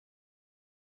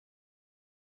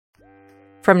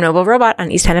From Noble Robot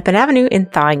on East Hennepin Avenue in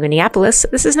Thawing, Minneapolis,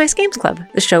 this is Nice Games Club,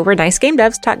 the show where nice game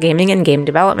devs talk gaming and game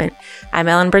development. I'm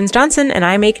Ellen Burns-Johnson, and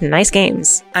I make nice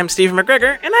games. I'm Steve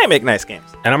McGregor, and I make nice games.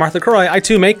 And I'm Arthur Croy. I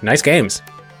too make nice games.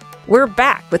 We're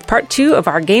back with part 2 of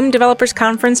our Game Developers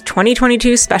Conference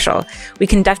 2022 special. We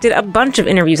conducted a bunch of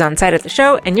interviews on site at the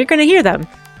show, and you're going to hear them.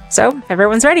 So, if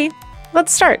everyone's ready,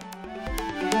 let's start.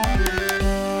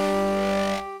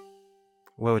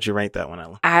 What would you rate that one,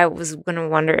 Ella? I was going to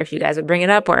wonder if you guys would bring it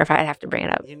up or if I'd have to bring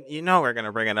it up. You know we're going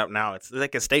to bring it up now. It's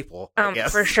like a staple, I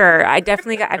guess. For sure. I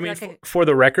definitely got... For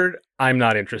the record, I'm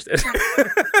not interested.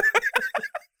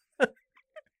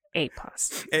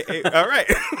 8+. All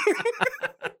right.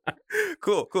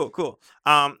 Cool.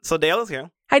 So Dale is here.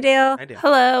 Hi, Dale.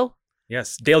 Hello.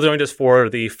 Yes, Dale joined us for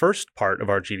the first part of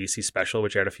our GDC special,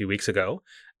 which aired a few weeks ago,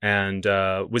 and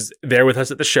was there with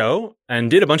us at the show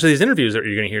and did a bunch of these interviews that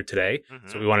you're going to hear today. Mm-hmm.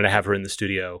 So we wanted to have her in the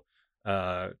studio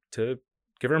to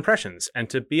give her impressions and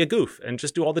to be a goof and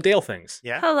just do all the Dale things.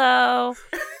 Yeah. Hello.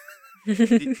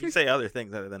 You say other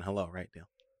things other than hello, right, Dale?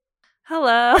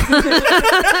 Hello.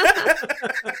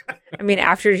 I mean,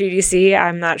 after GDC,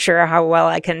 I'm not sure how well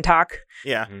I can talk.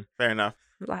 Yeah, fair enough.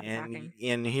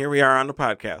 And here we are on the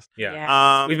podcast.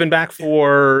 Yeah. We've been back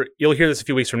for, you'll hear this a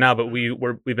few weeks from now, but we've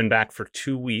been back for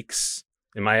 2 weeks.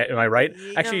 Am I right?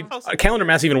 Yeah. Actually, a calendar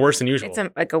math's even worse than usual. It's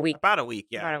like a week. About a week,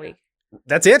 yeah. About a week.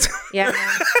 That's it? Yeah.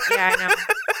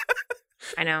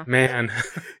 I know. Man.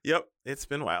 Yep, it's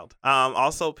been wild.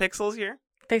 Also, Pixel's here.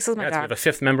 Pixel's my dog. The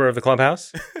 5th member of the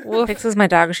clubhouse. Pixel's my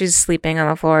dog. She's sleeping on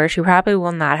the floor. She probably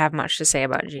will not have much to say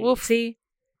about GDC.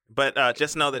 But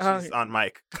just know that she's on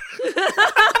mic.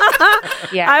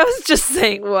 Yeah, I was just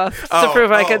saying woof to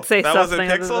prove I could say that something.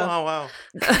 That wasn't Pixel? Oh, wow.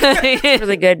 It's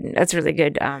really good. That's really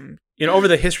good. Over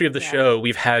the history of the show,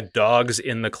 we've had dogs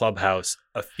in the clubhouse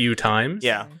a few times.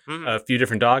 Yeah. Mm-hmm. A few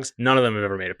different dogs. None of them have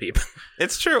ever made a peep.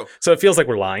 It's true. So it feels like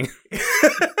we're lying.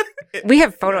 We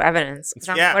have photo evidence. It's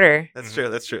on Twitter. That's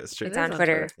true. It's on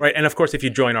Twitter. Right. And of course, if you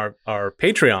join our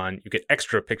Patreon, you get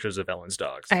extra pictures of Ellen's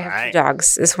dogs. I have 2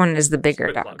 dogs. This one is the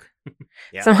bigger dog.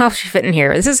 Yeah. Somehow she fit in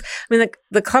here.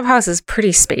 The clubhouse is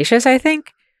pretty spacious, I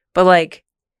think. But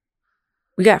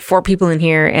we got 4 people in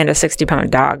here and a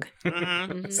 60-pound dog.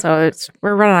 Mm-hmm. So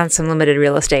we're running on some limited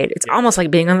real estate. It's almost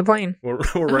like being on the plane. We're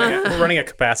running at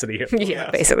capacity here. Yeah,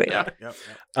 basically.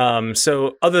 Yep.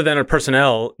 So other than our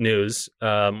personnel news,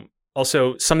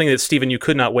 also something that, Steven, you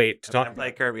could not wait to talk about. I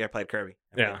played Kirby. I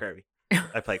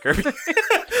played Kirby.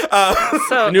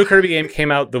 So the new Kirby game came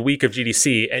out the week of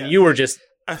GDC, and you were just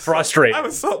frustrated. I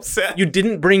was so upset. You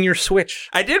didn't bring your Switch.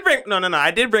 I did bring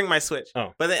I did bring my Switch.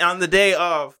 Oh. But then on the day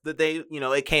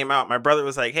it came out, my brother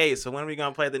was like, "Hey, so when are we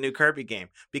gonna play the new Kirby game?"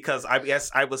 Because I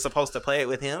guess I was supposed to play it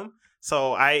with him.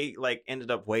 So I ended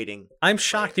up waiting. I'm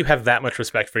shocked you have that much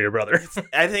respect for your brother.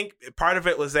 I think part of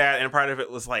it was that, and part of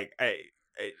it was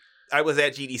I was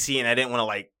at GDC and I didn't want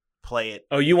to play it.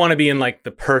 Oh, you want to be in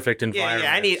the perfect environment.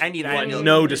 Yeah, I need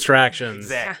no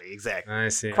distractions. Exactly. I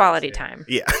see. Quality time.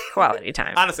 Yeah. Quality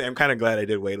time. Honestly, I'm kind of glad I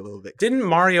did wait a little bit. Didn't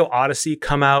Mario Odyssey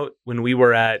come out when we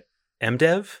were at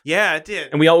MDev? Yeah, it did.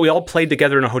 And we all played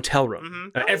together in a hotel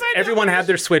room. Mm-hmm. Everyone had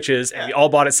their Switches, and we all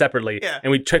bought it separately. Yeah.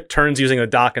 And we took turns using the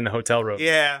dock in the hotel room.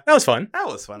 Yeah. That was fun. That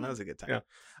was a good time.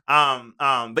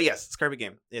 Yeah. But yes, it's a Kirby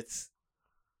game. It's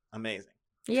amazing.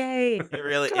 Yay. It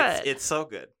really it's so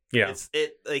good. Yeah.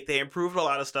 They improved a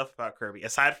lot of stuff about Kirby,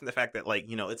 aside from the fact that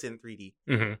it's in 3D.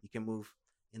 Mm-hmm. You can move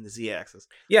in the Z-axis.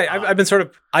 Yeah, I've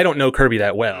been I don't know Kirby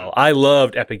that well. I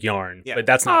loved Epic Yarn, but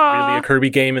that's not really a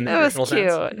Kirby game in the traditional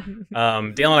sense.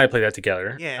 Dale and I played that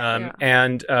together. Yeah.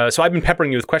 And so I've been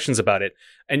peppering you with questions about it.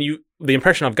 And the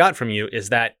impression I've got from you is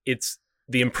that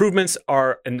the improvements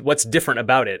and what's different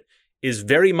about it is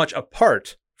very much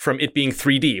apart from it being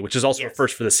 3D, which is also a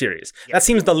first for the series. Yes. That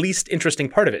seems the least interesting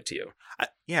part of it to you.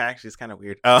 Actually, it's kind of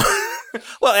weird.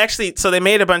 Well, actually, so they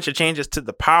made a bunch of changes to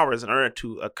the powers in order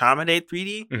to accommodate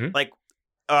 3D.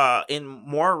 Mm-hmm. In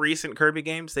more recent Kirby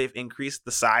games, they've increased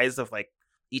the size of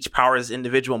each power's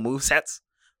individual movesets,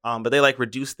 but they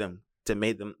reduced them they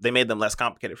made them less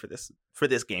complicated for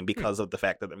this game because of the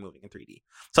fact that they're moving in 3D.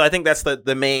 So I think that's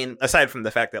the main, aside from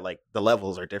the fact that the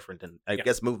levels are different and I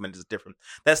guess movement is different.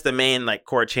 That's the main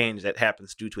core change that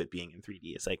happens due to it being in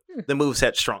 3D. It's the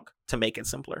moveset shrunk to make it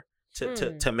simpler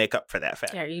to make up for that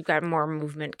fact. Yeah, you've got more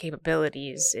movement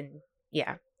capabilities and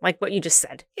like what you just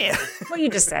said. Yeah. What you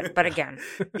just said, but again.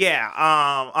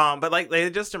 Yeah. But they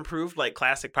just improved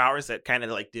classic powers that kind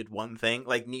of did one thing,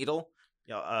 like Needle.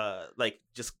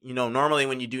 Normally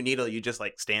when you do Needle, you just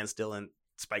stand still and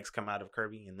spikes come out of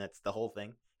Kirby, and that's the whole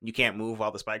thing. You can't move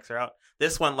while the spikes are out.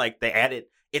 This one, they added,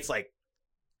 it's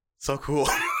so cool.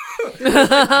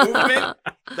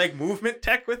 movement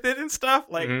tech with it and stuff.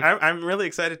 Like I'm really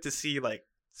excited to see like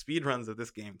speed runs of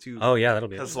this game too. Oh yeah, that'll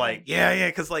be because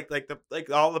because like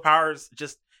all the powers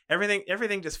just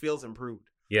everything just feels improved.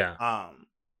 Yeah.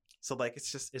 So like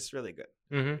it's really good.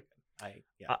 Mm-hmm.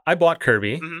 I bought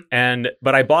Kirby,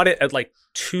 but I bought it at like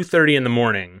 2:30 in the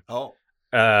morning. Oh.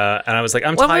 And I was like,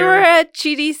 I'm when tired. we were at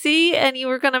GDC, and you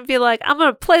were gonna be like, I'm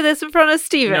gonna play this in front of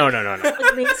Steven. No.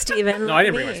 Me, Steven. No, I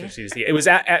didn't bring my Switch to GDC. It was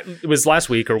it was last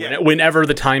week or whenever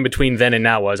the time between then and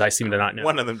now was. I seem to not know.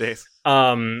 One of them days.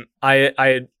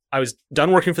 I was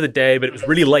done working for the day, but it was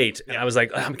really late, and I was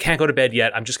like, I can't go to bed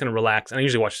yet. I'm just gonna relax. And I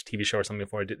usually watch a TV show or something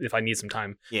before if I need some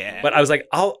time. Yeah. But I was like,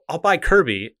 I'll buy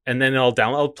Kirby, and then I'll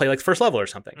play like first level or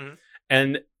something. Mm-hmm.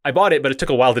 And I bought it, but it took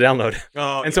a while to download.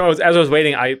 Oh. And so as I was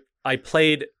waiting, I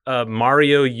played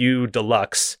Mario U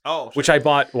Deluxe, which I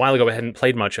bought a while ago but hadn't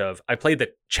played much of. I played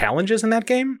the challenges in that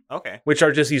game, which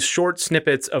are just these short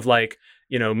snippets of like,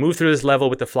 move through this level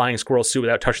with the flying squirrel suit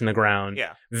without touching the ground.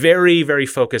 Yeah. Very, very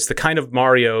focused. The kind of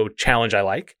Mario challenge I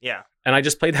like. Yeah. And I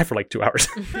just played that for like 2 hours,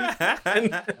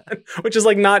 which is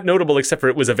like not notable except for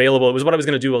it was available. It was what I was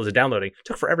going to do while it was downloading. It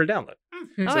took forever to download.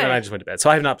 Mm-hmm. So then I just went to bed. So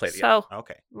I have not played it yet. So,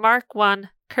 Mark 1,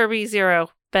 Kirby 0,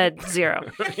 bed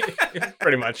 0.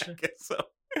 Pretty much. I guess so.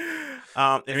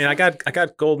 I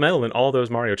got gold medal in all those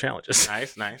Mario challenges.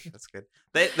 Nice. That's good.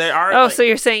 They are. So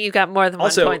you're saying you got more than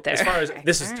also, one point there. As far as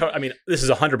this is, this is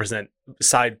 100%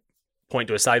 side point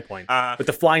to a side point. But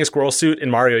the flying squirrel suit in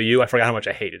Mario U, I forgot how much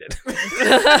I hated it.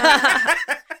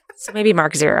 So maybe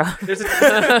Mark 0.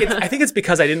 I think it's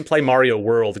because I didn't play Mario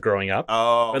World growing up.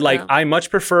 Oh, but I much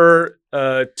prefer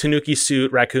Tanuki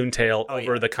suit, Raccoon Tail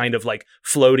over the kind of like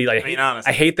floaty. Like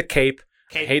I hate the cape.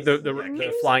 I hate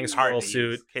the flying squirrel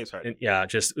suit. Cape's hard. Yeah,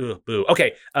 just boo.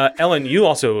 Okay, Ellen, you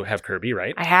also have Kirby,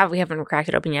 right? I have. We haven't cracked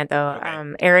it open yet, though.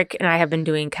 Okay. Eric and I have been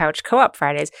doing couch co-op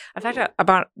Fridays. I've talked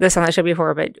about this on the show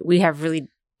before, but we have really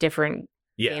different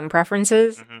game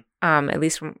preferences. Mm-hmm. At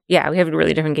least, we have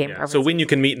really different game preferences. So when you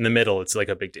can meet in the middle, it's like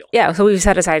a big deal. Yeah, so we've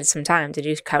set aside some time to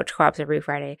do couch co-ops every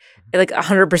Friday. Like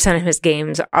 100% of his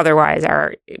games otherwise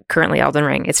are currently Elden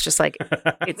Ring. It's just like,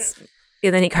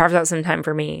 and then he carves out some time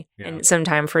for me and some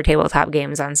time for tabletop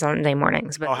games on Sunday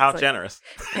mornings. But how generous!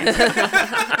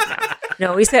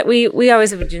 No, we said we always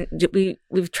have,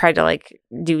 we've tried to like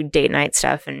do date night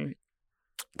stuff, and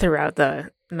throughout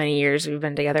the many years we've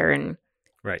been together, and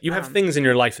right, you have things in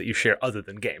your life that you share other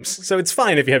than games, so it's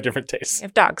fine if you have different tastes. We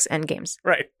have dogs and games,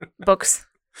 right? Books.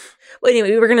 Well, anyway,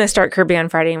 we were going to start Kirby on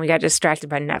Friday, and we got distracted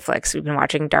by Netflix. We've been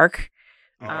watching Dark.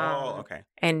 Okay.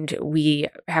 And we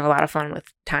have a lot of fun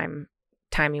with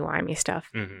timey-wimey stuff,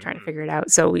 trying to figure it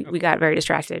out. So we got very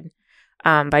distracted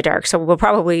by Dark. So we'll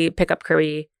probably pick up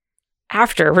Kirby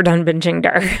after we're done binging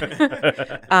Dark.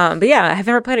 But yeah, I've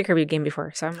never played a Kirby game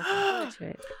before, so I'm looking forward to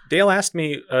it. Dale asked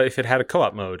me if it had a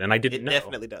co-op mode, and I didn't know. It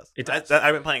definitely does.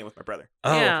 I've been playing it with my brother.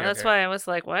 Oh, yeah, that's why I was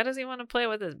like, why does he want to play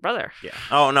with his brother? Yeah.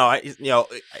 Oh, no,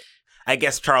 I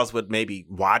guess Charles would maybe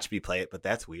watch me play it, but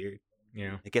that's weird.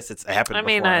 Yeah. I guess it's happened I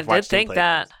mean, before. I did think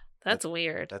that. That's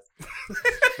weird.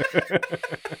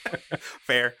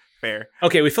 Fair.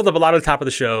 Okay, we filled up a lot of the top of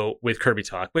the show with Kirby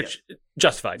talk, which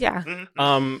justified. Yeah.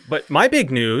 Mm-hmm. But my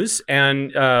big news,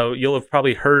 and you'll have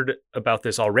probably heard about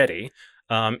this already,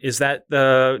 is that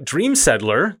the Dream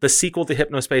Settler, the sequel to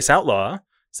Hypnospace Outlaw,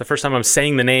 it's the first time I'm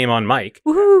saying the name on mic,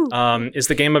 is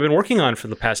the game I've been working on for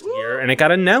the past year, and it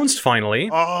got announced finally.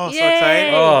 Oh, so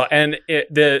exciting! Oh, and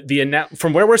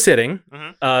from where we're sitting,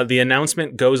 the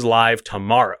announcement goes live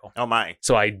tomorrow. Oh my!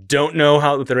 So I don't know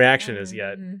how the reaction is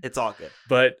yet. It's all good,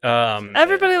 but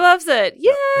everybody loves it!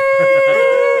 Yay!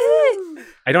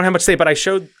 I don't have much to say, but I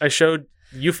showed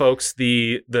you folks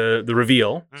the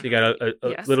reveal, so you got a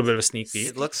little bit of a sneak peek.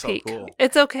 It looks so cool.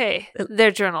 It's okay.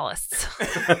 They're journalists.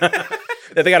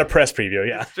 They got a press preview,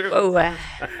 yeah.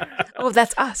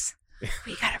 That's us.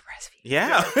 We got a press preview.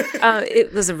 Yeah.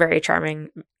 It was a very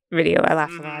charming video. I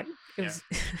laughed a lot. It was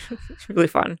really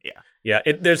fun. Yeah.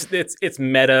 It's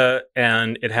meta,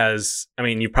 and it has. I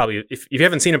mean, you probably if you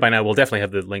haven't seen it by now, we'll definitely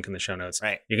have the link in the show notes.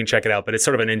 Right. You can check it out. But it's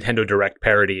sort of a Nintendo Direct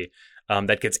parody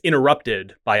that gets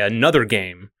interrupted by another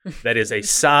game that is a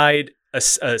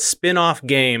spin-off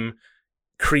game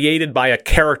created by a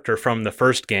character from the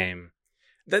first game.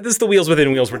 This is the wheels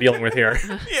within wheels we're dealing with here.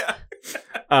 Yeah.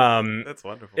 That's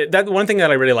wonderful. That one thing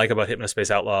that I really like about Hypnospace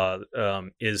Outlaw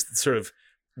is sort of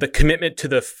the commitment to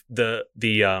the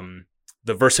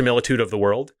verisimilitude of the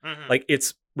world. Mm-hmm. Like,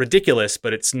 it's ridiculous,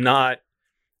 but it's not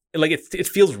like it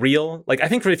feels real. Like I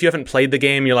think if you haven't played the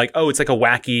game, you're like, oh, it's like a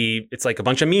wacky, it's like a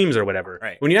bunch of memes or whatever.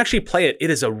 Right. When you actually play it, it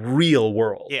is a real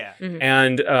world. Yeah.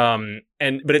 Mhm.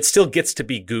 But it still gets to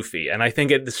be goofy, and I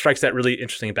think it strikes that really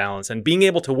interesting balance. And being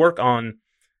able to work on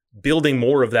building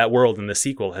more of that world in the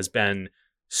sequel has been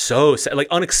so like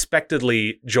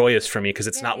unexpectedly joyous for me because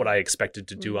it's not what I expected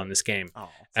to do on this game. Oh,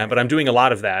 But I'm doing a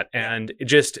lot of that, and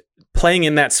just playing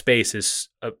in that space is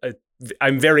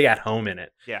I'm very at home in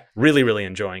it. Yeah. Really, really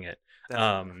enjoying it.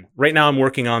 Right now I'm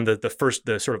working on the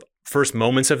sort of first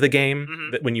moments of the game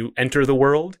that when you enter the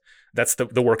world. That's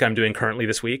the work I'm doing currently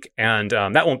this week. And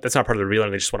that's not part of the reel,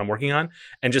 it's just what I'm working on.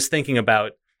 And just thinking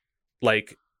about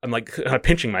like I'm like kind of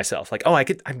pinching myself, like, oh,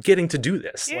 I'm getting to do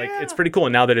this. Yeah. Like it's pretty cool.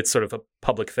 And now that it's sort of a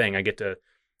public thing, I get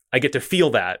to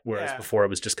feel that. Whereas before it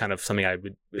was just kind of something I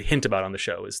would hint about on the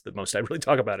show is the most I really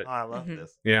talk about it. Oh, I love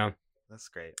this. Yeah. That's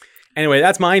great. Anyway,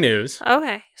 that's my news.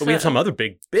 Okay. But we have some other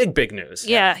big news.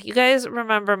 Yeah, you guys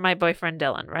remember my boyfriend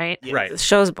Dylan, right? Yeah. Right. The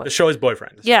show's boy. The show is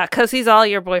Boyfriend. Yeah, because he's all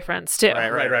your boyfriends too.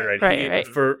 Right. Right.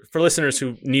 For listeners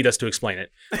who need us to explain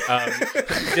it,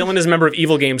 Dylan is a member of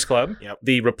Evil Games Club,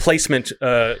 the replacement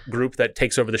group that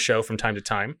takes over the show from time to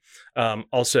time.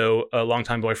 Also, a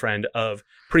longtime boyfriend of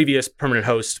previous permanent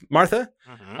host Martha,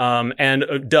 and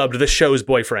dubbed the show's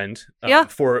boyfriend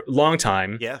for a long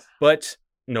time. Yes. But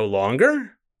no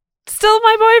longer. Still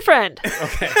my boyfriend.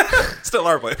 Okay. Still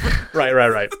our boyfriend.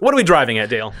 Right. What are we driving at,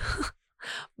 Dale?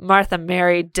 Martha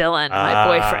married Dylan, my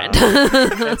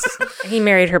boyfriend. He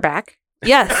married her back.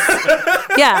 Yes.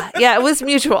 Yeah, it was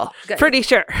mutual. Good. Pretty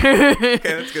sure. Okay,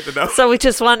 that's good to know. So we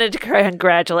just wanted to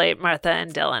congratulate Martha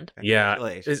and Dylan. Yeah,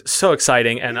 Congratulations. it's so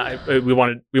exciting, and we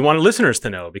wanted listeners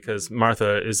to know because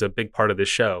Martha is a big part of this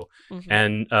show,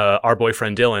 and our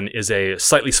boyfriend Dylan is a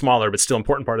slightly smaller but still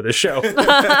important part of this show.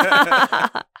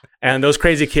 And those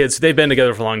crazy kids, they've been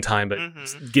together for a long time, but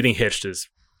getting hitched is.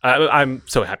 I'm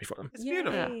so happy for them. It's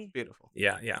beautiful. Yay. It's beautiful.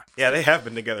 Yeah. Yeah, they have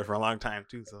been together for a long time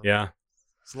too. So Yeah.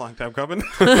 it's a long time coming.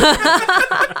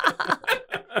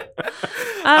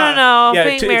 I don't know. yeah,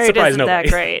 Being to married surprise isn't that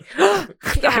nobody.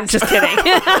 great. I'm just kidding.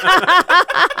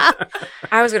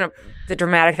 The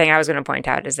dramatic thing I was gonna point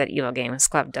out is that Evil Games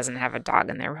Club doesn't have a dog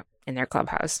in their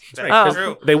clubhouse. That's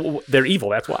Oh. true. They're evil.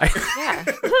 That's why. Yeah.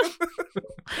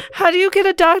 How do you get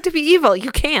a dog to be evil?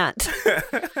 You can't.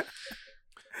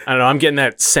 I don't know. I'm getting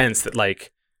that sense that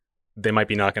like they might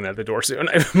be knocking at the door soon.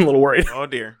 I'm a little worried. Oh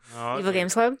dear. Oh, Evil dear.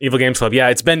 Games Club. Evil Games Club. Yeah,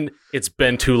 it's been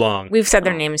too long. We've said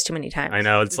their names too many times. I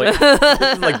know. It's like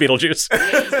like Beetlejuice.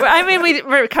 I mean,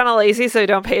 we're kind of lazy, so we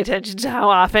don't pay attention to how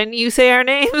often you say our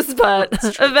names, but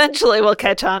eventually we'll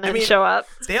catch on and show up.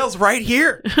 Dale's right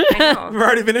here. I know. We've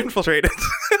already been infiltrated.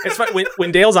 It's fun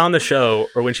when Dale's on the show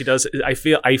or when she does.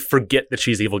 I forget that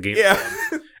she's Evil Games Club.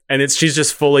 Yeah. And she's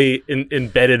just fully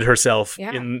embedded herself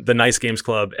Yeah. in the Nice Games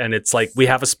Club, and it's like we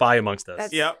have a spy amongst us.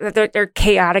 That's, Yep. they're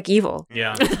chaotic evil.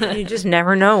 Yeah. You just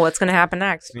never know what's going to happen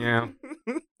next. Yeah.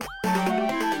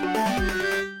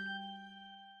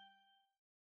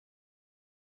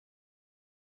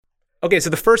 Okay, so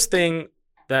the first thing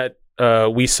that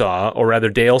we saw, or rather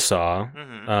Dale saw,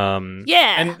 Yeah, and Dale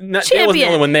wasn't the champion.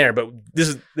 only one there, but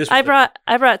this was I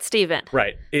brought Steven.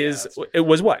 right. It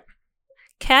was what?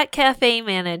 Cat Cafe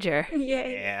manager.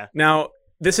 Yay. Yeah. Now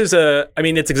this is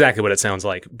it's exactly what it sounds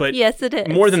like, but Yes, it is.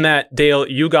 more than that, Dale,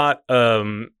 you got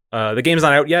the game's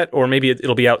not out yet, or maybe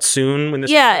it'll be out soon when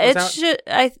this Yeah, comes it out? should.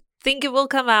 I think it will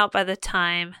come out by the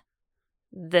time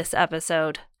this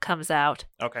episode comes out.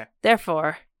 Okay.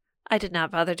 Therefore, I did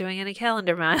not bother doing any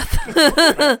calendar math.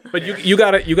 But you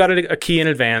got a key in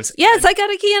advance. Yes, I got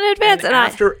a key in advance, and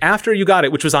after you got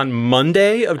it, which was on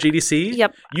Monday of GDC.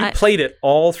 Yep, You played it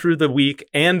all through the week,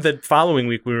 and the following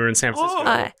week we were in San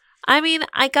Francisco.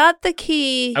 I got the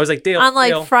key. I was like, Dale, on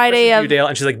like Dale, Friday question for of you, Dale,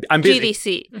 and she's like, I'm busy.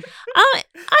 GDC. I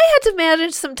had to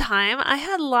manage some time. I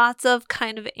had lots of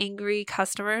kind of angry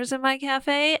customers in my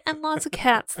cafe and lots of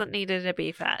cats that needed to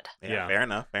be fed. Yeah. Fair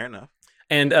enough. Fair enough.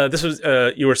 And this was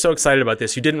you were so excited about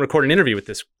this. You didn't record an interview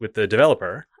with the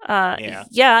developer.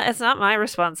 Yeah, it's not my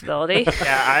responsibility.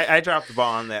 Yeah, I dropped the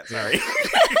ball on that. Sorry.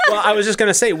 Well, I was just going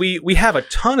to say we have a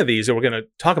ton of these that we're going to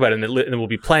talk about and we'll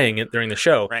be playing it during the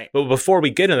show. Right. But before we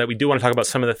get into that, we do want to talk about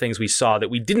some of the things we saw that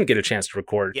we didn't get a chance to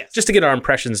record, Yes. just to get our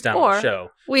impressions down on Or- the show.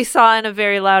 We saw in a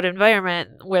very loud environment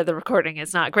where the recording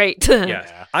is not great.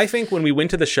 Yeah. I think when we went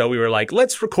to the show, we were like,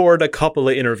 let's record a couple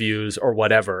of interviews or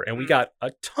whatever, and we got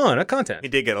a ton of content. We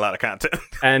did get a lot of content.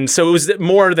 And so it was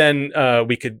more than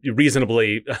we could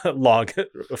reasonably log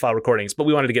file recordings, but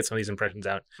we wanted to get some of these impressions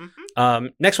out.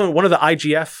 Next one of the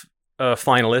IGF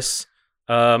finalists,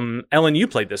 Ellen, you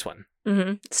played this one.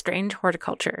 Mm-hmm. Strange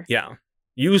Horticulture. Yeah.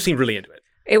 You seemed really into it.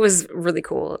 It was really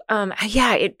cool.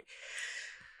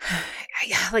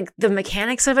 Like the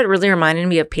mechanics of it really reminded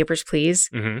me of Papers, Please,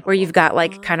 where you've got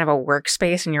like kind of a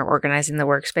workspace and you're organizing the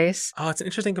workspace. Oh, it's an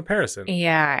interesting comparison.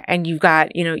 Yeah, and you've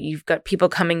got people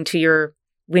coming to your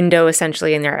window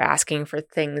essentially, and they're asking for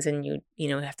things, and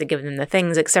you have to give them the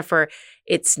things. Except for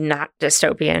it's not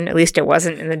dystopian. At least it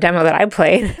wasn't in the demo that I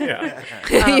played. Yeah.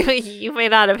 You may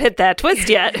not have hit that twist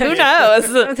yet. Who knows?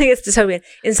 I don't think it's dystopian.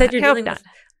 Instead, you're dealing with.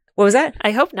 What was that?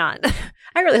 I hope not.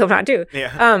 I really hope not too.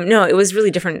 Yeah. No, it was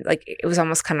really different. Like it was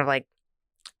almost kind of like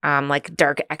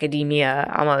dark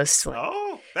academia almost.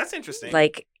 Oh, that's interesting.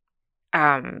 Like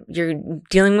you're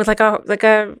dealing with like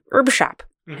a herb shop.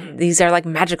 Mhm. These are like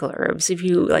magical herbs. If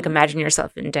you like imagine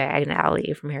yourself in Diagon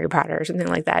Alley from Harry Potter or something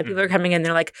like that, people are coming in,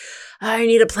 they're like, I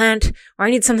need a plant or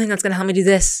I need something that's going to help me do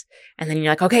this. And then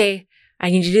you're like, okay, I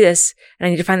need to do this and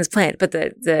I need to find this plant. But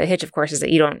the hitch, of course, is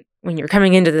that you don't, when you're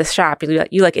coming into this shop,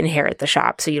 you like inherit the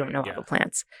shop. So you don't know all the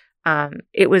plants.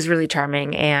 It was really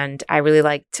charming and I really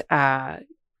liked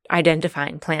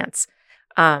identifying plants.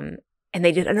 And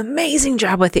they did an amazing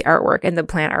job with the artwork and the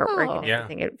plant artwork and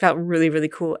everything. It felt really, really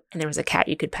cool. And there was a cat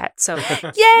you could pet. So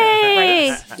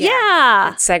Yay!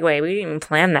 Yeah. Segue. We didn't even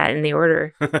plan that in the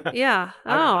order. Yeah.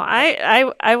 Oh,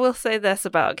 I will say this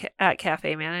about at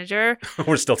Cafe Manager.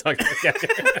 We're still talking about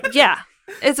cats. Yeah.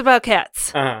 It's about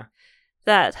cats. Uh-huh.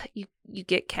 That you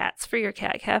get cats for your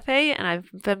cat cafe, and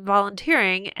I've been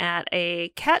volunteering at a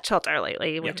cat shelter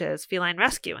lately, which is Feline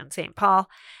Rescue in St. Paul.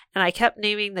 And I kept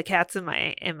naming the cats in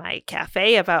my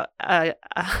cafe about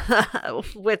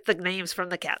with the names from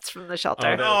the cats from the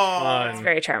shelter. Oh, It's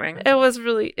very charming. It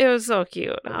was so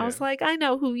cute. I was like, I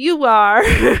know who you are.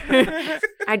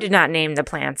 I did not name the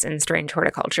plants in Strange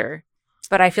Horticulture,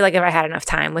 but I feel like if I had enough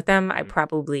time with them, I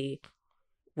probably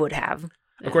would have.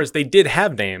 Of course, they did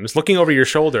have names. Looking over your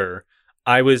shoulder,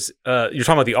 I was you're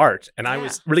talking about the art, and I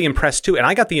was really impressed too. And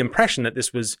I got the impression that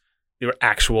they were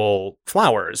actual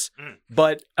flowers.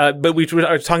 But I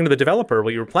was talking to the developer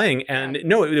while you were playing, and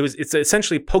no, it's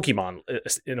essentially Pokemon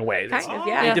in a way.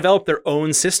 They developed their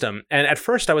own system, and at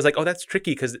first I was like, oh, that's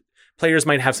tricky because players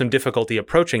might have some difficulty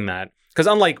approaching that. Because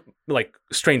unlike like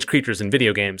strange creatures in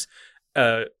video games,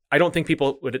 I don't think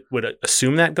people would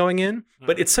assume that going in.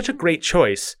 But it's such a great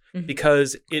choice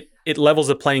because it levels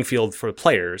the playing field for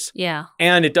players. Yeah,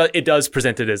 and it does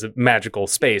present it as a magical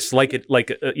space, like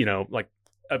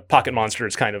a Pocket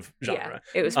Monsters kind of genre.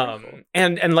 Yeah, it was cool.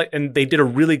 And they did a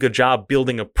really good job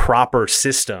building a proper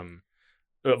system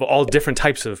of all different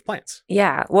types of plants.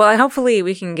 Yeah. Well, hopefully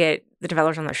we can get the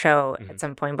developers on the show at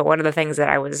some point. But one of the things that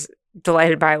I was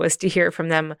delighted by was to hear from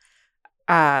them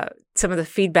some of the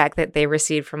feedback that they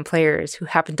received from players who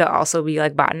happen to also be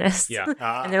like botanists. Yeah.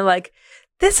 And they're like,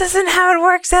 this isn't how it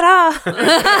works at all.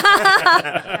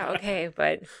 Yeah, okay,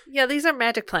 but yeah, these are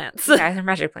magic plants. yeah, they're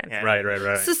magic plants. Yeah.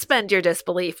 Right. Suspend your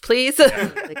disbelief, please.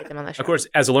 Really get them on the show. Of course,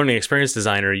 as a learning experience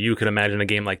designer, you could imagine a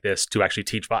game like this to actually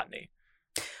teach botany.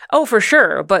 Oh, for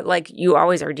sure. But like you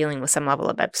always are dealing with some level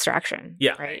of abstraction.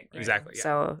 Yeah, right. exactly. Yeah.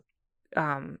 So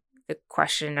the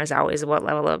question is always what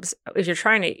level of, if you're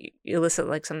trying to elicit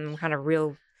like some kind of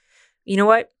real, you know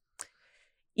what?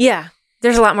 Yeah,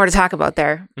 there's a lot more to talk about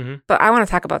there. But I want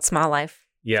to talk about Small Life.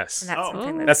 Yes. And that's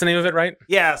something That's the name of it, right?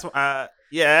 Yeah. So,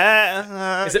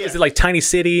 Is it like Tiny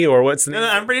City or what's the name? No,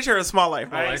 I'm pretty sure it's Small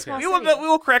Life. Right? Small We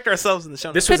will correct ourselves in the show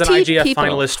notes. This was an Petite IGF people.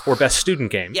 finalist for Best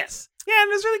Student Game. Yes. Yeah,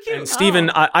 and it was really cute. And Steven,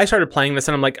 I started playing this,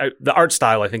 and I'm like, the art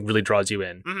style I think really draws you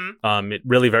in. It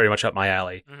really very much up my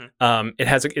alley. It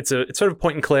has it's sort of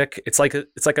point and click. It's like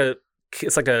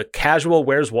a casual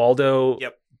Where's Waldo.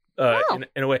 Yep.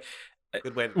 In a way.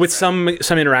 Good way to With describe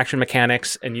some interaction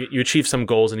mechanics, and you achieve some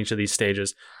goals in each of these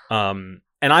stages. And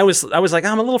I was like,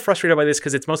 I'm a little frustrated by this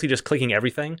because it's mostly just clicking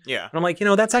everything. Yeah. And I'm like,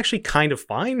 that's actually kind of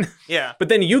fine. Yeah. But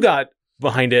then you got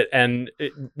behind it, and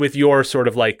with your sort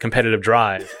of like competitive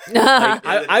drive, like,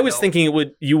 I was thinking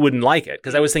you wouldn't like it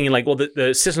because I was thinking like, well,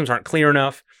 the systems aren't clear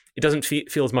enough. It doesn't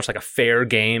feel as much like a fair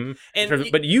game,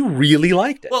 but you really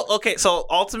liked it. Well, okay, so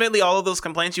ultimately, all of those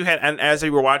complaints you had, and as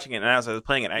you were watching it and as I was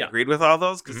playing it, I agreed with all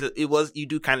those because it was you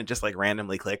do kind of just like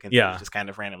randomly click and things just kind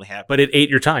of randomly happen. But it ate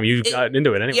your time. You got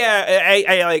into it anyway. Yeah,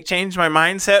 I like changed my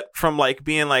mindset from like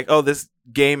being like, oh, this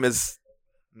game is.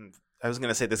 I was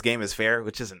gonna say this game is fair,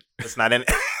 which isn't. It's not in.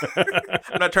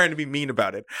 I'm not trying to be mean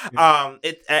about it.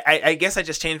 I guess I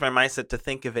just changed my mindset to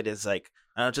think of it as like,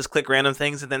 just click random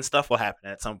things and then stuff will happen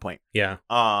at some point. Yeah.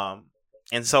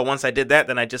 And so once I did that,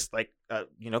 then I just like,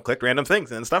 clicked random things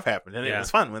and then stuff happened, and it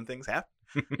was fun when things happen.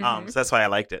 So that's why I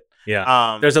liked it.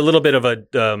 Yeah. There's a little bit of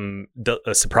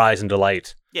a surprise and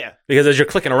delight. Yeah. Because as you're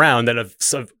clicking around, then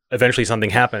eventually something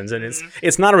happens, and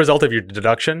it's not a result of your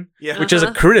deduction, which is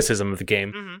a criticism of the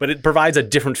game, but it provides a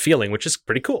different feeling, which is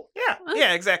pretty cool.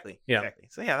 Yeah, exactly. Yeah. Exactly.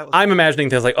 So that was I'm imagining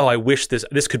things like, I wish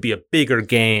this could be a bigger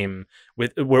game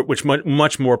with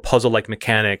much more puzzle-like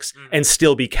mechanics and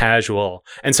still be casual.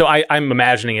 And so I'm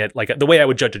imagining it like the way I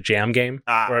would judge a jam game,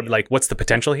 where I'm like, what's the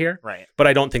potential here? Right. But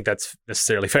I don't think that's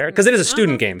necessarily fair because it is a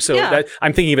student game, so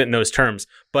I'm thinking of it in those terms.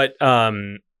 But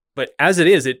as it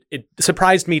is, it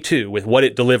surprised me too with what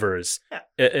it delivers.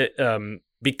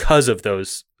 Because of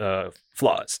those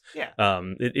flaws.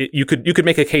 You could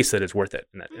make a case that it's worth it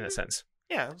in a sense.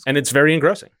 And it's very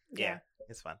engrossing.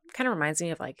 It's fun. Kind of reminds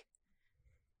me of like,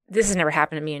 this has never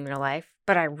happened to me in real life,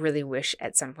 but I really wish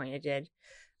at some point it did.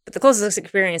 But the closest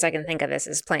experience I can think of this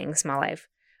is playing Small Life.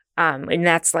 And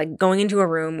that's like going into a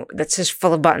room that's just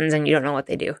full of buttons and you don't know what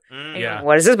they do. Like,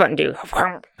 what does this button do?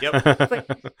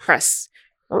 Like, press.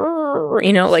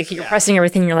 Like you're pressing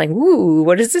everything. You're like, ooh,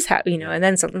 what does this have? And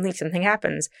then something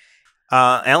happens.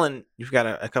 Ellen, you've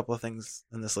got a couple of things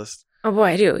in this list. Oh boy,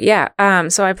 I do. Yeah.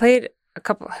 So I played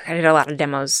I did a lot of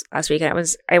demos last week, and I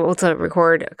was able to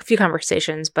record a few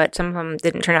conversations, but some of them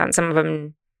didn't turn out, and some of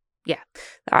them, the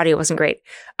audio wasn't great.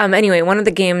 Anyway, one of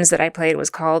the games that I played was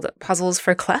called Puzzles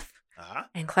for Clef,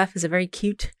 and Clef is a very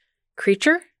cute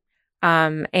creature.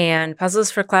 And Puzzles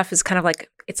for Clef is kind of like,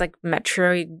 it's like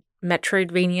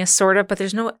Metroidvania sort of, but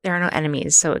there are no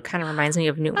enemies, so it kind of reminds me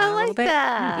of Newton a little bit.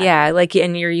 That. Yeah,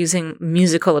 and you're using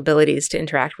musical abilities to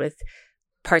interact with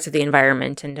parts of the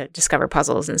environment and to discover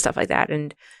puzzles and stuff like that.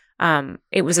 And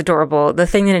it was adorable. The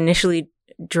thing that initially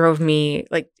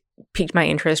piqued my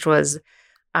interest was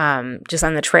just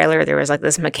on the trailer, there was like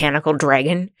this mechanical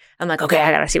dragon. I'm like, okay, I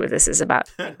gotta see what this is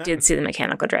about. I did see the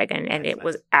mechanical dragon, and it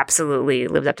was absolutely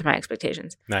lived up to my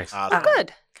expectations. Nice. Awesome.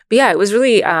 Good. But yeah, it was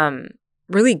really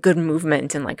really good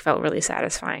movement and like felt really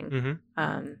satisfying.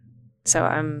 So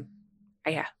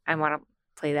I want to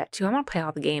play that too. I want to play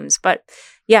all the games, but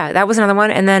yeah, that was another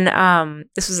one. And then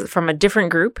this was from a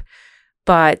different group,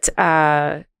 but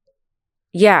they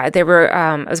were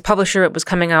as a publisher, it was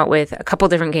coming out with a couple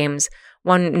different games.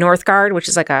 One, Northgard, which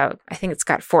is like I think it's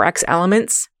got 4X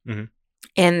elements,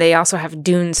 and they also have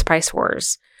Dune Spice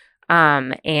Wars,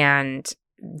 and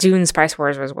Dune Spice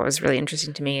Wars was what was really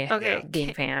interesting to me. Okay, being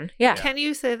a fan. Yeah. Can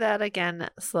you say that again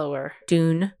slower?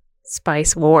 Dune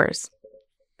Spice Wars.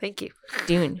 Thank you.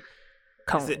 Dune.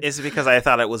 Is it because I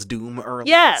thought it was Doom earlier?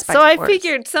 Yeah, Spice so I Wars.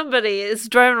 figured somebody is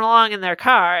driving along in their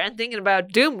car and thinking about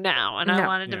Doom now, and I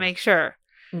wanted to make sure.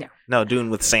 No, Dune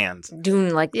with Sands. Dune,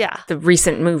 the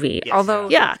recent movie. Yes. Although,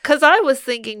 Yeah, because I was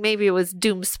thinking maybe it was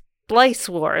Doom Splice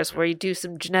Wars, where you do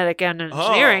some genetic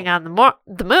engineering on the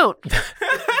moon.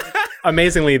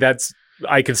 Amazingly,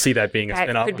 I could see that being a that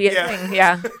spin-off. could be a thing.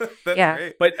 Yeah. That's Yeah.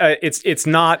 great. But it's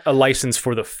not a license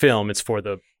for the film; it's for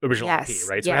the original Yes. IP,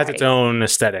 right? So Yeah. it has its own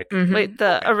aesthetic. Mhm. Wait,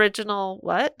 the original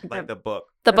what? Like the book.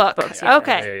 The book. books, yeah.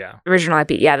 Okay. Yeah. Original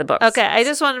IP. Yeah, the books. Okay, I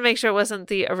just wanted to make sure it wasn't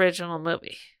the original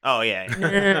movie Oh yeah.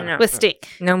 No. with Sting.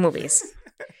 No movies.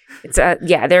 It's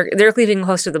they're cleaving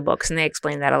close to the books, and they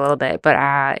explain that a little bit, but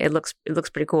it looks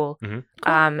pretty cool. Mhm.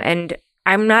 And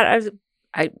I'm not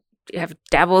I have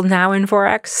dabbled now in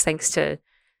 4X thanks to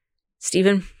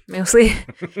Steven mostly.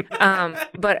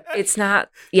 But it's not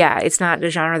the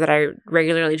genre that I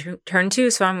regularly turn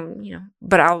to, so I'm,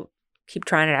 but I'll keep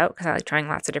trying it out because I like trying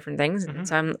lots of different things, and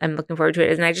so I'm looking forward to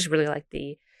it. And I just really like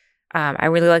I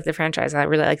really like the franchise. I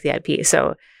really like the IP.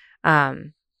 So I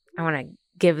want to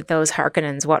give those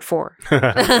Harkonnens what for.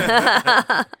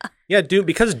 Yeah,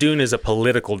 because Dune is a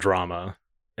political drama,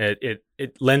 it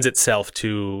lends itself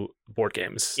to board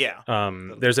games. Yeah.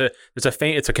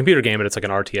 It's a computer game, but it's like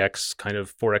an RTX kind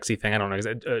of 4X-y thing. I don't know. Is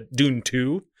it, Dune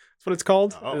 2? That's what it's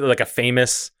called. Oh. Like a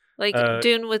famous. Like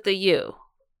Dune with the U,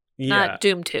 Yeah. not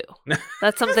Doom 2.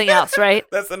 That's something else, right?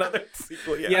 That's another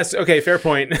sequel. Yeah. Yes. Okay. Fair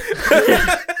point.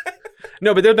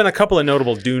 No, but there have been a couple of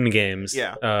notable Dune games.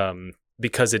 Yeah.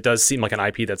 Because it does seem like an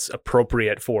IP that's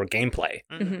appropriate for gameplay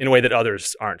Mhm. in a way that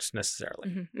others aren't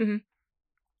necessarily. Mm-hmm.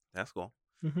 That's cool.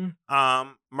 Mm-hmm.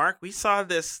 Mark, we saw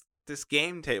this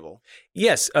game table.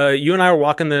 Yes, you and I were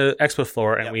walking the expo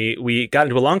floor, and Yep. we got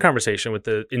into a long conversation with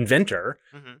the inventor,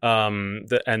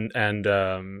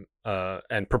 Mhm.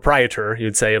 and proprietor,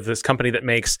 you'd say, of this company that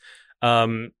makes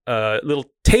little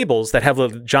tables that have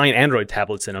little giant Android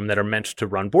tablets in them that are meant to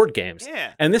run board games.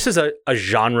 Yeah. And this is a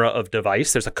genre of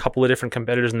device. There's a couple of different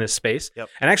competitors in this space. Yep.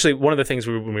 And actually, one of the things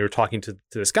when we were talking to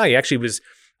this guy, he actually was,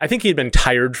 I think he'd been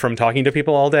tired from talking to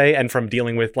people all day and from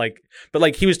dealing with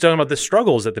but he was talking about the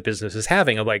struggles that the business is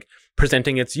having of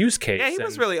presenting its use case. Yeah, he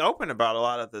was really open about a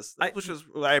lot of this, which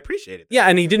I appreciated. Yeah,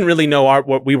 and he didn't really know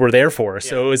what we were there for,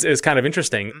 so it was kind of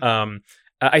interesting. Mhm.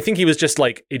 I think he was just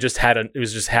like he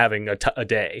was just having a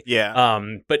day. Yeah.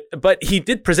 But he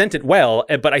did present it well.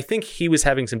 But I think he was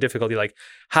having some difficulty. Like,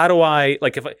 how do I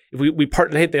like if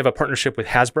they have a partnership with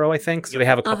Hasbro, I think, so they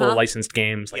have a couple of licensed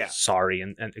games like Sorry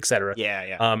and etc.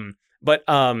 Yeah. But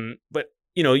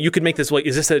you know, you could make this like,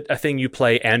 is this a thing you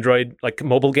play Android, like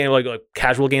mobile game, like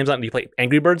casual games on? Do you play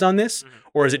Angry Birds on this? Mm-hmm.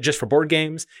 Or is it just for board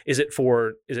games? Is it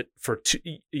for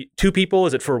two people?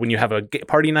 Is it for when you have a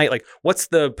party night? Like, what's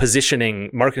the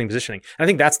marketing positioning? And I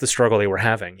think that's the struggle they were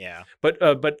having. Yeah. But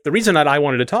the reason that I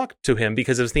wanted to talk to him,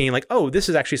 because I was thinking like, oh, this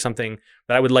is actually something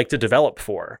that I would like to develop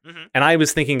for. Mm-hmm. And I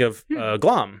was thinking of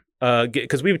Glom.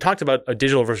 Because we talked about a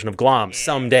digital version of Glom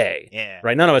someday,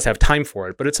 right? None of us have time for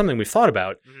it, but it's something we've thought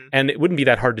about, and it wouldn't be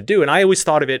that hard to do. And I always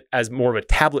thought of it as more of a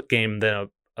tablet game than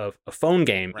a phone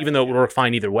game, even though it would work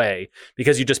fine either way,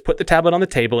 because you just put the tablet on the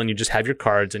table and you just have your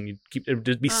cards, and it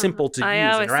would be simple to use. I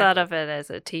always thought of it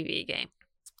as a TV game.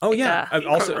 Oh yeah,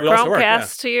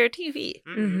 Chromecast to your TV.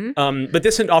 Mm-hmm. But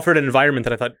this offered an environment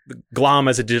that I thought Glom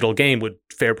as a digital game would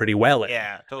fare pretty well in.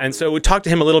 Yeah, totally. And so we talked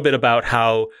to him a little bit about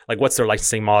how, like, what's their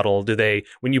licensing model?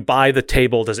 When you buy the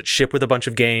table, does it ship with a bunch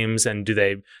of games? And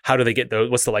how do they get those?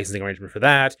 What's the licensing arrangement for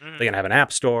that? They're gonna have an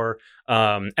app store.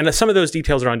 And some of those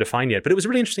details are undefined yet. But it was a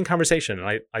really interesting conversation,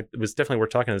 and it was definitely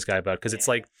worth talking to this guy about, because it's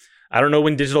like, I don't know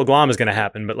when digital Glom is gonna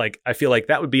happen, but like I feel like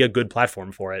that would be a good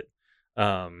platform for it.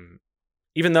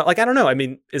 Even though, like, I don't know. I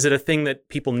mean, is it a thing that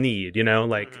people need? You know,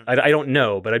 like, I don't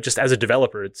know. But just as a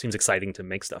developer, it seems exciting to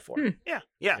make stuff for. Yeah.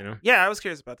 You know? I was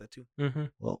curious about that too. Mm-hmm.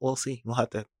 We'll see. We'll have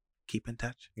to keep in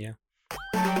touch. Yeah.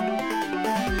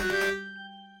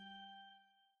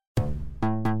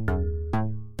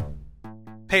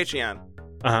 Patreon.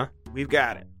 We've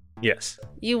got it. Yes.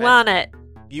 You want it.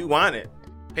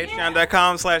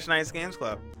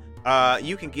 Patreon.com/NiceGamesClub.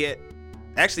 You can get.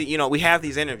 Actually, you know, we have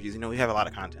these interviews. You know, we have a lot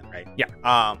of content, right? Yeah.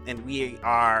 And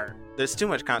there's too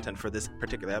much content for this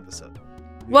particular episode.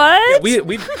 What? Yeah,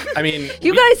 I mean,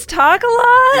 you guys talk a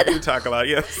lot. We do talk a lot,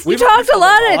 yes. We talked a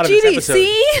lot at GDC.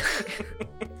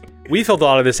 We filled a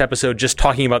lot of this episode just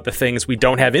talking about the things we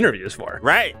don't have interviews for.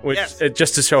 Right. Which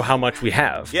just to show how much we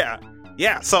have. Yeah.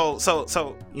 Yeah. So,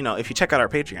 you know, if you check out our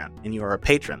Patreon and you are a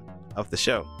patron of the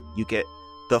show, you get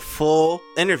the full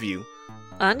interview.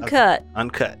 Uncut.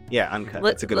 Yeah, uncut.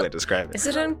 That's a good way to describe it. Is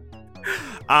it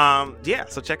yeah,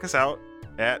 so check us out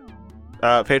at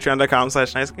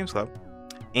patreon.com/NiceGamesClub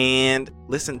and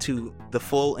listen to the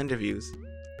full interviews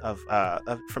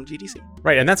from GDC.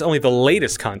 Right, and that's only the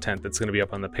latest content that's going to be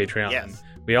up on the Patreon. Yes.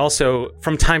 We also,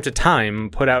 from time to time,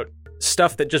 put out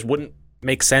stuff that just wouldn't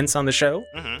make sense on the show.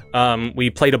 Mm-hmm. We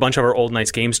played a bunch of our old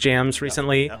Nice Games jams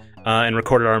recently and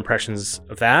recorded our impressions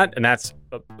of that, and that's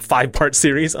a 5-part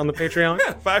series on the Patreon.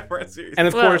 5-part series. And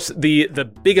of course, the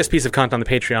biggest piece of content on the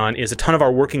Patreon is a ton of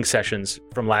our working sessions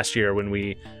from last year when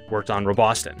we worked on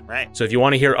Roboston. Right. So if you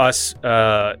want to hear us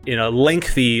in a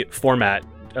lengthy format,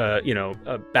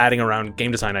 batting around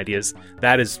game design ideas,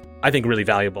 that is, I think, really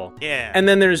valuable. Yeah. And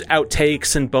then there's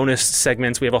outtakes and bonus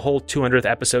segments. We have a whole 200th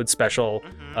episode special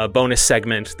bonus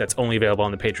segment that's only available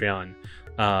on the Patreon.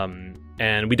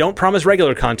 And we don't promise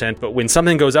regular content, but when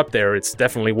something goes up there, it's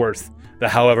definitely worth the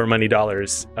however many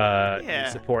dollars you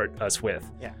support us with.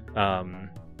 Yeah.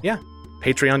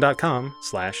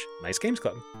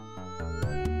 Patreon.com/NiceGamesClub.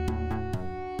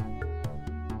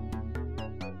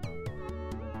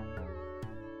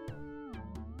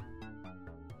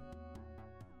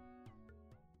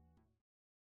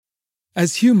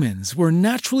 As humans, we're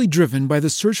naturally driven by the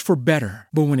search for better.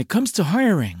 But when it comes to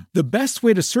hiring, the best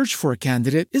way to search for a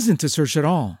candidate isn't to search at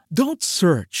all. Don't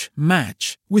search,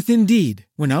 match with Indeed.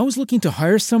 When I was looking to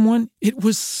hire someone, it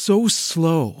was so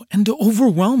slow and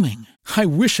overwhelming. I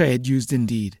wish I had used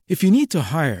Indeed. If you need to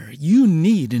hire, you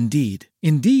need Indeed.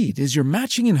 Indeed is your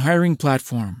matching and hiring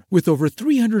platform with over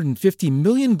 350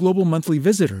 million global monthly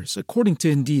visitors, according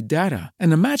to Indeed data,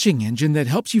 and a matching engine that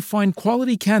helps you find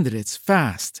quality candidates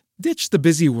fast. Ditch the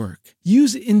busy work.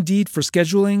 Use Indeed for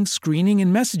scheduling, screening,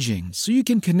 and messaging so you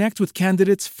can connect with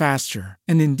candidates faster.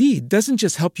 And Indeed doesn't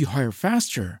just help you hire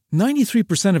faster.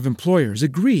 93% of employers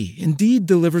agree Indeed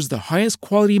delivers the highest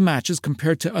quality matches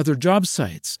compared to other job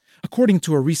sites, according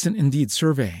to a recent Indeed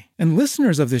survey. And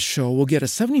listeners of this show will get a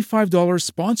 $75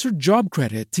 sponsored job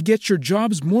credit to get your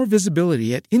jobs more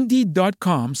visibility at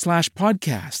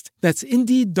Indeed.com/podcast. That's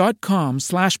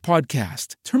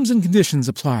Indeed.com/podcast. Terms and conditions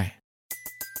apply.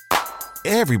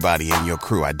 Everybody in your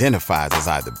crew identifies as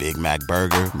either Big Mac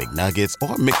Burger, McNuggets,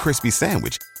 or McCrispy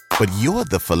Sandwich. But you're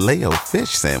the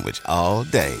Filet-O-Fish Sandwich all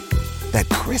day. That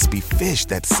crispy fish,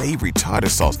 that savory tartar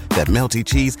sauce, that melty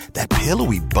cheese, that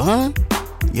pillowy bun.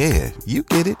 Yeah, you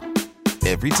get it.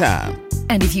 Every time.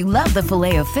 And if you love the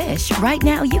Filet-O-Fish, right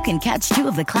now you can catch 2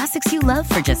 of the classics you love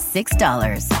for just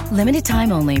 $6. Limited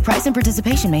time only. Price and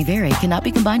participation may vary. Cannot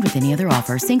be combined with any other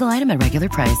offer. Single item at regular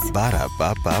price.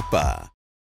 Ba-da-ba-ba-ba.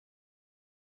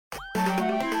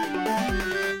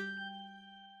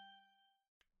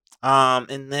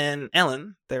 And then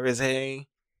Ellen, there is a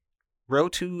Row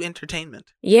to Entertainment.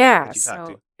 Yeah,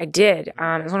 so I did. It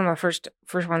was one of my first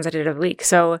ones I did of the week.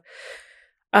 So,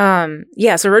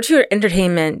 so Row to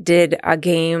Entertainment did a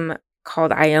game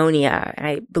called Ionia, and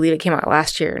I believe it came out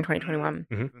last year in 2021.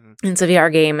 Mm-hmm. It's a VR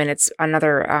game, and it's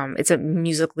another. It's a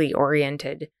musically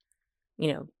oriented,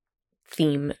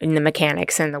 theme in the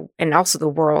mechanics and also the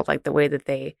world, like the way that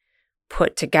they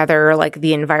put together, like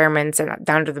the environments and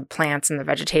down to the plants and the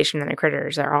vegetation and the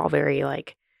critters are all very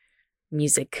like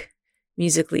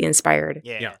musically inspired.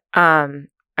 Yeah.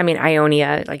 I mean,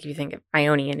 Ionia, like if you think of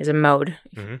Ionian is a mode,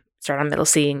 you start on middle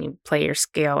C and you play your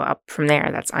scale up from there.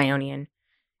 That's Ionian,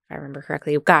 if I remember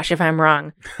correctly. Gosh, if I'm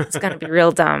wrong, it's going to be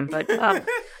real dumb. But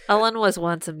Ellen was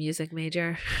once a music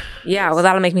major. Yeah, well,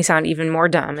 that'll make me sound even more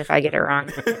dumb if I get it wrong.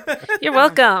 You're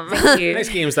welcome. Thank you. Nice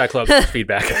Games.club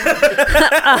feedback.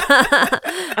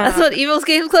 That's what Evil's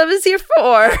Games Club is here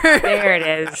for. There it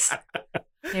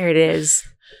is.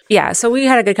 Yeah, so we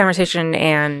had a good conversation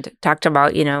and talked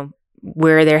about,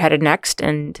 where they're headed next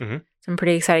and some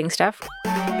pretty exciting stuff.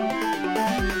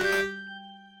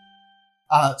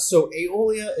 So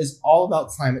Aeolia is all about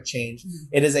climate change.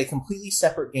 It is a completely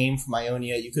separate game from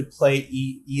Ionia. You could play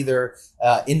either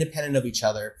independent of each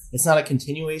other. It's not a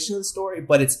continuation of the story,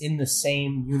 but it's in the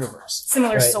same universe.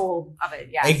 Similar soul of it,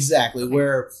 yeah. Exactly. Okay.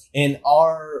 Where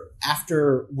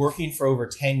after working for over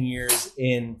 10 years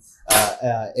in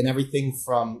everything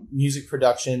from music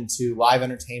production to live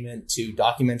entertainment to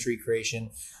documentary creation,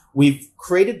 we've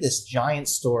created this giant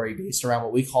story based around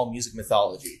what we call music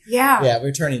mythology. Yeah. Yeah,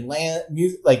 we're turning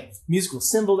musical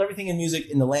symbols, everything in music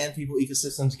into land, people,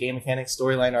 ecosystems, game mechanics,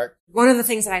 storyline, art. One of the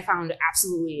things that I found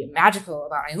absolutely magical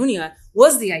about Ionia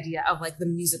was the idea of like the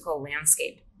musical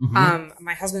landscape. Mm-hmm.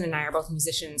 My husband and I are both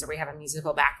musicians, or we have a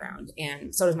musical background,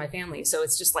 and so does my family. So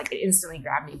it's just like it instantly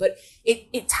grabbed me. But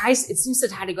it seems to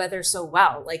tie together so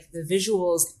well. Like the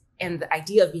visuals and the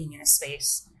idea of being in a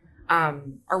space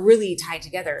are really tied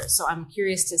together. So I'm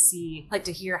curious to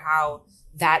hear how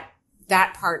that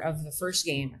part of the first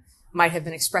game might have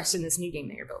been expressed in this new game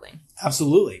that you're building.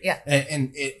 Absolutely. Yeah.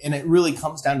 And it really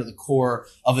comes down to the core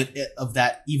of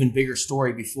that even bigger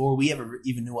story before we ever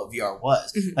even knew what VR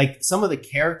was. Mm-hmm. Like some of the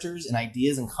characters and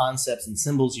ideas and concepts and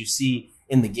symbols you see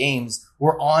in the games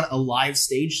were on a live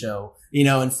stage show,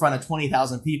 in front of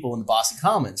 20,000 people in the Boston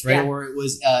Commons, right? Yeah. Or it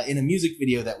was in a music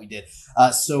video that we did.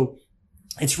 So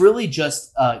it's really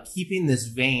just keeping this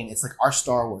vein. It's like our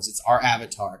Star Wars. It's our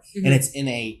Avatar. Mm-hmm. And it's in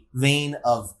a vein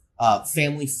of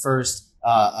family first,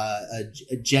 a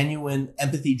genuine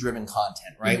empathy-driven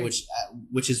content, right? Mm-hmm.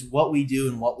 Which is what we do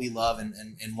and what we love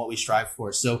and what we strive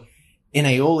for. So in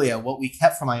Aeolia, what we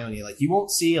kept from Ionia, like you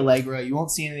won't see Allegra, you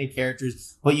won't see any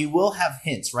characters, but you will have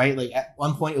hints, right? Like at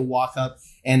one point you'll walk up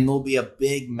and there'll be a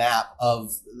big map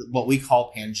of what we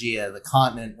call Pangea, the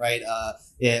continent, right?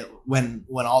 When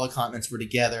all the continents were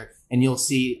together, and you'll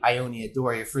see Ionia,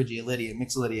 Doria, Phrygia, Lydia,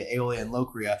 Mixolydia, Aeolia, and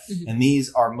Locria. Mm-hmm. And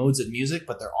these are modes of music,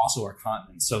 but they're also our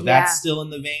continents. So that's still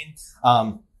in the vein.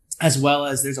 As well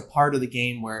as there's a part of the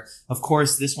game where, of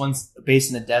course, this one's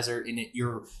based in a desert, and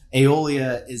your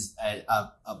Aeolia is a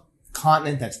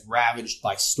continent that's ravaged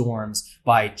by storms,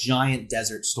 by giant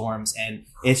desert storms, and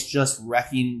it's just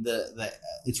wrecking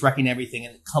it's wrecking everything,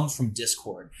 and it comes from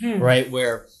discord, right?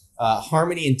 Where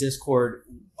harmony and discord,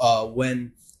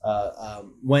 when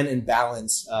in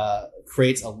balance,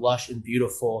 creates a lush and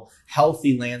beautiful,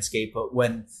 healthy landscape. But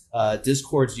when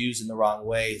discord's used in the wrong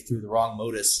way through the wrong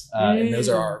modus, and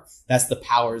that's the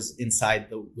powers inside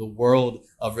the world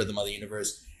of Rhythm of the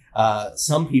Universe.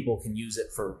 Some people can use it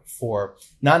for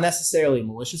not necessarily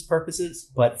malicious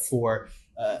purposes, but for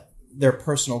their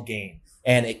personal gain.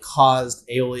 And it caused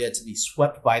Aeolia to be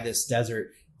swept by this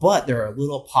desert. But there are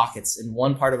little pockets. In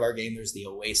one part of our game, there's the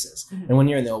oasis. Mm-hmm. And when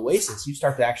you're in the oasis, you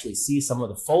start to actually see some of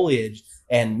the foliage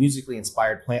and musically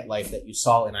inspired plant life that you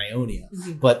saw in Ionia,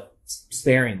 but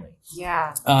sparingly.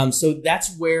 Yeah. So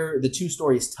that's where the two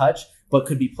stories touch, but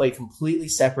could be played completely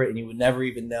separate, and you would never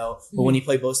even know. But when you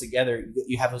play both together,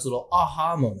 you have those little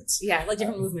aha moments. Yeah, like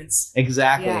different movements.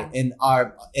 Exactly. Yeah.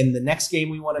 And the next game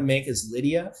we want to make is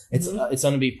Lydia. It's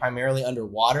going to be primarily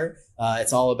underwater.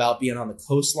 It's all about being on the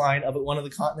coastline of one of the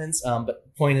continents. But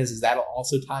the point is that'll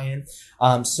also tie in.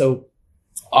 So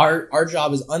our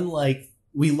job is, unlike,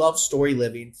 we love story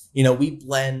living. We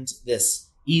blend this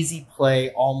easy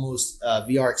play, almost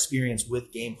VR experience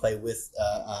with gameplay, with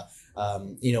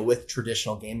with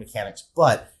traditional game mechanics.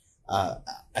 But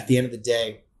at the end of the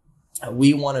day,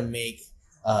 we want to make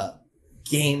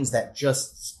games that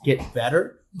just get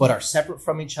better, but are separate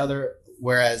from each other.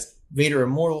 Whereas Vader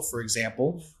Immortal, for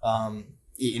example,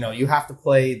 you have to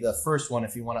play the first one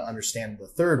if you want to understand the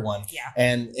third one. Yeah.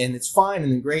 And it's fine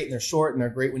and they're great and they're short and they're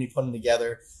great when you put them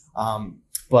together.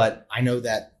 But I know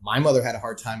that my mother had a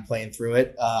hard time playing through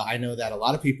it. I know that a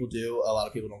lot of people do. A lot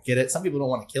of people don't get it. Some people don't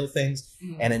want to kill things.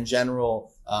 Mm-hmm. And in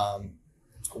general,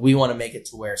 we want to make it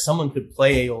to where someone could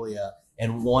play Aeolia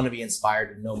and want to be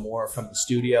inspired to know more from the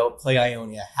studio, play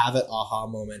Ionia, have an aha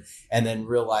moment, and then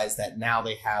realize that now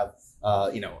they have,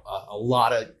 a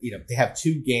lot of, they have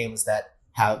 2 games that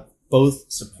have both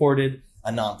supported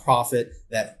a nonprofit,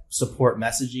 that support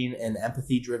messaging and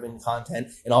empathy-driven content,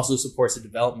 and also supports a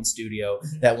development studio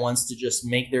that wants to just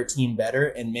make their team better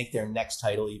and make their next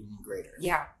title even greater.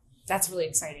 Yeah, that's really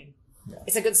exciting. Yeah.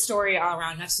 It's a good story all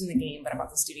around, not just in the game, but about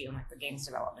the studio and like the game's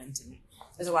development. And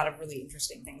there's a lot of really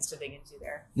interesting things to dig into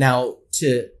there. Now,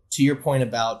 to your point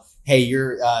about, hey,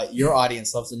 your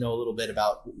audience loves to know a little bit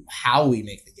about how we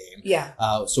make the game. Yeah.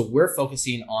 So we're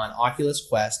focusing on Oculus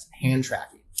Quest hand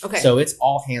tracking. Okay. So it's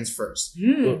all hands first.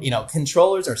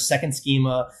 Controllers are second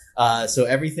schema. So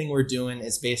everything we're doing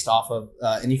is based off of,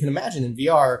 and you can imagine in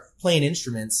VR, playing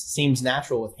instruments seems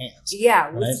natural with hands. Yeah,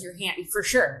 right? With your hand, for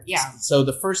sure. Yeah. So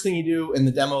the first thing you do in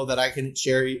the demo that I can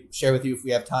share with you if we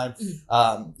have time,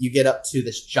 you get up to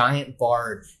this giant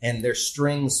bard and there's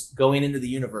strings going into the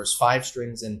universe, 5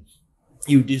 strings, and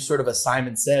you do sort of a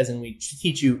Simon Says, and we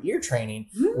teach you ear training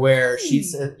where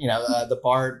she's, the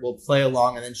bard will play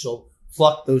along and then she'll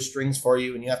pluck those strings for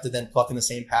you, and you have to then pluck in the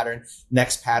same pattern.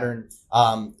 Next pattern,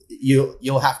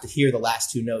 you'll have to hear the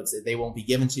last 2 notes. They won't be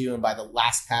given to you, and by the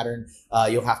last pattern,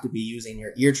 you'll have to be using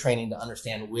your ear training to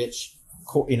understand which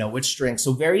string.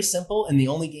 So very simple, and the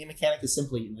only game mechanic is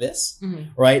simply this,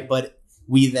 right? But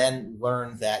we then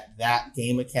learn that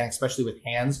game mechanic, especially with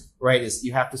hands, right, is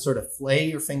you have to sort of flay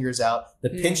your fingers out. The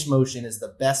pinch motion is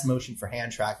the best motion for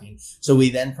hand tracking. So we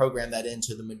then program that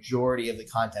into the majority of the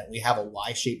content. We have a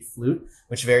Y-shaped flute,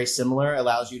 which very similar,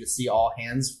 allows you to see all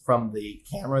hands from the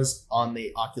cameras on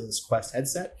the Oculus Quest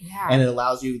headset. Yeah. And it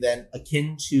allows you then,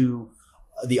 akin to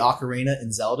the Ocarina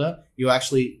in Zelda, you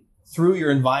actually, through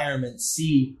your environment,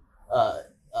 see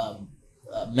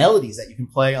melodies that you can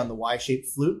play on the Y-shaped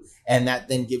flute, and that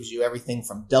then gives you everything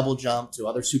from double jump to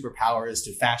other superpowers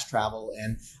to fast travel.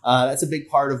 And that's a big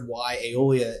part of why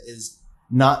Aeolia is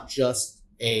not just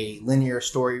a linear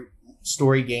story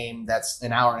game that's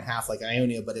an hour and a half like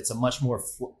Ionia, but it's a much more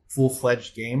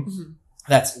full-fledged game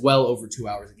that's well over 2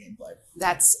 hours of gameplay.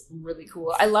 That's really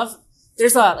cool. I love,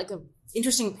 there's a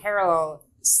interesting parallel.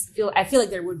 I feel like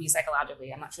there would be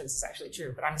psychologically. I'm not sure this is actually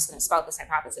true, but I'm just going to spout this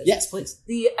hypothesis. Yes, please.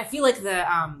 I feel like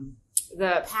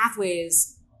the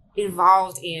pathways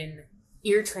involved in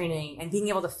ear training and being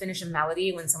able to finish a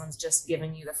melody when someone's just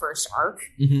given you the first arc,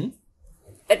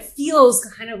 it feels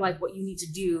kind of like what you need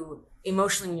to do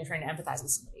emotionally when you're trying to empathize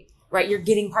with somebody, right? You're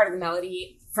getting part of the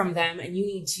melody from them, and you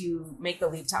need to make the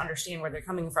leap to understand where they're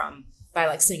coming from by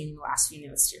like singing the last few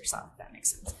notes to yourself, if that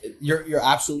makes sense. You're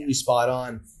absolutely spot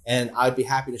on. And I'd be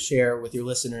happy to share with your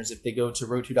listeners if they go to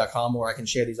road2.com, or I can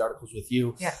share these articles with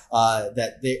you,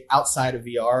 that they, outside of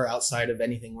VR, outside of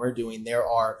anything we're doing, there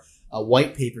are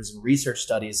white papers and research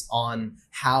studies on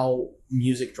how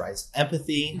music drives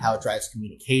empathy, how it drives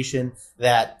communication,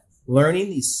 that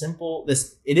learning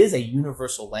it is a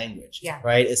universal language,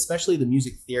 right? Especially the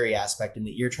music theory aspect and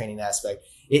the ear training aspect.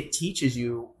 It teaches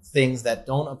you things that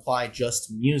don't apply just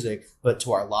to music, but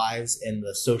to our lives and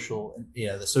the social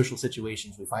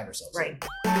situations we find ourselves in.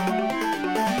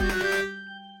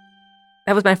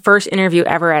 That was my first interview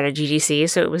ever at a GDC,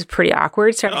 so it was pretty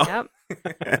awkward starting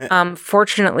up.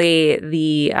 Fortunately,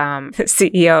 the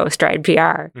CEO of Stride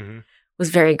PR was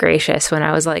very gracious when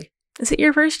I was like, "Is it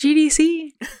your first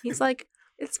GDC?" He's like,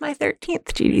 "It's my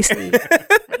 13th GDC."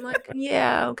 I'm like,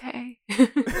 "Yeah, okay."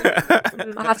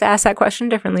 I'll have to ask that question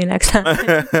differently next time.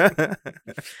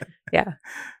 Yeah.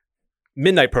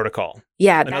 Midnight Protocol.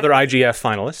 Yeah. Another IGF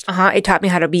finalist. It taught me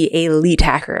how to be a lead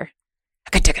hacker.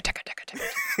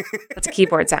 That's a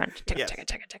keyboard sound. It's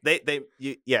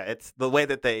the way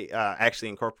that they actually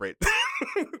incorporate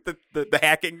the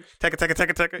hacking.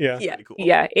 Yeah. Pretty cool.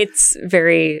 Yeah, it's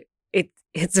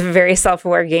a very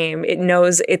self-aware game. It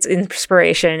knows its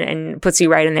inspiration and puts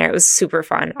you right in there. It was super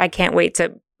fun. I can't wait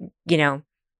to,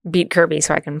 beat Kirby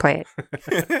so I can play it.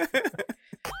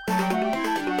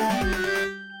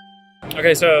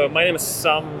 Okay, so my name is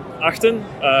Sam Achten,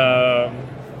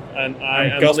 and I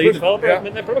am the lead developer of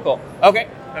Midnight Protocol. Okay.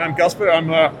 And I'm Casper.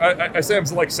 I say I'm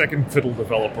like second fiddle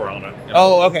developer on it. You know?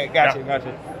 Oh, okay, gotcha.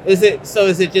 Is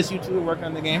it just you two who work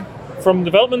on the game? From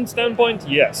development standpoint,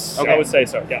 yes, Okay. I would say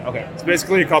so. Yeah. Okay. It's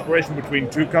basically a cooperation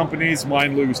between two companies,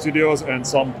 mine, Lugus Studios, and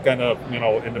some kind of,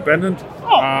 independent.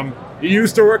 Oh. He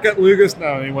used to work at Lugus,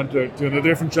 now he went to a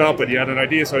different job, but he had an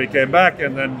idea, so he came back,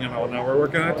 and then, now we're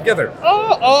working on it together.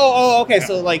 Okay. Yeah.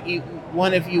 So like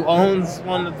one of you owns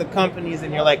one of the companies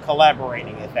and you're like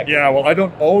collaborating effectively. Yeah, well, I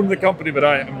don't own the company, but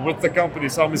I am with the company.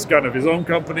 Sam is kind of his own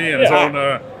company and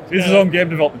his own game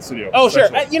development studio. Oh, sure.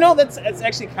 That's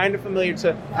actually kind of familiar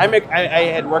to. I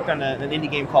had worked on an indie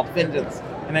game called Vengeance,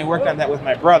 and I worked on that with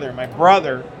my brother. My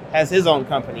brother has his own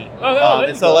company,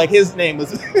 and so like his name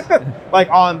was like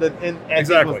on the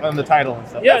on the title and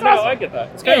stuff. Yeah, That's no, awesome. I get that.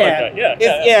 It's kind of like that.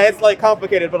 Yeah, it's like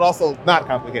complicated, but also not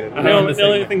complicated. The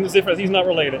only thing that's different is he's not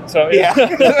related. So yeah.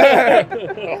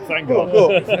 Oh, thank God.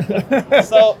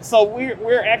 Cool. So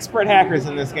we're expert hackers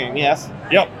in this game. Yes.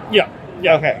 Yep.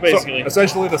 Yeah, okay. Basically. So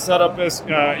essentially, the setup is,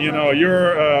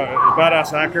 you're a badass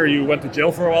hacker. You went to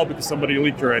jail for a while because somebody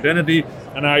leaked your identity,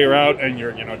 and now you're out and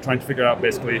you're, trying to figure out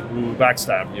basically who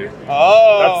backstabbed you.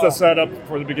 Oh. That's the setup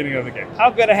for the beginning of the game.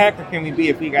 How good a hacker can we be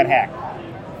if we got hacked?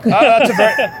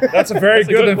 That's a very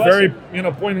good and very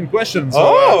poignant question.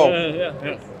 So,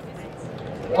 yeah.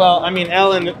 Well, I mean,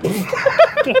 Ellen.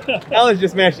 Ellen's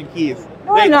just mashing keys.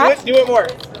 No, I'm not. Do it more.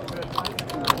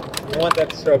 I want that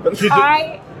to show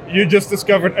up. You just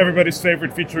discovered everybody's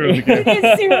favorite feature of the game. It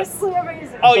is seriously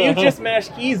amazing. Oh, you just mash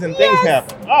keys and things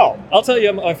happen. Oh. I'll tell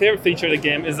you, my favorite feature of the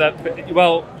game is that,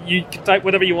 you can type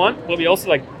whatever you want, but we also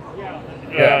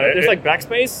there's like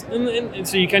backspace, and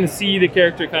so you kind of see the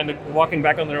character kind of walking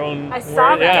back on their own. I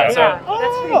saw that. Yeah, so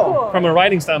that's pretty cool. from a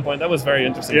writing standpoint, that was very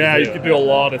interesting. Yeah, you could do a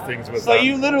lot of things with So that.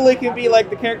 you literally can be like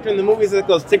the character in the movies that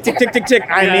goes tick, tick, tick, tick, tick,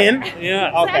 I'm in?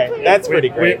 Yeah. Okay, that's pretty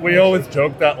great. We always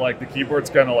joke that like the keyboard's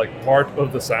kind of like part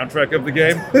of the soundtrack of the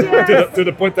game, to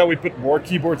the point that we put more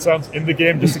keyboard sounds in the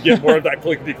game just to get more of that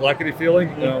clickety-clackety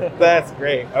feeling. That's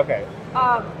great. Okay.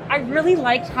 I really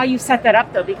liked how you set that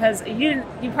up though, because you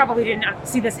probably didn't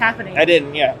see this happening. I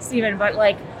didn't, yeah. Steven, but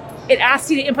like it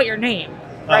asked you to input your name,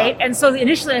 right? And so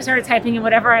initially I started typing in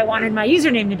whatever I wanted my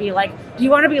username to be. Like, do you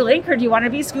want to be Link or do you want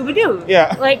to be Scooby-Doo?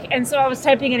 Yeah. And so I was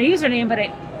typing in a username, but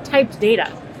it typed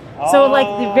data. So like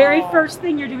the very first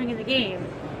thing you're doing in the game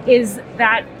is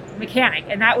that mechanic,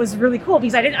 and that was really cool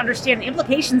because I didn't understand the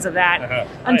implications of that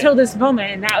until this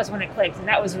moment, and that was when it clicked, and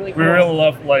that was really cool. We really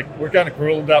love, we're kind of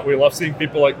cruel in that we love seeing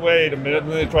people like, wait a minute,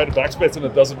 and then they try to backspace and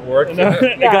it doesn't work. It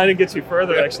kind of gets you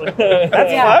further, actually.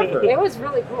 That's clever. It was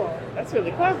really cool. That's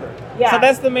really clever. Yeah. So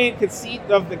that's the main conceit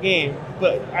of the game,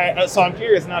 but so I'm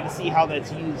curious now to see how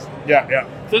that's used. Yeah.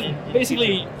 So there's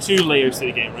basically two layers to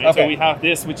the game, right? Okay. So we have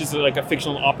this, which is like a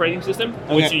fictional operating system,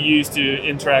 which you use to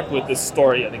interact with the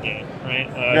story of the game, right?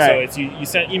 So it's you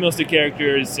send emails to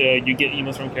characters, you get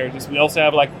emails from characters. We also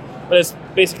have but it's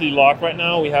basically locked right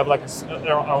now. We have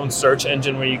our own search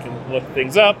engine where you can look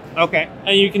things up. Okay.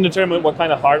 And you can determine what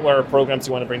kind of hardware or programs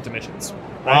you want to bring to missions.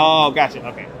 Right? Oh, gotcha.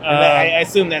 Okay. I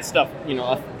assume that stuff,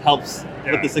 helps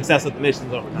with the success of the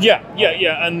missions over time.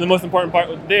 Yeah. And the most important part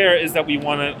there is that we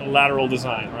want a lateral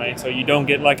design, right? So you don't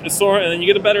get like a sword and then you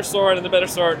get a better sword and a better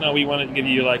sword. No, we want to give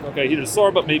you here's a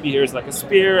sword, but maybe here's like a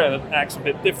spear and it acts a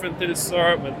bit different to the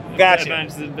sword with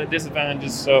advantages and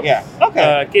disadvantages. So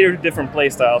cater to different play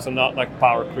styles and not like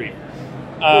power creep.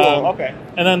 Cool. Okay.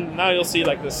 And then now you'll see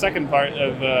the second part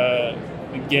of the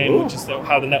game, which is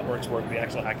how the networks work, the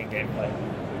actual hacking gameplay.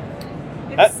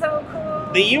 It's so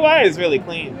cool. The UI is really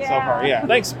clean so far. Yeah.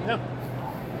 Thanks. Yeah.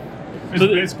 It's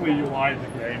basically UI in the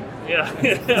game. Yeah.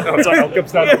 That's how it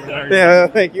comes down to there. Yeah.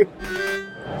 Thank you.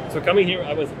 So coming here,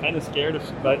 I was kind of scared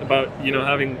about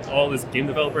having all these game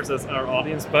developers as our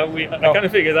audience, but I kind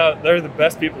of figured out they're the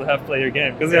best people to have play your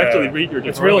game because they actually read your.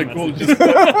 It's really cool.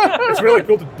 It's really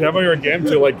cool to demo your game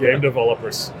to game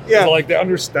developers. Yeah. So they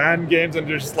understand games and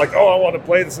they're just like, oh, I want to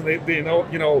play this, and they know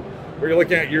where you're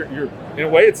looking at your in a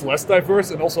way it's less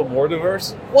diverse and also more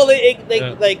diverse. Well,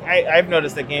 I've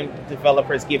noticed that game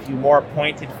developers give you more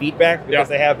pointed feedback because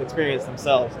they have experience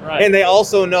themselves, right? And they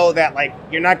also know that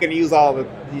you're not going to use all the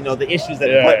the issues that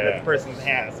the person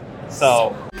has.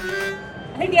 So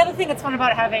I think the other thing that's fun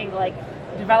about having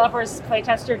developers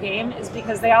playtest your game is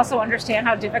because they also understand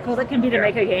how difficult it can be to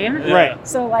make a game, right?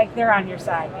 So they're on your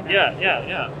side.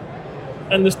 Yeah.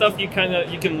 And the stuff you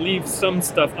can leave some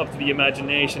stuff up to the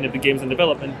imagination. If the game's in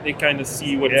development, they kind of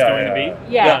see what it's going to be.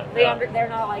 They're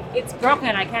not like, it's broken,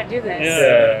 I can't do this.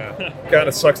 Yeah. Kind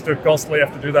of sucks to constantly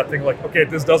have to do that thing okay,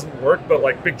 this doesn't work,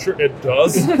 but picture it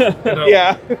does.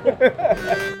 Yeah.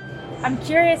 I'm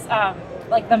curious,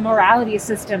 the morality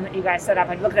system that you guys set up.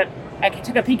 I looked at I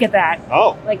took a peek at that.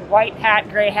 Oh. Like white hat,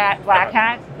 gray hat, black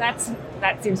hat.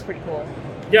 That seems pretty cool.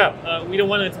 Yeah, we don't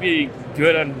want it to be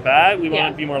good and bad. We want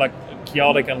it to be more like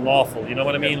chaotic and lawful. You know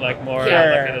what I mean? Like more like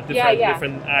a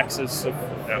different axis of.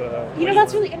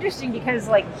 That's really interesting because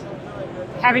like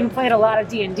having played a lot of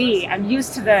D&D, I'm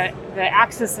used to the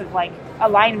axis of like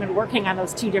alignment working on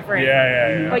those two different.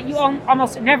 But you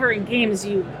almost never in games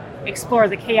you explore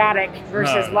the chaotic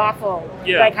versus lawful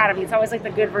dichotomy. It's always like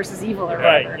the good versus evil or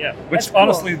whatever. Right, yeah. Which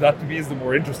honestly, that to me is the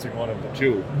more interesting one of the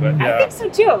two. But I think so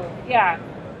too. Yeah.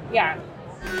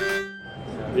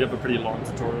 We have a pretty long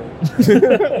tutorial.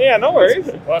 Yeah, no worries.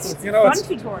 Fun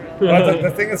tutorial. But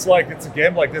the thing is, like, it's a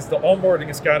game like this, the onboarding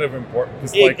is kind of important.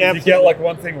 Because like, if you get like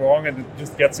one thing wrong and it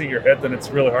just gets in your head, then it's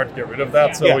really hard to get rid of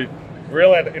that. So we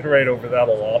really had to iterate over that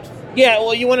a lot. Yeah,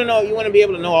 well, you want to be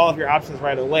able to know all of your options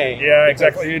right away. Yeah,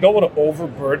 exactly. You don't want to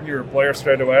overburden your player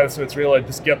straight away, so it's really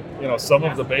just get some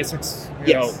of the basics.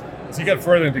 You know, as you get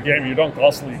further into the game, you don't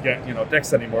constantly get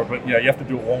decks anymore, but you have to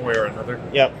do it one way or another.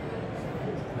 Yep.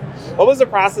 What was the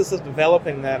process of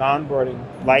developing that onboarding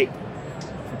like?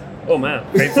 Oh man,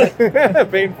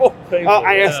 painful.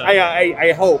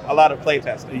 I hope a lot of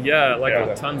playtesting. Yeah,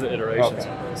 tons of iterations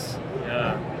of this.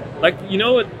 Yeah, like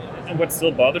what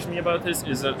still bothers me about this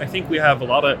is that I think we have a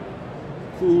lot of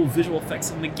cool visual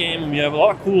effects in the game, and we have a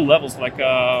lot of cool levels. Like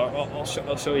I'll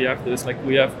show you after this. Like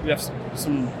we have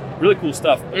some really cool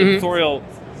stuff. But the tutorial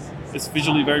is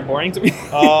visually very boring to me.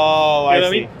 Oh, I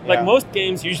see. Like most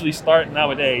games usually start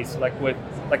nowadays like with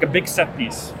like a big set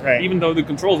piece. Right. Even though the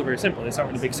controls are very simple, they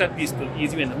start with a big set piece, the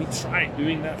easy way. And we tried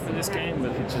doing that for this game,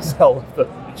 but it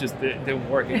just didn't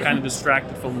work. It kind of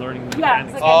distracted from learning the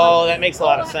mechanics. Oh, that makes a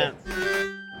lot of sense.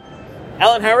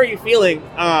 Ellen, how are you feeling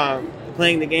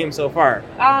playing the game so far?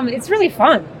 It's really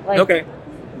fun. Like, okay.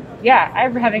 Yeah,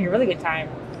 I'm having a really good time.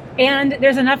 And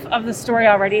there's enough of the story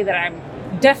already that I'm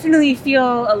definitely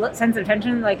feel a sense of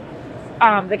tension. Like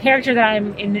the character that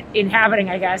I'm inhabiting,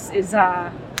 I guess, is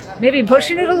maybe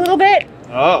pushing it a little bit,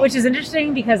 which is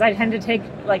interesting because I tend to take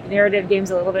like narrative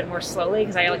games a little bit more slowly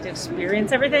because I like to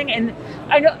experience everything. And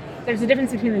I know there's a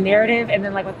difference between the narrative and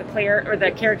then like what the player or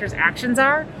the character's actions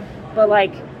are, but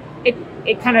like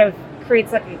it kind of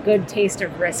creates like a good taste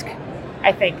of risk.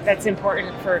 I think that's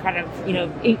important for kind of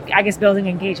I guess building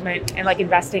engagement and like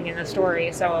investing in the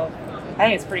story. So I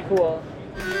think it's pretty cool.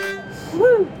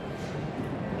 Woo.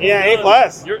 Yeah, A+.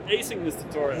 You're acing this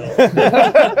tutorial.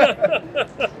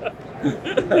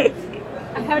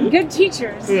 I had good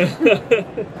teachers.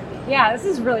 Yeah, this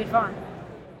is really fun.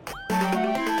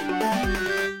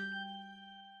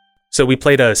 So we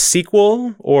played a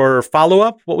sequel or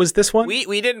follow-up. What was this one?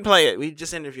 We didn't play it. We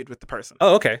just interviewed with the person.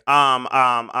 Oh, okay.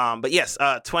 But yes,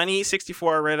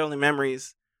 2064 Read Only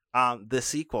Memories, the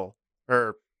sequel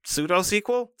or pseudo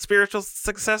sequel, spiritual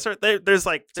successor. There's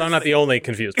like so I'm not the only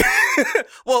confused.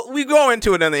 Well, we go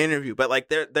into it in the interview, but like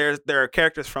there are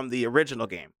characters from the original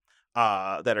game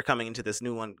that are coming into this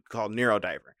new one called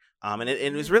Neurodiver. And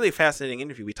it was really a fascinating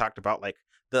interview. We talked about like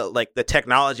the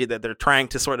technology that they're trying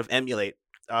to sort of emulate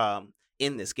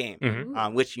in this game,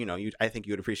 which I think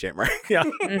you would appreciate, Mark. Yeah.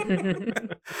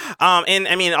 And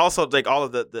I mean also like all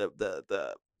of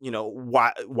the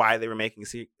why they were making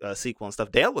a sequel and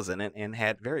stuff. Dale was in it and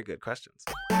had very good questions.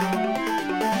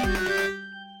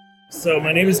 So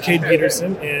my name is Cade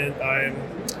Peterson, and I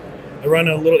run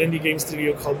a little indie game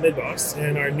studio called Midbox,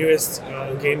 and our newest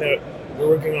game that we're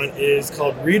working on is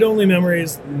called Read Only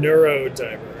Memories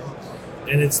Neurodiver.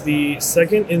 And it's the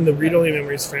second in the Read Only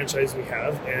Memories franchise we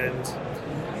have,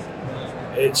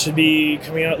 and it should be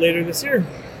coming out later this year.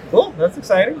 Cool, that's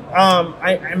exciting.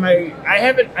 I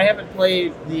haven't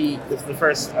played the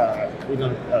first Read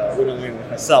Only Memories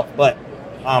myself, but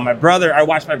I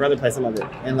watched my brother play some of it,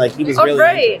 and like he was really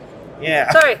great.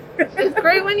 Yeah. Sorry, it's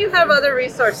great when you have other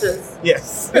resources.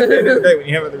 Yes, it's great when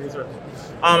you have other resources.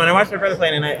 And I watched my brother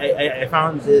play, and I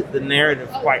found the narrative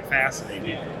quite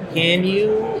fascinating. Can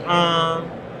you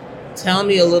tell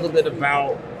me a little bit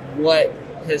about what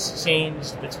has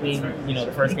changed between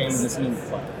the first game and this new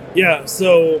one? Yeah,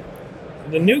 so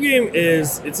the new game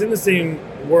it's in the same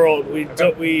world. We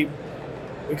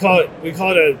call it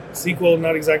a sequel,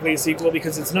 not exactly a sequel,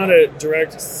 because it's not a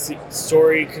direct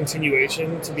story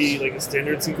continuation to be like a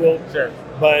standard sequel. Sure.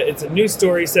 But it's a new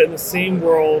story set in the same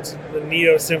world, the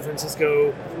Neo San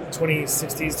Francisco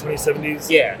 2060s, 2070s.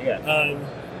 Yeah.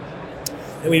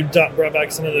 And we brought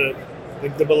back some of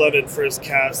the beloved first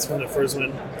cast from the first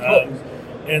one.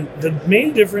 And the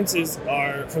main differences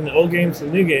are from the old game to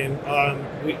the new game.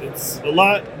 It's a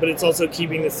lot, but it's also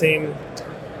keeping the same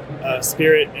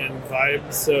spirit and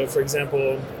vibe. So, for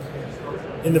example,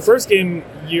 in the first game,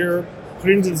 you're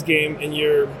put into this game and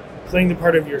you're playing the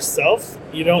part of yourself.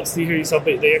 You don't see who yourself,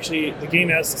 but the game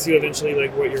asks you eventually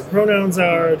like what your pronouns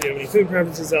are. Do you have any food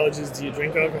preferences, allergies? Do you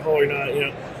drink alcohol or not? You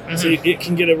know, so it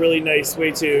can get a really nice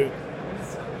way to.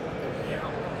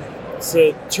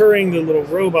 So Turing, the little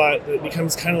robot that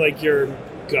becomes kind of like your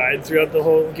guide throughout the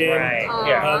whole game. Right.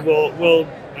 Yeah. We'll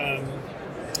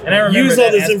and I remember use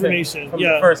all this aspect information. from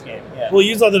the first game. Yeah. We'll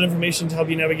use all that information to help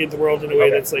you navigate the world in a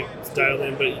way that's like dialed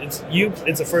in, but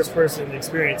it's a first person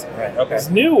experience. Right. Okay.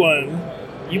 This new one,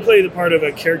 you play the part of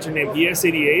a character named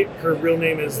ES88. Her real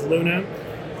name is Luna,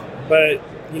 but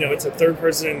you know it's a third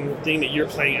person thing that you're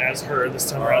playing as her this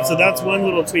time around. So that's one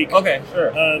little tweak. Okay,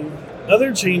 sure.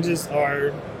 Other changes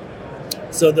are.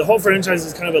 So the whole franchise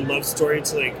is kind of a love story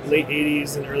to like late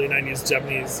 80s and early 90s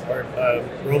Japanese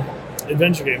world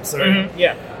adventure games. Sorry.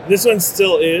 Yeah. This one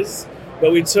still is,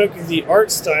 but we took the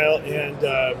art style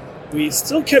and we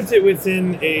still kept it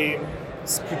within a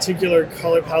particular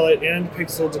color palette and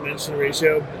pixel dimension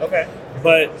ratio. Okay.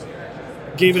 But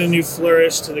gave it a new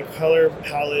flourish to the color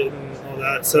palette and all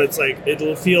that. So it's like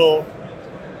it'll feel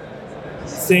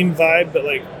same vibe, but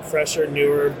like fresher,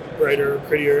 newer, brighter,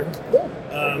 prettier.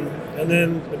 And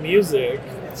then the music.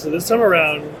 So this time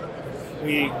around,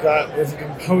 we got with a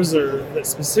composer that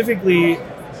specifically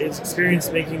is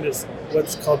experienced making this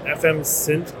what's called FM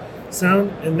synth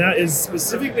sound, and that is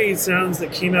specifically sounds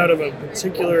that came out of a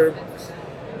particular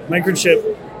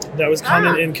microchip that was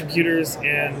common in computers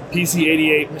and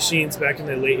PC-88 machines back in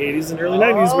the late 80s and early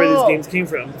 90s, where these games came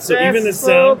from. So even the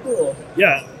sound, cool.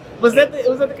 Yeah. Was that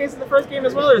the case in the first game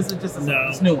as well, or is it just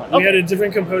this new one? We had a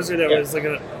different composer that was like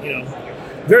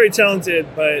very talented,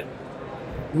 but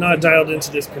not dialed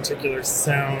into this particular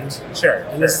sound. Sure.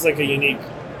 And this is like a unique,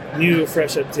 new,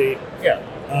 fresh update. Yeah.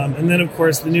 And then, of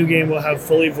course, the new game will have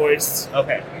fully voiced.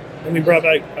 Okay. And we brought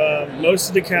back most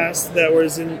of the cast that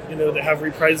was in, that have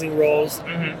reprising roles.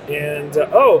 Mm-hmm. And,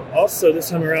 also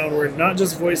this time around, we're not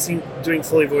just doing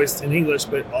fully voiced in English,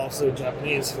 but also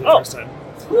Japanese for the first time.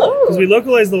 Because we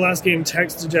localized the last game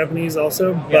text to Japanese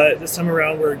also, but this time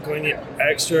around we're going the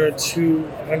extra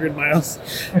 200 miles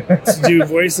to do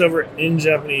voiceover in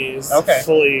Japanese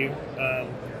fully,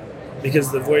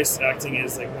 because the voice acting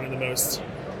is like one of the most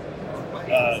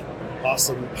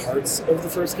awesome parts of the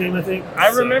first game, I think. I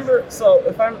remember. So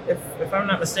if I'm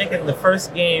not mistaken, the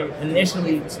first game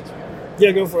initially.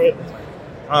 Yeah, go for it.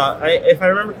 If I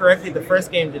remember correctly, the first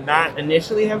game did not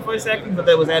initially have voice acting, but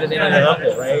that was added in on the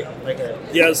update,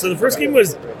 right? Yeah, so the first game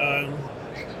was,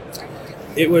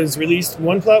 it was released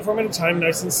one platform at a time,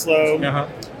 nice and slow. Uh-huh.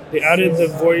 They added the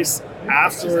voice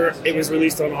after it was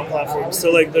released on all platforms.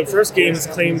 So like the first game's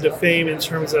claim to fame in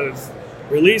terms of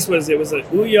release was it was an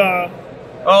Ouya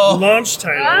launch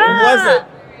title. Was it?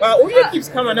 Well, Ouya keeps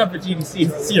coming up at GDC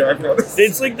this year, I've noticed.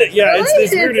 It's like that, yeah. It's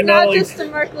this weird anomaly. It's not just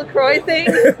a Mark LaCroix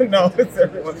thing. No, it's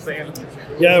everyone saying.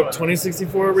 Yeah,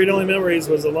 2064 Read Only Memories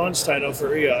was a launch title for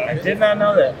Ouya. I did not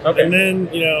know that. Okay. And then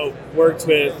worked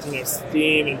with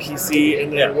Steam and PC,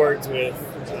 and then worked with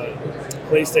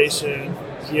PlayStation,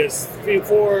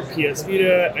 PS4, PS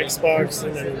Vita, Xbox,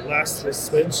 and then last was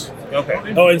Switch.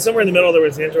 Okay. Oh, and somewhere in the middle there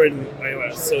was Android and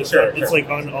iOS, so it's like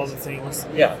on all the things.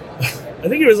 Yeah. I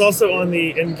think it was also on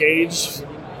the Engage.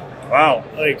 Wow.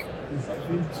 Like,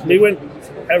 they went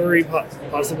every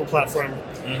possible platform,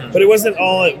 but it wasn't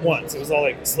all at once. It was all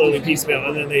like slowly piecemeal,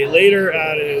 and then they later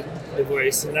added the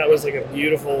voice, and that was like a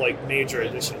beautiful like major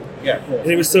addition. Yeah, cool.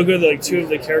 And it was so good that like two of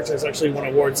the characters actually won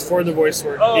awards for the voice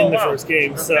work in the first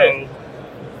game. Okay. So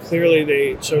clearly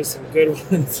they chose some good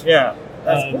ones. Yeah,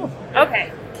 that's cool.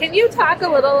 Okay. Can you talk a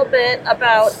little bit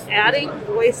about adding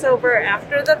voiceover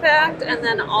after the fact, and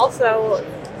then also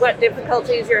what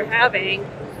difficulties you're having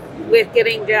with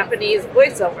getting Japanese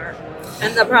voiceover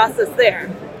and the process there?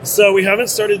 So we haven't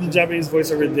started the Japanese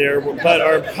voiceover there, but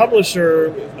our publisher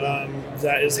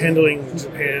that is handling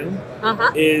Japan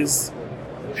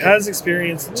has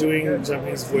experience doing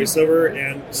Japanese voiceover,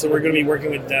 and so we're going to be working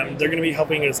with them. They're going to be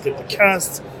helping us get the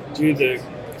cast, do the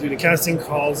casting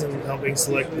calls, and helping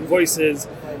select the voices.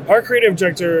 Our creative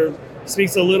director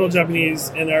speaks a little Japanese,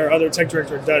 and our other tech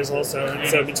director does also. And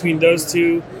so between those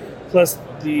two, plus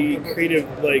the creative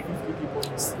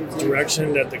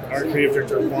direction that our creative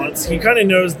director wants, he kind of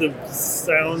knows the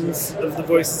sounds of the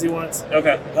voices he wants.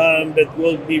 Okay. But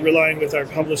we'll be relying with our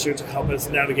publisher to help us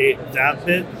navigate that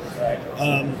bit.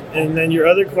 And then your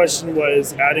other question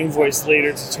was adding voice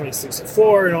later to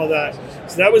 2064 and all that.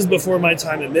 So that was before my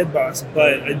time at Midboss,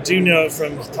 but I do know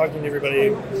from talking to everybody,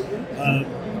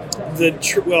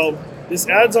 this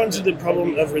adds on to the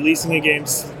problem of releasing a game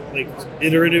like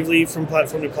iteratively from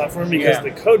platform to platform, because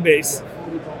the code base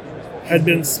had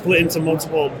been split into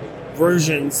multiple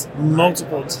versions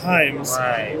multiple times.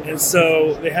 Right. And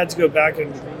so they had to go back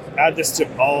and add this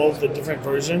to all the different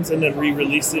versions and then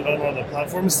re-release it on all the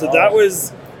platforms. So that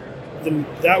was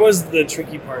the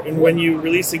tricky part. And when you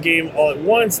release a game all at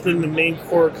once, then the main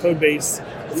core code base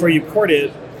before you port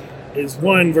it is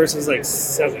 1 versus like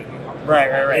 7. Right.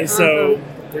 And so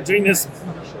we're doing this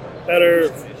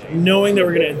better, knowing that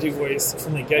we're going to do voice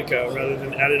from the get-go rather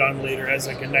than add it on later as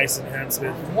like a nice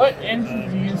enhancement. What engine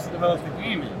did you use to develop the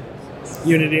game in?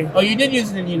 Unity. Oh, you did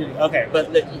use it in Unity. Okay, but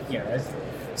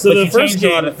so but the you first changed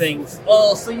game, a lot of things.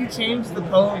 Oh, so you changed the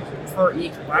code for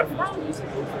each platform,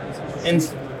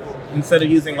 instead of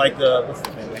using like the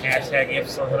hashtag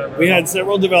ifs or whatever. We had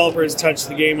several developers touch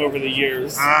the game over the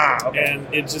years. Okay.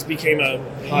 And it just became a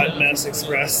hot mess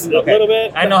express a Okay. little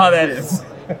bit. I know how that is.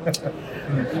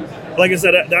 Like I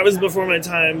said, that was before my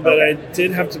time, but I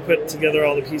did have to put together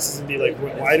all the pieces and be like,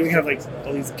 why do we have like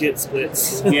all these Git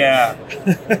splits? Yeah.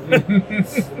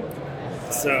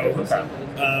 So,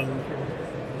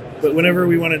 but whenever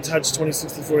we want to touch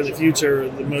 2064 in the future,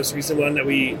 the most recent one that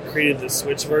we created the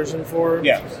Switch version for,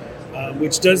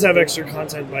 which does have extra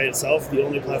content by itself, the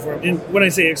only platform. And when I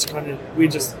say extra content, we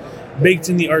just baked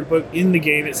in the art book in the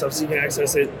game itself so you can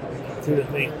access it through the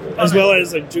thing, as well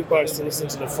as a jukebox to listen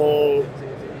to the full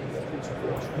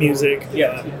music.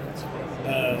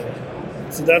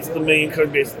 So that's the main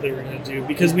code base that they were going to do,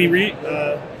 because when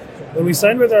we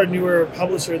signed with our newer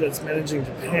publisher that's managing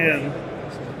Japan,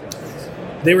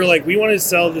 they were like, we want to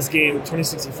sell this game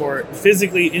 2064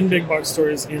 physically in big box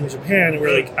stores in Japan, and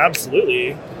we're like,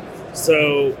 absolutely.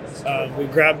 So we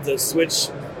grabbed the Switch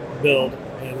build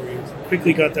and we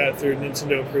quickly got that through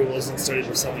Nintendo approvals and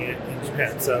started selling it in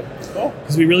Japan. So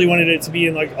because we really wanted it to be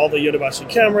in like all the Yodobashi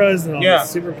cameras and all the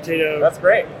Super Potato. That's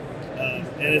great.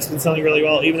 And it's been selling really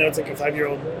well, even though it's like a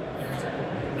 7-year-old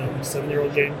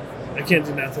game. I can't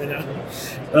do math right now.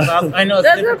 I know it's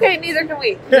That's difficult. okay, neither can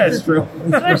we. Yeah, it's true.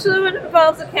 Especially when it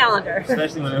involves a calendar.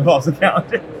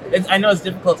 I know it's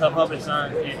difficult to publish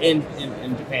in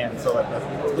Japan, so like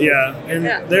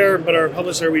that. But our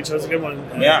publisher, we chose a good one.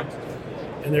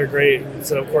 And they're great.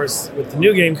 So of course, with the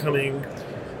new game coming,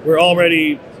 we're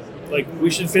already like, we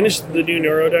should finish the new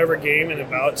Neurodiver game in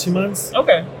about 2 months.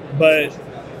 Okay. But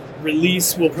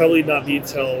release will probably not be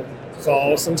till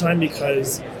fall sometime,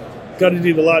 because got to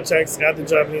do the lot checks, add the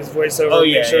Japanese voiceover,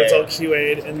 make sure it's all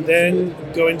QA'd, and then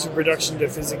go into production to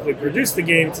physically produce the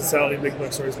game to sell in big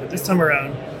box stores. But this time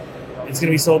around, it's going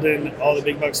to be sold in all the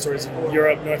big box stores in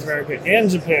Europe, North America, and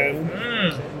Japan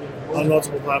on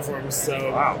multiple platforms.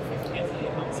 So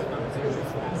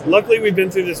luckily we've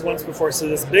been through this once before, so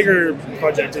this bigger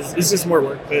project is just more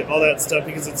work, but all that stuff,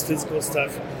 because it's physical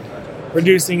stuff,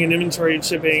 producing and inventory and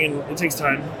shipping, and it takes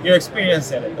time. You're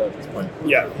experienced at it though at this point.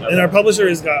 Yeah, and our publisher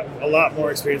has got a lot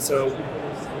more experience, so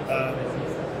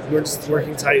we're just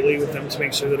working tightly with them to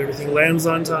make sure that everything lands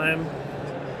on time.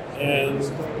 And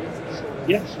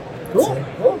Cool.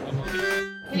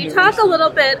 Can you talk a little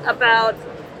bit about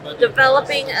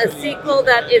developing a sequel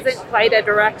that isn't quite a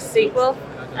direct sequel,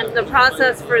 and the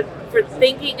process for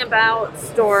thinking about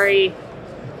story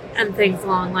and things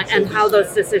along and how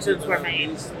those decisions were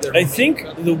made? I think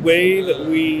the way that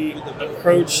we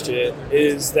approached it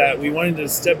is that we wanted to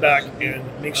step back and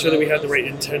make sure that we had the right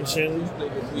intention,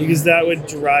 because that would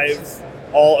drive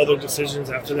all other decisions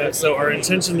after that. So our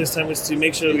intention this time was to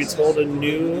make sure that we told a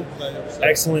new,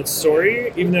 excellent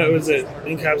story, even though it was an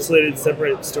encapsulated,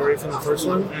 separate story from the first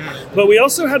one. But we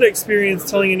also had to experience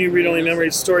telling a new read-only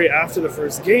memories story after the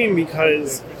first game,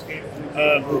 because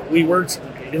we worked,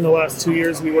 in the last 2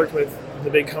 years, we worked with the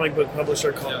big comic book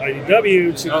publisher called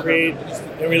IDW to create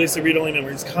and release a read-only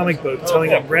memories comic book,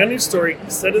 telling a brand new story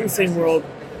set in the same world,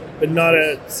 but not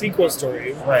a sequel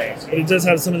story. Right. But it does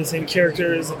have some of the same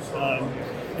characters.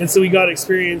 And so we got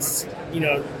experience,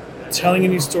 telling a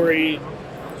new story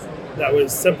that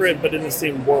was separate but in the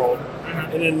same world.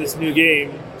 And in this new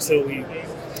game, so we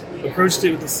approached it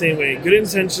with the same way. Good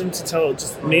intention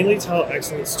to mainly tell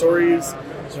excellent stories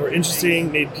that were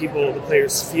interesting, made the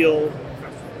players feel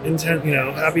intent,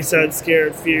 happy, sad,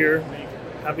 scared, fear,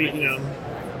 happy,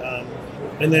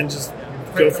 and then just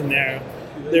go from there.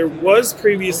 There was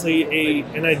previously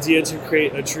an idea to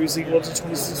create a true sequel to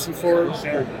 2064,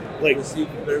 like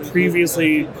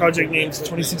previously project named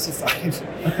 2065,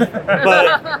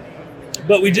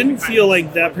 but we didn't feel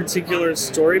like that particular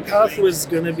story path was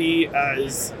going to be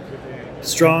as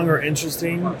strong or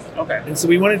interesting. Okay. And so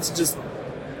we wanted to just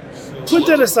put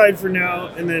that aside for now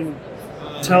and then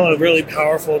tell a really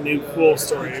powerful, new, cool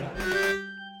story.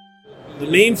 The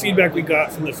main feedback we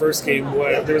got from the first game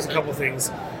was, there was a couple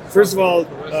things. First of all,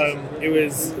 it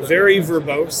was very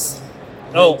verbose.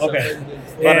 Oh, okay.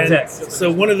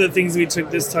 So one of the things we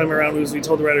took this time around was we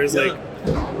told the writers like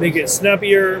make it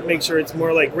snappier, make sure it's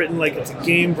more like written like it's a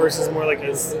game versus more like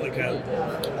a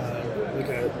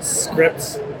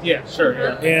script. Yeah, sure.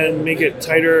 Yeah. And make it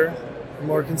tighter,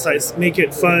 more concise, make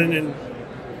it fun and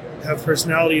have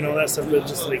personality and all that stuff, but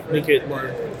just like make it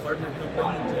more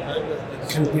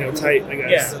tight, I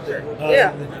guess.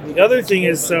 The other thing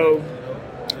is, so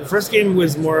the first game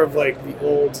was more of like the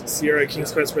old Sierra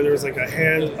King's Quest where there was like a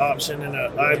hand option and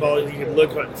an eyeball and you could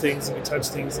look at things, you could touch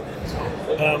things.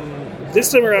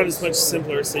 This time around it's much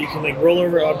simpler, so you can like roll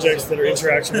over objects that are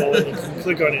interactable and you can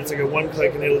click on it. It's like a one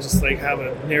click and it'll just like have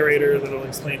a narrator that'll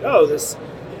explain, oh, this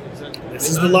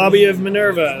is the lobby of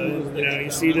Minerva, and, you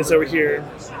see this over here,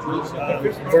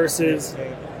 versus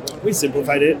we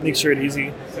simplified it, make sure it's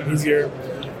easier.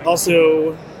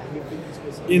 Also,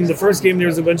 in the first game, there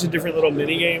was a bunch of different little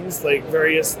mini games, like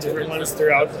various different ones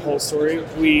throughout the whole story.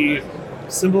 We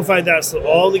simplified that so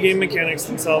all the game mechanics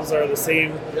themselves are the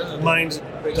same: mind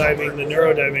diving, the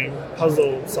neuro diving,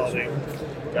 puzzle solving.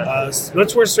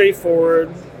 Much more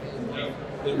straightforward.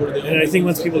 And I think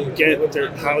once people get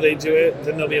how they do it,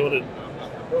 then they'll be able to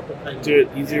do it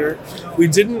easier. We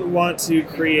didn't want to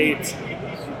create.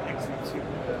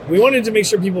 We wanted to make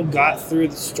sure people got through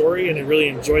the story and really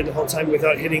enjoyed the whole time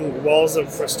without hitting walls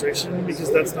of frustration,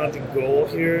 because that's not the goal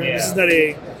here. Yeah. This is not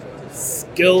a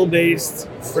skill-based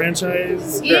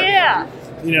franchise. Yeah.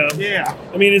 Yeah.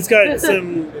 I mean, it's got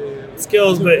some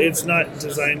skills, but it's not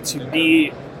designed to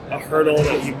be a hurdle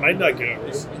that you might not get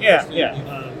over. Yeah,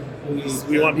 yeah.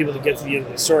 We want people to get to the end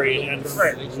of the story and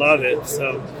love it.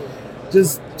 So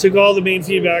just took all the main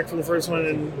feedback from the first one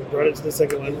and brought it to the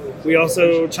second one. We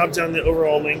also chopped down the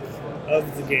overall length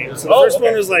of the game. So the first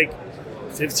one was like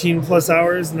 15 plus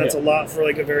hours, and that's a lot for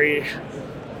like a very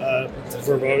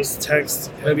verbose,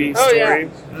 text-heavy story.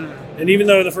 And even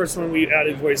though the first one we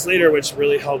added voice later, which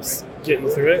really helps get you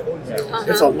through it,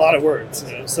 it's a lot of words.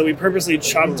 So we purposely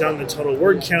chopped down the total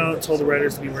word count, told the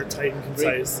writers to be more tight and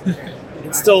concise.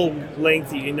 It's still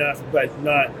lengthy enough, but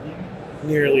not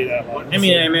nearly that long. I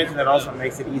mean, I imagine that also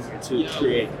makes it easier to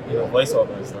create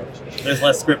voiceovers. Like, there's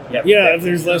less script. Yeah, if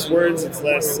there's less words, it's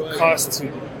less cost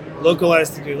to localize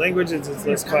to new languages. It's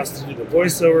less cost to do the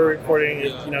voiceover recording.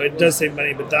 It does save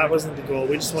money, but that wasn't the goal.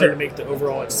 We just wanted to make the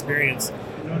overall experience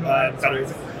better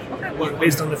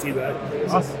based on the feedback.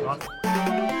 Awesome.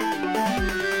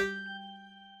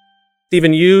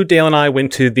 Stephen, you, Dale, and I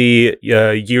went to the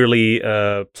yearly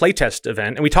playtest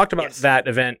event, and we talked about that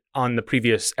event on the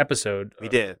previous episode. We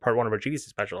did. Part one of our GDC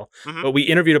special. Mm-hmm. But we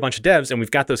interviewed a bunch of devs, and we've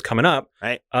got those coming up.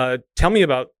 Right. Tell me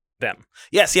about them.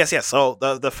 Yes. So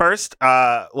the first,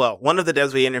 one of the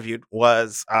devs we interviewed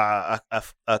was a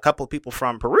couple of people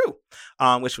from Peru,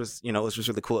 which was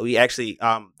really cool. We actually,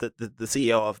 the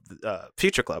CEO of the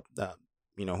Future Club,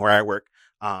 where I work,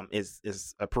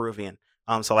 is a Peruvian.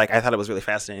 So I thought it was really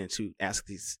fascinating to ask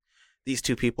these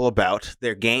two people about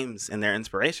their games and their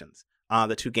inspirations.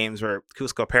 The two games were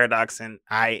Cusco Paradox and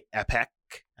IAPEC.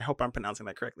 I hope I'm pronouncing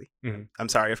that correctly. Mm-hmm. I'm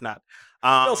sorry if not.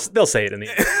 They'll say it in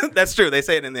the interview. That's true. They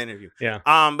say it in the interview. Yeah.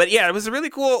 But yeah, it was really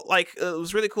cool. It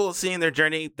was really cool seeing their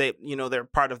journey. They, they're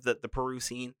part of the Peru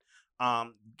scene,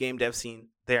 game dev scene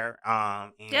there.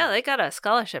 They got a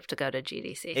scholarship to go to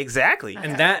GDC. Exactly.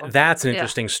 And that's an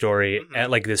interesting story,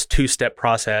 like this two-step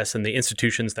process and the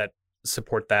institutions that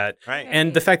support that. Right.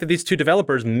 And the fact that these two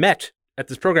developers met at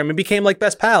this program and became like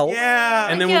best pals. Yeah.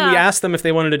 And then when we asked them if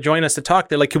they wanted to join us to talk,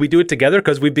 they're like, "Can we do it together?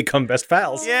 Because we've become best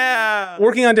pals." Yeah.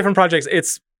 Working on different projects,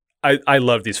 I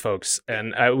love these folks,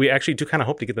 and we actually do kind of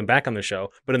hope to get them back on the show.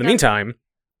 But in the meantime,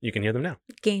 you can hear them now.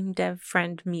 Game dev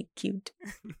friend meet cute.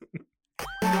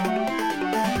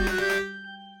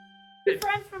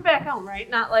 Friends from back home, right?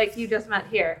 Not like you just met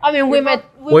here. I mean, we met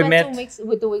 2 weeks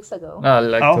ago.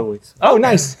 2 weeks. Oh,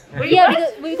 nice. Yeah,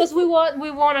 because we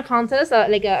won a contest,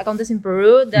 a contest in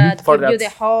Peru that gives you the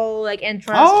whole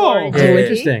entrance. Oh,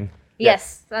 interesting.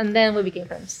 Yes, and then we became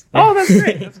friends. Oh, that's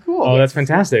great. That's cool. Oh, that's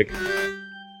fantastic.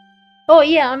 Oh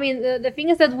yeah, I mean the thing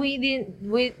is that we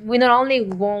not only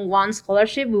won one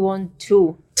scholarship, we won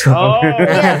two. Oh,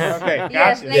 yes. Okay,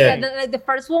 gotcha. Yes, the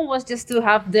first one was just to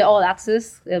have the all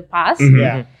access pass. Mm-hmm.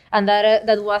 Yeah. And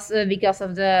that was because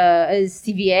of the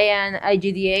CVA and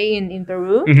IGDA in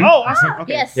Peru. Mm-hmm. Oh, awesome.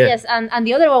 Okay. Yes. And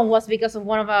the other one was because of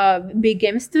one of a big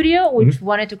game studio, which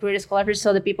wanted to create a scholarship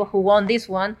so the people who won this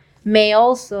one may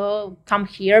also come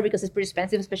here because it's pretty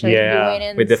expensive, especially if you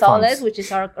win in solid, which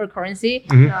is our currency.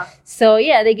 So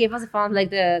they gave us a fund, like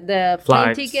the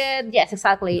plane ticket. Yes,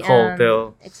 exactly.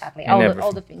 Hotel. Exactly.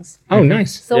 All the things. Oh,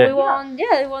 nice. So we won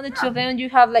the 2 of them. You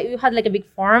had like a big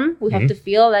form. We have to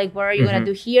fill like what are you gonna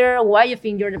do here? Why you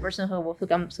think you're the person who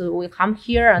will come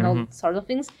here and all sort of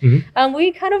things. And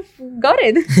we kind of got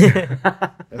it.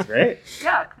 That's great.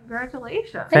 Yeah,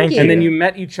 congratulations. Thank you. And then you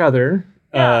met each other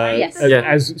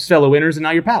as fellow winners, and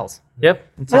now you're pals. Yep.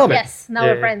 I love it. Yes, now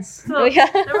we're friends. So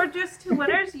there were just 2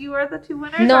 winners. You were the 2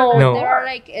 winners. No, No. there are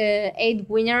like 8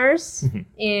 winners.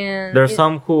 And There's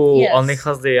some who yes. only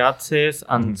has the access,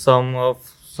 and some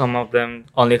of them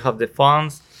only have the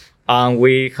funds, and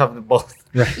we have both.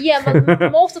 Yeah,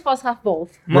 but most of us have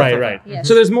both. Right. Yes.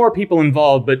 So there's more people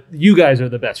involved, but you guys are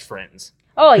the best friends.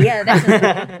 Oh yeah,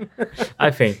 definitely.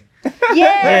 I think.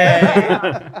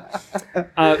 Yeah.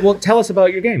 Well, tell us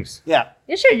about your games. Yeah.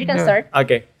 Yeah, sure, you can start.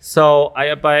 Okay, so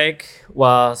Ayapike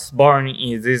was born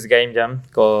in this game jam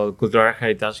called Cultural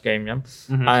Heritage Game Jam,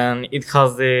 and it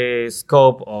has the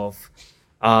scope of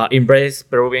embrace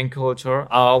Peruvian culture.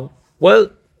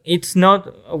 Well, it's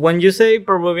not, when you say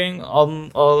Peruvian,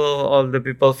 all the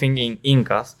people think in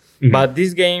Incas, but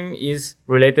this game is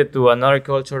related to another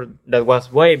culture that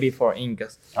was way before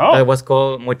Incas. That was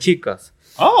called Mochicas.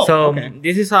 So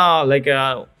this is like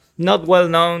a not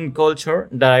well-known culture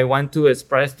that I want to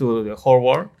express to the whole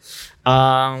world.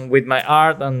 With my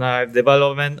art and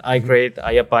development, I create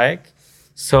Ayapike.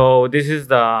 So this is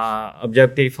the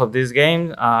objective of this game,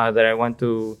 that I want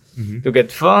to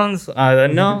get funds. I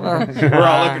don't know. We're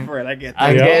all looking for it. I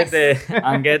get that.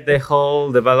 And get the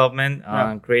whole development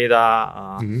and create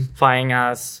a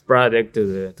finance product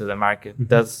to the market.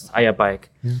 That's Ayapike.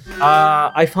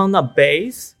 I found a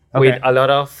base with a lot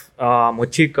of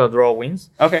Mochica drawings.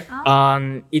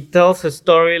 And it tells a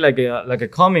story like a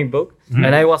comic book.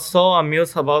 And I was so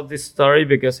amused about this story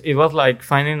because it was like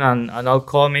finding an old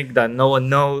comic that no one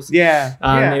knows.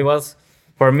 And it was,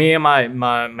 for me,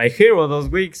 my hero those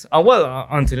weeks.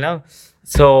 Until now.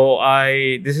 So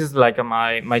this is like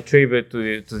my tribute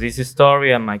to this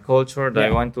story and my culture that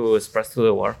I want to express to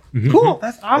the world. Cool,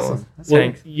 that's awesome.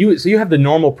 Well, you have the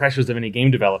normal pressures of any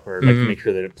game developer, like to make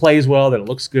sure that it plays well, that it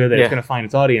looks good, that it's going to find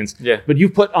its audience. But you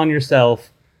put on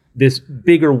yourself this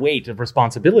bigger weight of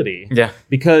responsibility,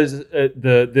 because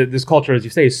this culture, as you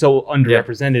say, is so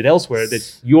underrepresented elsewhere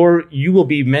that you will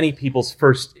be many people's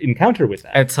first encounter with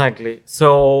that. Exactly.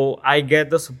 So I get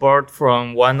the support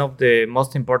from one of the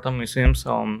most important museums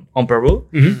on Peru.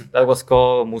 That was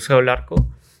called Museo Larco.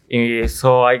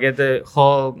 So I get the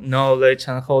whole knowledge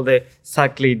and all the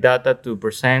exactly data to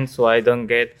present, so I don't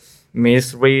get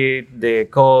misread the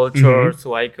culture,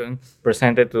 so I can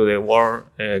present it to the world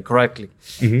correctly.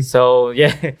 So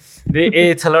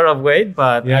it's a lot of weight,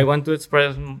 but I want to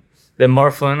express the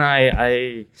more fun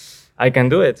I can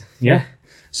do it.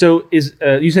 So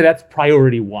you said that's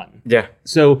priority 1.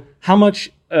 So how much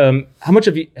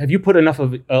have you put enough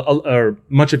of or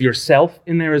much of yourself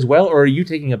in there as well, or are you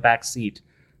taking a back seat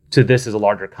to this as a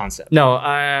larger concept? No,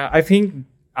 I think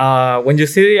when you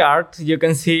see the art, you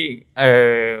can see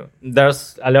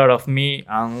there's a lot of me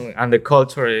and the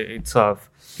culture itself.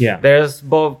 There's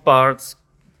both parts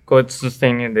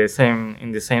coexisting in the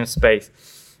same space.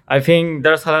 I think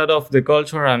there's a lot of the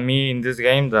culture and me in this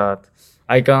game that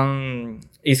I can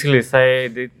easily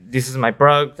say this is my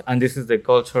product and this is the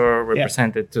culture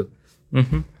represented too.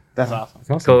 That's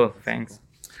awesome. Cool, thanks.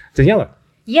 Daniela.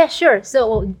 Yeah, sure.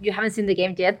 So you haven't seen the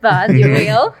game yet, but you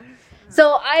will.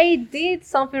 So I did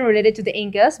something related to the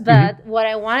Incas, but what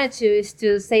I wanted to is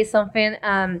to say something,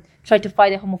 try to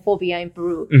fight the homophobia in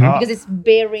Peru, because it's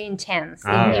very intense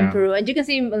in Peru. And you can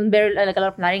see in very, like a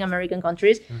lot of Latin American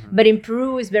countries, but in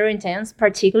Peru it's very intense,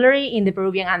 particularly in the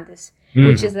Peruvian Andes,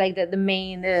 which is like the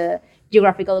main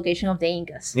geographical location of the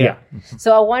Incas.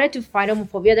 So I wanted to fight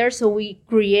homophobia there, so we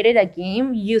created a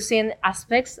game using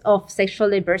aspects of sexual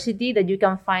diversity that you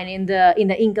can find in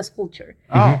the Incas culture.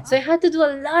 So I had to do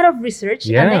a lot of research,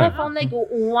 and then I found like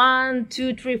 1,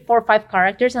 2, 3, 4, 5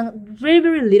 characters, and very,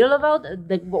 very little about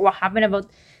what happened about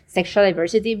sexual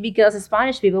diversity, because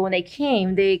Spanish people, when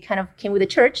they kind of came with the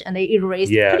church and they erased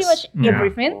pretty much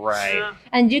everything.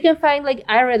 And you can find, like,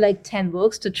 I read like 10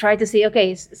 books to try to say,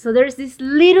 okay, so there's this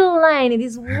little line in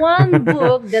this one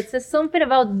book that says something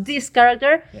about this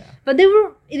character, but there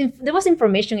was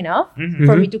information enough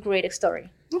for me to create a story.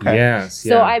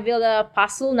 So I built a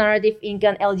puzzle narrative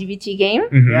Incan LGBT game.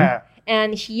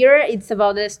 And here it's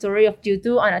about the story of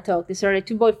Yutu and Atok. These are like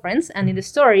 2 boyfriends, and in the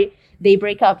story they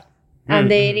break up.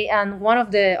 And one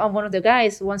of the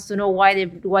guys wants to know why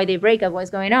they break up, what's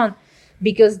going on.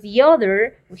 because the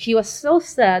other, he was so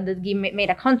sad that he made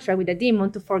a contract with the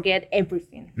demon to forget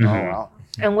everything. Oh wow!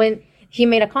 And when he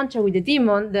made a contract with the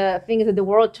demon, the thing is that the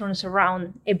world turns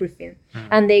around everything.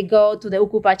 And they go to the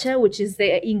Ucupacha, which is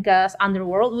the Incas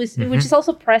underworld, which is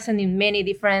also present in many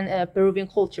different Peruvian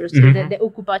cultures. So the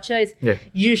Ucupacha is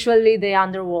usually the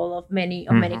underworld of many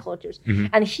cultures.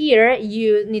 And here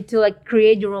you need to like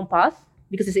create your own path,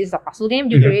 because it's a puzzle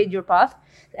game. You create your path.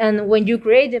 And when you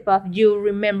create the path, you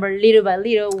remember little by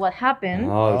little what happened.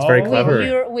 Oh, that's very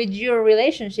clever. With your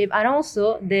relationship. And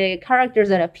also the characters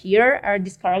that appear are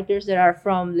these characters that are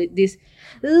from this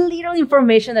little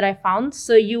information that I found.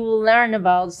 So you will learn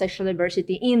about sexual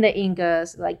diversity in the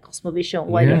Incas, like cosmovision,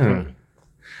 while you're playing.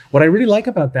 What I really like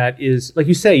about that is, like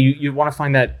you say, you want to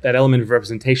find that element of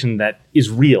representation that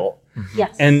is real.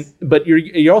 Yes. But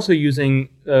you're also using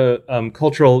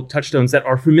cultural touchstones that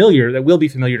are familiar, that will be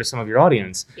familiar to some of your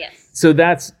audience. Yes. So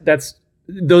that's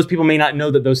those people may not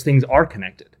know that those things are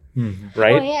connected,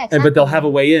 right? Oh, yeah, exactly. But they'll have a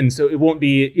way in. So it won't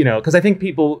be, because I think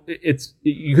people, it's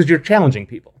because you're challenging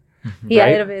people. Yeah,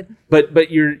 right? a little bit.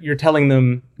 But you're telling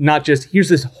them not just here's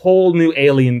this whole new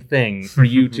alien thing for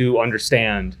you to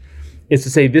understand. It's to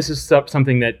say this is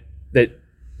something that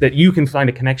you can find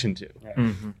a connection to.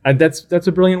 And that's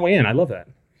a brilliant way in. I love that.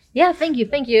 Yeah, thank you.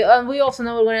 We also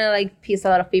know we're gonna like piss a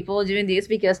lot of people doing this,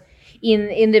 because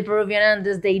in the Peruvian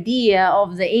Andes, the idea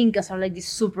of the Incas are like this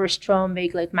super strong,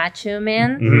 big like macho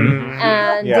man,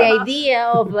 and the idea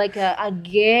of like a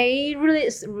gay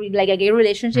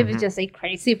relationship is just like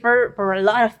crazy for a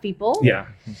lot of people. Yeah.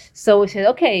 So we said,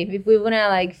 okay, if we're gonna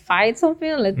like fight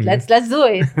something, let's do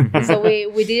it. So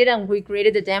we did, and we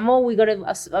created the demo. We got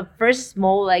a first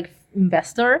small like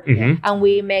investor, and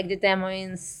we make the demo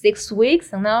in 6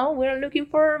 weeks, and now we're looking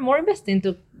for more investing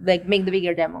to like make the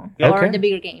bigger demo or the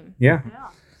bigger game. Yeah.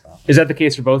 Is that the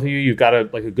case for both of you? You've got a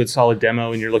good solid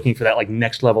demo, and you're looking for that like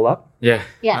next level up? Yeah.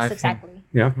 Yes, exactly.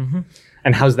 Yeah.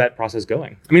 And how's that process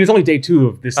going? I mean, it's only day 2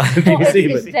 of this BBC.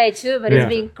 It's day 2, but it's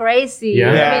been crazy.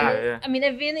 Yeah. I mean,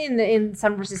 I've been in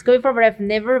San Francisco before, but I've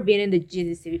never been in the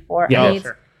GDC before. Yeah. And it's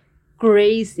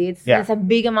crazy. It's a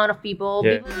big amount of people.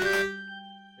 The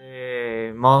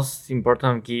most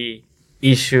important key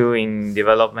issue in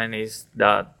development is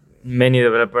that many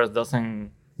developers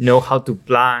doesn't know how to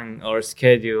plan or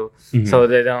schedule, so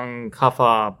they don't have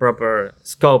a proper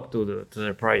scope to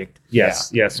the project.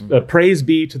 Yes. Praise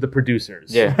be to the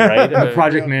producers, right? And the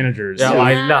project managers. Yeah,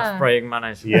 I love project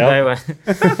managers. When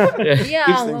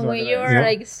you're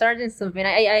like starting something,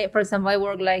 I for example, I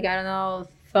work like, I don't know,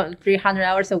 300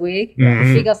 hours a week,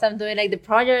 because I'm doing like the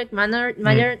project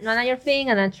manager thing,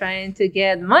 and I'm trying to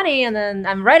get money, and then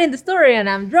I'm writing the story, and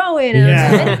I'm drawing, and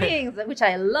I'm doing things, which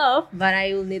I love, but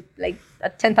I will need like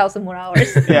 10,000 more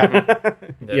hours.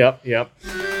 Yep.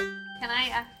 Can I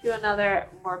ask you another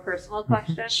more personal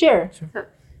question? Sure. So,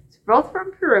 both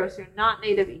from Peru, so you're not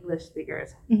native English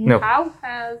speakers. No. How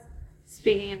has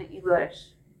speaking in English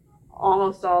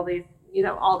almost all this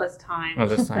time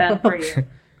been for you?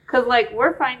 Because, like,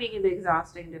 we're finding it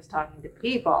exhausting just talking to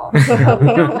people. So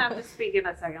we don't have to speak in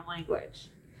a second language.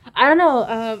 I don't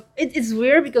know. It's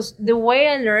weird, because the way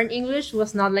I learned English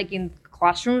was not like in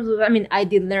classrooms. I mean, I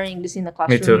did learn English in the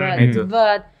classroom. Me too.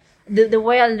 But the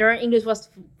way I learned English was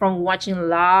from watching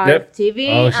live TV.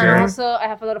 And also, I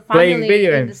have a lot of family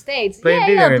in the States. Playing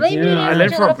video games. I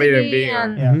learned from playing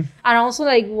video games. And also,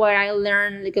 like, where I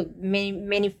learn like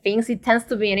many things, it tends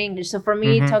to be in English. So for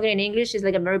me, talking in English is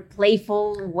like a very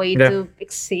playful way to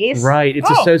exist. Right. It's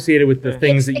associated with the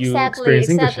things that you experience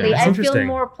English in. That's I interesting. feel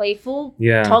more playful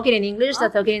talking in English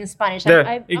than talking in Spanish.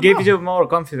 It gives you more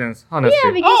confidence, honestly.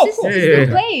 Yeah, because it's still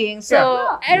playing.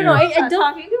 So I don't know. I don't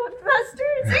talking to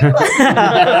investors.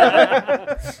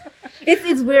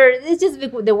 It's weird. It's just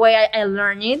the way I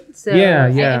learn it. So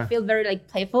I feel very like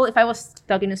playful. If I was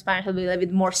talking in Spanish, I'd be a little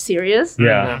bit more serious.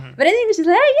 Yeah. But in English, it's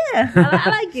like, I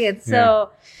like it. So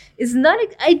it's not.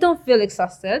 I don't feel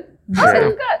exhausted.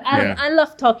 Good. I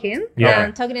love talking. Yeah.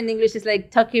 And talking in English is like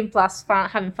talking plus fun,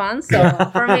 having fun. So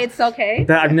for me, it's okay.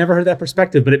 I've never heard that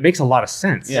perspective, but it makes a lot of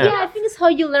sense. Yeah, I think it's how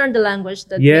you learn the language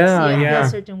that makes you feel a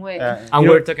certain way. And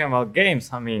we're talking about games.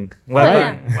 I mean, what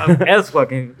else? Right,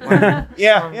 you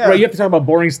have to talk about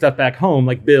boring stuff back home,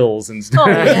 like bills and stuff.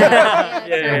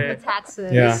 The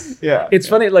taxes. Yeah. It's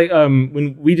funny, like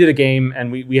when we did a game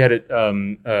and we had it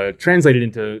translated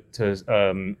into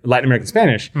Latin American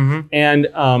Spanish, and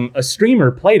a streamer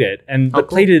played it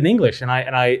played it in English, and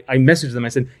I messaged them. I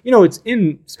said, it's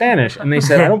in Spanish, and they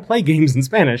said, I don't play games in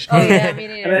Spanish. Oh yeah, me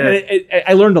neither.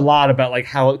 I learned a lot about like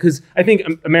how, because I think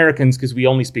Americans, because we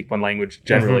only speak one language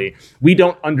generally, we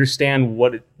don't understand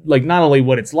not only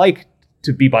what it's like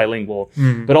to be bilingual,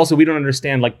 but also we don't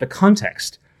understand like the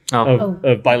context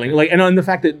of bilingual, like, and on the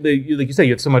fact that like you say,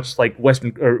 you have so much like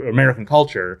Western or American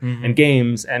culture and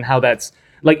games, and how that's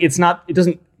like it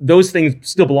doesn't. Those things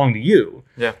still belong to you,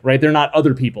 right? They're not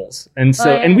other people's, and so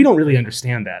and we don't really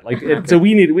understand that. Like, so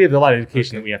we have a lot of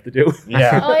education that we have to do.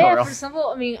 For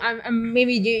example, I mean,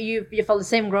 maybe you felt the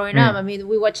same growing up. I mean,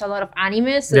 we watch a lot of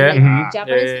animes, so like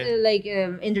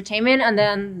Japanese entertainment, and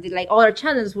then like all our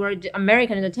channels were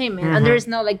American entertainment, and there's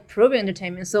no like Peruvian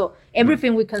entertainment. So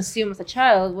everything we consumed as a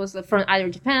child was from either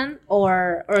Japan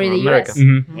or the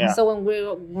US. So when we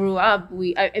grew up,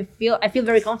 I feel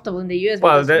very comfortable in the US.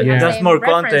 Well, there's more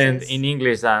content in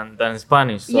English than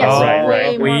Spanish. So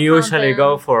right. We usually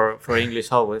go for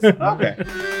English always. Okay.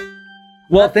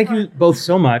 Well, thank you both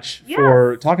so much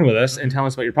for talking with us and telling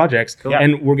us about your projects. Cool.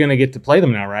 And we're going to get to play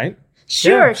them now, right?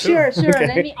 Sure. Okay.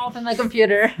 Let me open my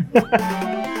computer.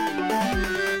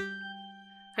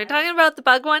 Are you talking about the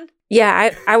bug one?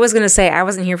 Yeah, I was going to say I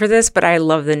wasn't here for this, but I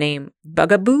love the name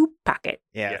Bugaboo Pocket.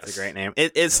 Yeah, it's a great name.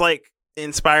 It's like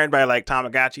inspired by like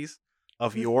Tamagotchis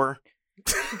of yore.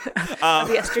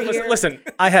 Listen,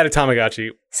 I had a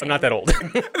Tamagotchi. I'm not that old.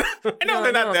 I know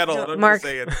they're not that old. I'm Mark,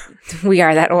 just saying. We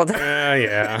are that old.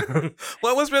 Yeah.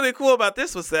 What was really cool about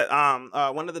this was that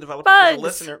one of the developers was a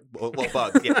listener. Well,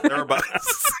 bugs. Yeah, there were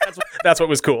bugs. That's what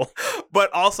was cool.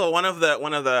 But also one of the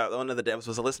devs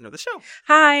was a listener of the show.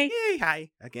 Hi. Yay, hi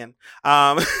again.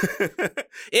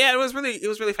 Yeah, it was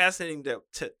really fascinating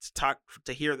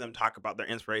to hear them talk about their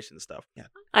inspiration and stuff. Yeah.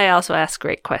 I also ask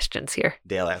great questions here.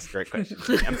 Dale asked great questions.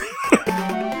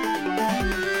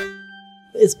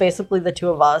 It's basically the two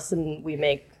of us, and we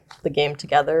make the game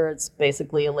together. It's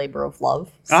basically a labor of love.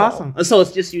 So. Awesome. So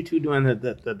it's just you two doing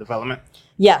the development?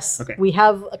 Yes. Okay. We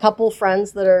have a couple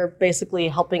friends that are basically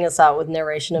helping us out with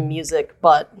narration and music,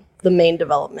 but the main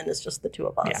development is just the two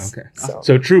of us. Yeah. Okay.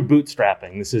 So true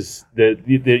bootstrapping. This is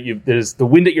there's the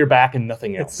wind at your back and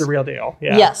nothing else. It's the real deal.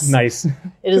 Yeah. Yes. Nice.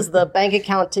 It is the bank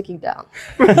account ticking down.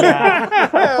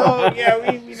 Oh yeah,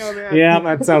 we know that. Yeah,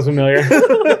 that sounds familiar.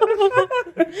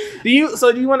 Do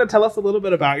you want to tell us a little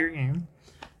bit about your game?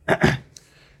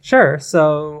 Sure.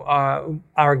 So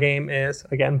our game is,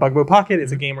 again, Bugaboo Pocket.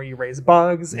 It's a game where you raise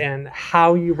bugs, and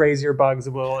how you raise your bugs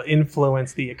will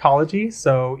influence the ecology.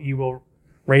 So you will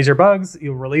raise your bugs,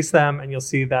 you'll release them, and you'll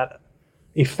see that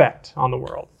effect on the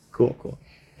world. Cool.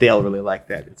 Dale really liked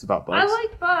that. It's about bugs. I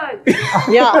like bugs.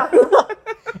 Yeah.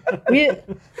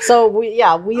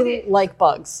 we like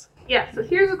bugs. Yeah, so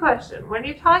here's a question. When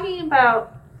you're talking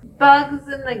about bugs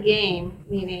in the game,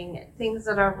 meaning things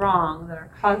that are wrong, that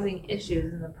are causing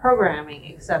issues in the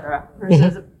programming, etc.,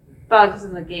 versus bugs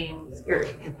in the game, your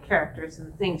characters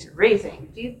and the things you're raising,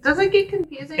 does it get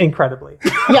confusing? Incredibly.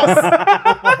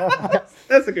 Yes.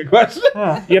 That's a good question.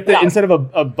 You have to, instead of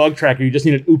a bug tracker, you just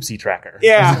need an oopsie tracker.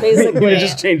 Yeah. Basically. You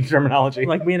just change the terminology.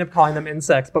 Like, we end up calling them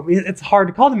insects, but it's hard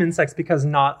to call them insects because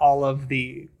not all of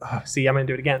the, I'm going to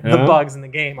do it again, the bugs in the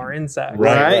game are insects.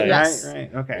 Right. Yes.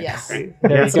 Right. Okay. Yes. There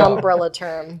It's you an go. umbrella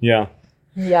term. Yeah.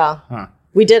 Yeah. Huh.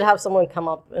 We did have someone come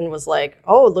up and was like,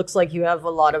 "Oh, it looks like you have a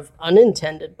lot of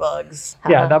unintended bugs."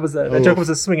 Yeah, that was the joke was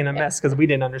a swing and a miss because we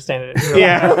didn't understand it.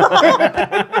 Yeah.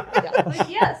 Like,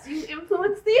 yes, you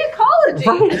influence the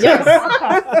ecology.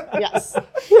 Yes.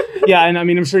 Yeah, and I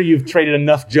mean, I'm sure you've traded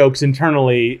enough jokes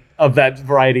internally of that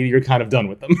variety. You're kind of done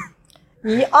with them.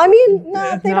 Yeah, I mean,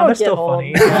 no, they don't they're get still old.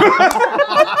 funny.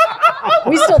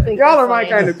 We still think Y'all they're are my funny.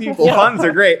 kind of people. Yeah. Puns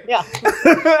are great. Yeah.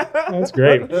 That's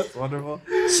great. That's wonderful.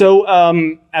 So,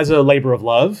 as a labor of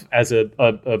love, as a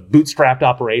bootstrapped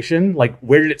operation, like,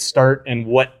 where did it start, and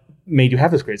what made you have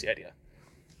this crazy idea?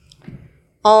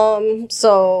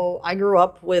 So I grew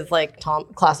up with like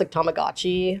classic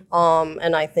Tamagotchi,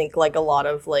 and I think like a lot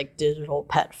of like digital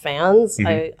pet fans,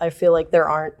 I feel like there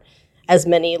aren't as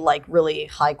many like really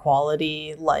high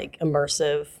quality, like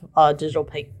immersive digital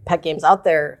pet games out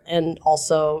there. And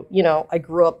also, you know, I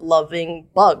grew up loving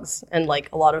bugs, and like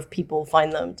a lot of people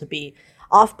find them to be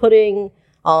off-putting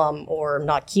or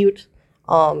not cute.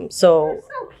 So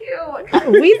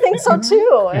cute. We think so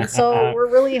too. And so we're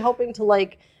really hoping to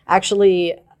like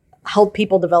actually help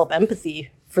people develop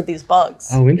empathy for these bugs.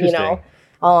 Oh, interesting. You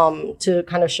know, to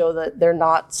kind of show that they're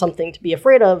not something to be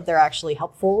afraid of. They're actually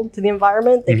helpful to the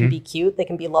environment. They can be cute. They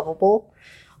can be lovable.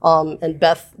 And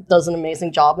Beth does an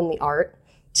amazing job in the art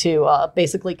to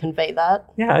basically convey that.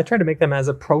 Yeah, I try to make them as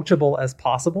approachable as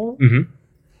possible.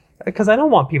 Because I don't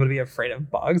want people to be afraid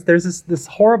of bugs. There's this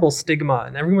horrible stigma,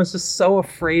 and everyone's just so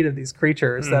afraid of these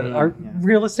creatures that are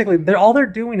realistically, all they're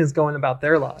doing is going about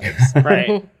their lives.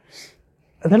 Right.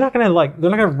 They're not gonna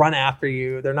run after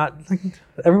you. They're not like,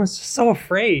 everyone's just so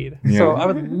afraid. Yeah. So I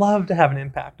would love to have an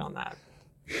impact on that.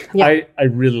 I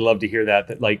really love to hear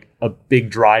that like a big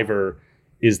driver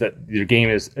is that your game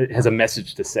has a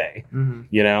message to say.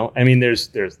 You know, I mean,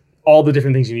 there's all the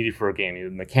different things you needed for a game, the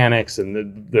mechanics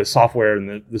and the software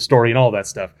and the story and all that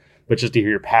stuff. But just to hear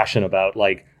your passion about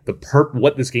like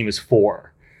what this game is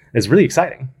for is really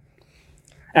exciting.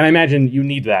 And I imagine you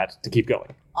need that to keep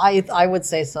going. I would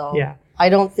say so. Yeah. I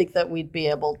don't think that we'd be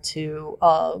able to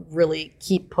really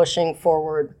keep pushing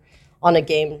forward on a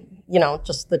game, you know,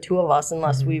 just the two of us,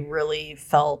 unless we really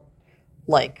felt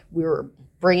like we were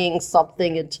bringing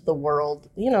something into the world,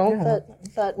 you know,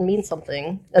 that means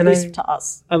something, at least to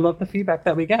us. I love the feedback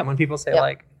that we get when people say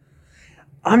like,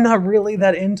 I'm not really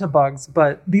that into bugs,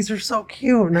 but these are so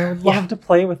cute and I would love to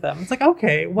play with them. It's like,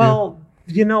 okay, well,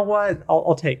 you know what?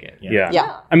 I'll take it.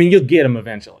 Yeah. I mean, you'll get them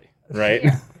eventually, right?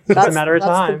 It's just a matter of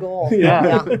time. That's the goal.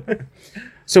 Yeah.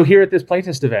 So here at this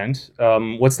playtest event,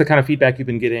 what's the kind of feedback you've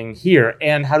been getting here,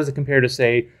 and how does it compare to,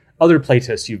 say, other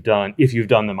playtests you've done, if you've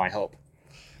done them, I hope?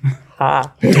 I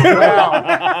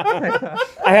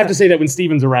have to say that when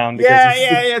Steven's around. Because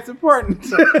it's important.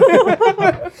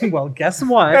 Well, guess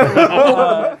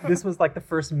what? This was like the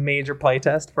first major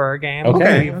playtest for our game.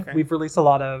 Okay. We've released a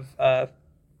lot of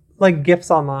like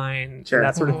GIFs online and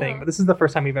that sort of thing, but this is the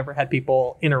first time we've ever had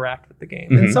people interact with the game.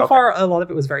 And so far, a lot of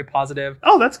it was very positive.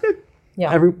 Oh, that's good.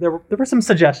 Yeah. There were some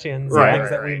suggestions and things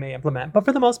that we may implement, but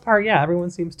for the most part, everyone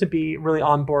seems to be really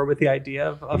on board with the idea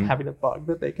of having a bug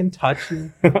that they can touch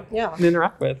and, and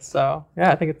interact with. So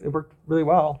I think it worked really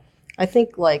well. I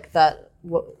think like that,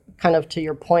 kind of to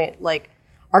your point, like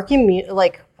our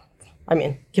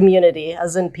community,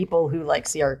 as in people who like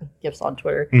see our GIFs on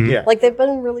Twitter, like they've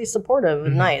been really supportive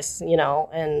and nice, you know,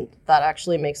 and that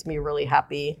actually makes me really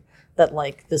happy that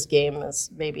like this game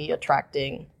is maybe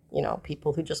attracting, you know,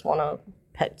 people who just want to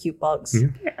pet cute bugs,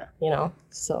 you know,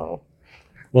 so.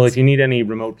 Well, if you need any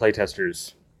remote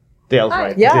playtesters, Dale's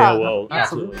right. Yeah. Dale will,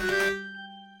 absolutely.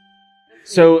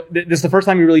 So this is the first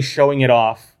time you're really showing it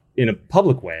off in a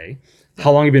public way.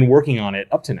 How long have you been working on it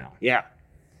up to now? Yeah.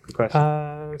 Good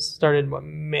question. Started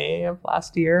May of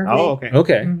last year. Oh, okay.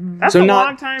 Okay. That's so a not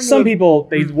long time. Some people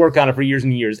they work on it for years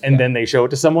and years and then they show it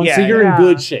to someone. Yeah, so you're in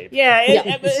good shape.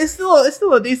 Yeah, but it's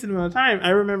still a decent amount of time. I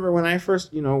remember when I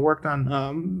first, worked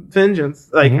on Vengeance.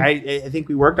 Like I think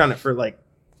we worked on it for like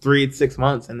 3 to 6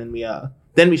 months, and then we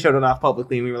showed it off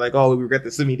publicly, and we were like, oh, we regret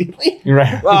this immediately.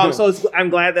 Right. So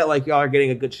I'm glad that like y'all are getting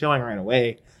a good showing right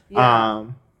away.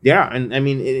 Yeah. And I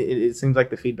mean, it seems like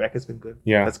the feedback has been good.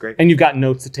 Yeah, that's great. And you've got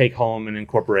notes to take home and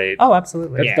incorporate. Oh,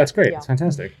 absolutely. That's great. It's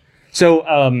fantastic. So,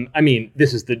 I mean,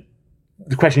 this is the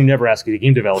question you never ask a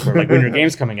game developer, like when your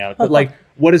game's coming out. But like,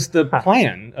 what is the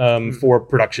plan for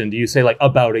production? Do you say like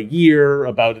about a year,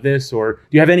 about this, or do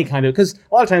you have any kind of? Because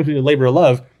a lot of times when you labor of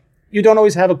love, you don't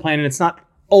always have a plan, and it's not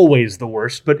always the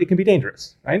worst, but it can be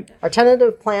dangerous, right? Our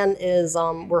tentative plan is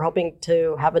we're hoping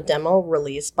to have a demo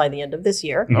released by the end of this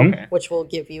year, which will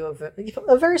give you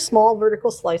a very small vertical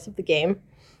slice of the game.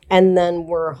 And then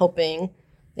we're hoping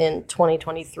in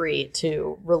 2023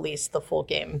 to release the full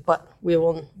game, but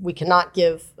we cannot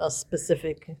give a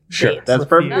specific date. That's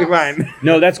perfectly fine.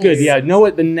 No, that's good. Yeah, know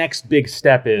what the next big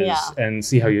step is and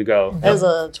see how you go. There's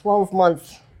a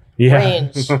 12-month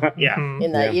range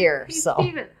in that year. So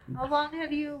Steven, how long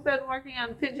have you been working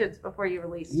on Vengeance before you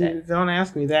released it? Don't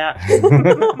ask me that.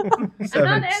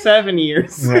 7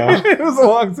 years. Yeah. It was a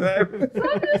long time. I'm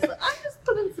just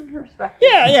putting some perspective.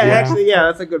 Actually,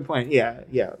 that's a good point.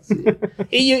 You'll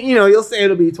say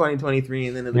it'll be 2023,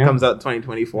 and then it comes out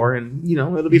 2024, and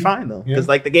it'll be fine though, because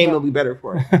like the game will be better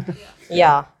for it.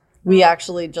 We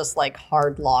actually just like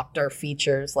hard locked our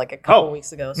features like a couple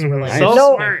weeks ago. So we're like,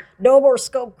 smart. No more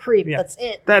scope creep. That's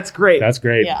it. That's great. That's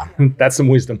great. Yeah. That's some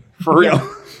wisdom. For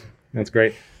real. That's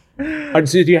great. So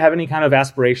do you have any kind of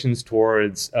aspirations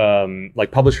towards like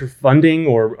publisher funding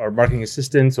or marketing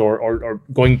assistance or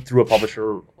going through a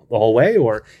publisher the whole way?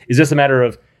 Or is this a matter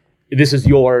of this is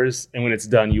yours and when it's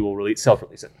done, you will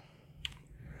self-release it?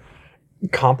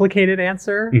 Complicated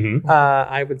answer.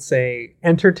 I would say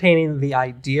entertaining the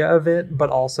idea of it,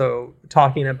 but also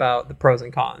talking about the pros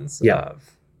and cons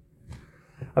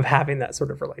of having that sort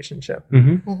of relationship.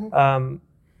 And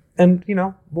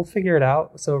we'll figure it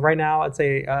out. So right now I'd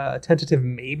say tentative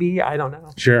maybe. I don't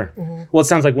know. Sure. Well, it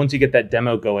sounds like once you get that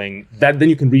demo going, then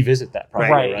you can revisit that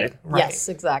probably, right? Yes,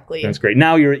 exactly. That's great.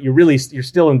 Now you're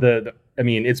still in the I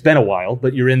mean, it's been a while,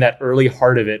 but you're in that early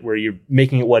heart of it where you're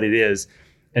making it what it is,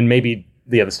 and maybe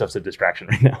the other stuff's a distraction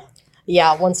right now.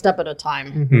 Yeah, one step at a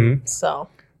time. So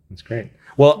that's great.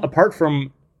 Well, apart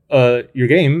from your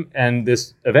game and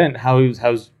this event, how's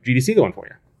GDC going for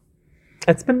you?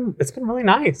 It's been really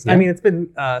nice. Yeah. I mean, it's been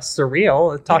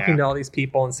surreal talking to all these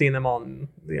people and seeing them all,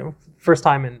 first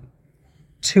time in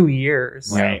 2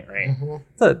 years. Right.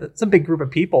 It's a big group of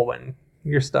people when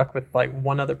you're stuck with like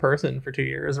one other person for 2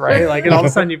 years, right? Like, and all of a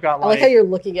sudden you've got I like how you're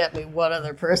looking at me. What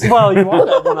other person? Well, you are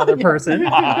that one other person.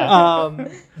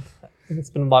 It's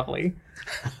been lovely.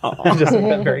 Just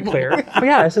been very clear. But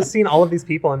yeah, it's just seeing all of these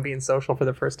people and being social for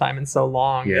the first time in so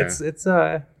long. Yeah. It's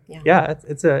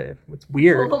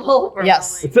weird.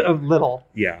 Yes. It's a little.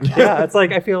 Yeah. Yeah, it's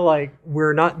like I feel like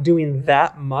we're not doing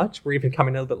that much. We're even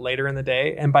coming a little bit later in the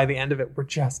day, and by the end of it, we're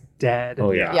just dead.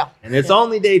 Oh yeah. Yeah. And it's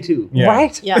only day 2. Yeah.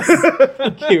 Right? Yes.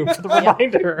 Thank you for the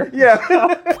reminder. Yeah.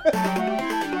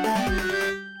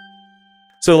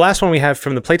 So the last one we have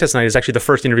from the playtest night is actually the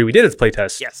first interview we did at the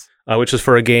playtest. Yes. Which was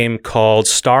for a game called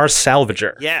Star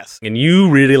Salvager. Yes. And you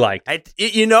really liked it.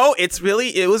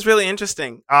 It was really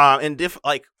interesting.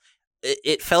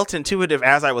 It felt intuitive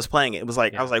as I was playing it. It was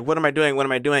like, I was like, what am I doing? What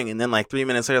am I doing? And then like 3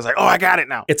 minutes later, I was like, oh, I got it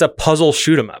now. It's a puzzle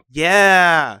shoot 'em up.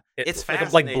 Yeah. It's like a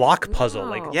fascinating. block puzzle.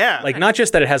 Like not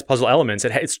just that it has puzzle elements,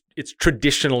 it's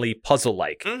traditionally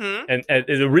puzzle-like. Mhm. And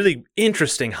it's a really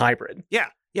interesting hybrid.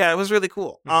 Yeah, it was really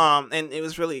cool. And it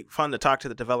was really fun to talk to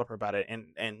the developer about it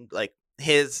and like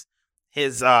his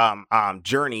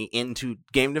journey into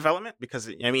game development, because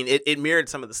I mean it mirrored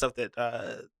some of the stuff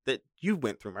that you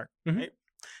went through, Mark. Mhm. Right?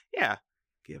 Yeah,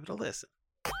 give it a listen.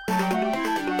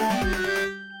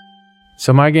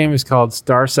 So my game is called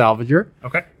Star Salvager.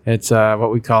 Okay. It's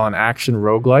what we call an action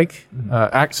roguelike.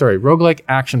 Roguelike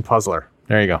action puzzler.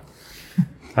 There you go.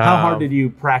 How hard did you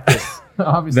practice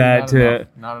Obviously that?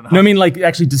 not enough. No, I mean like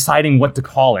actually deciding what to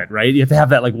call it, right? You have to have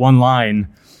that like one line,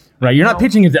 right? You're not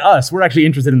pitching it to us. We're actually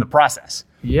interested in the process.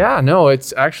 Yeah, no,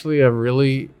 it's actually a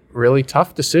really, really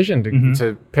tough decision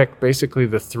to pick basically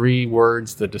the 3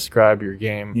 words that describe your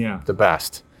game the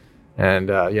best.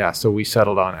 And so we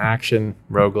settled on action,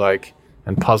 roguelike,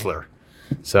 and puzzler.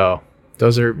 So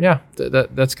those are,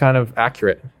 that's kind of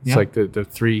accurate. It's like the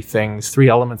 3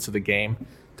 elements of the game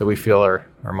that we feel are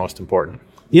most important.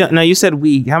 Yeah. Now you said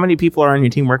we. How many people are on your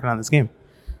team working on this game?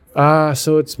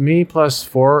 So it's me plus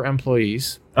 4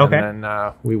 employees. Okay. And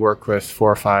then we work with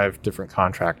 4 or 5 different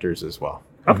contractors as well.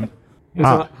 Okay.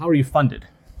 So how are you funded?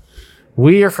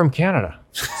 We are from Canada.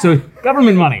 So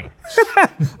government money.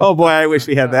 Oh boy, I wish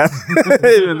we had that.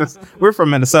 We're from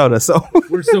Minnesota, so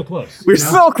we're so close. We're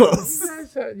so close.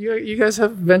 You guys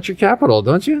have venture capital,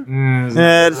 don't you?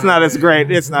 It's not as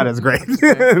great. It's not as great.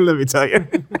 Let me tell you.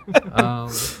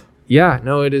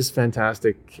 No, it is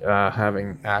fantastic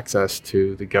having access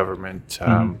to the government,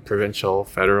 provincial,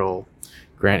 federal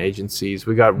grant agencies.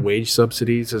 We got wage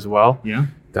subsidies as well. Yeah.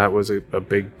 That was a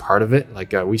big part of it.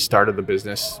 Like we started the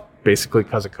business basically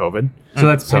because of COVID. So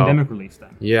that's pandemic relief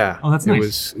then. Yeah. Oh, that's nice. It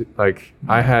was like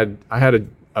I had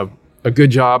a good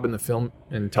job in the film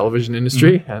and television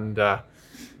industry, and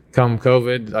come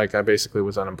COVID, like I basically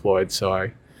was unemployed. So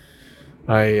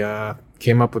I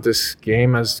came up with this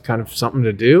game as kind of something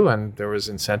to do, and there was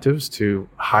incentives to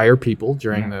hire people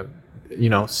during the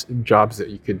jobs that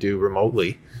you could do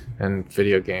remotely, and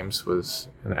video games was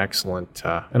an excellent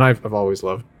and I've always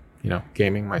loved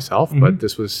gaming myself, but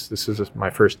this was my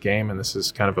first game, and this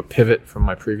is kind of a pivot from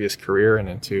my previous career and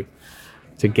into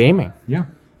gaming. Yeah.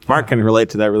 Mark can relate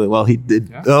to that really well. He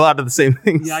did a lot of the same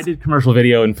things. Yeah, I did commercial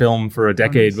video and film for a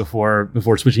decade before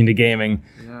switching to gaming,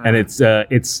 and it's a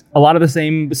lot of the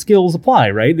same skills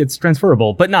apply, right? It's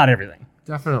transferable, but not everything.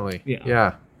 Definitely.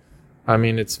 Yeah. I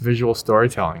mean, it's visual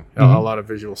storytelling. A lot of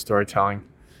visual storytelling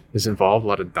is involved. A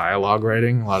lot of dialogue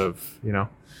writing. A lot of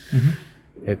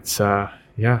it's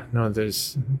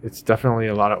it's definitely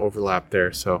a lot of overlap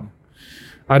there. So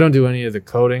I don't do any of the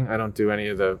coding. I don't do any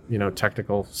of the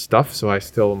technical stuff. So I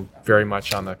still am very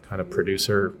much on the kind of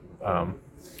producer,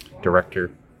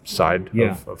 director side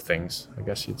of things, I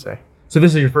guess you'd say. So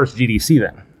this is your first GDC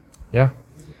then? Yeah.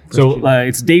 So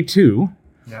it's day 2.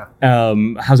 Yeah.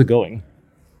 How's it going?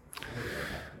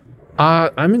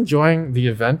 I'm enjoying the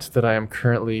event that I am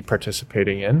currently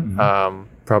participating in.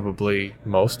 Probably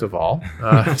most of all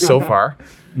so far.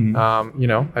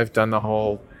 I've done the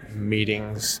whole meet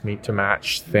to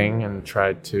match thing and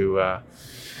tried to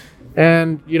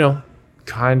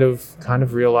kind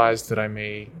of realized that I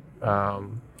may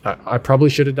I probably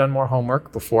should have done more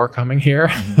homework before coming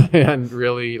here and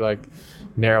really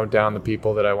narrowed down the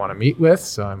people that I want to meet with.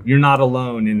 So you're not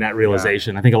alone in that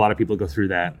realization. I think a lot of people go through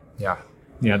that. Yeah,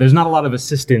 there's not a lot of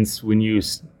assistance when you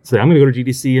say, I'm going to go to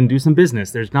GDC and do some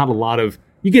business. There's not a lot of,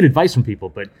 you get advice from people,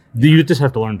 but you just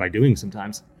have to learn by doing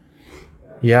sometimes.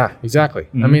 Yeah, exactly.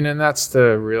 I mean, and that's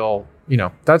the real,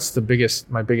 that's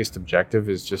my biggest objective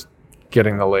is just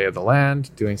getting the lay of the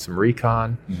land, doing some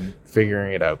recon,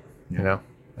 figuring it out. You know,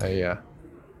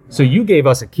 So you gave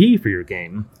us a key for your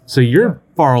game. So you're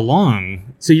far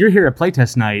along. So you're here at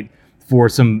Playtest Night for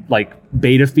some like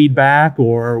beta feedback,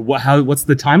 or what's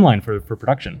the timeline for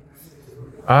production?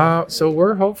 So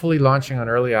we're hopefully launching on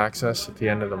early access at the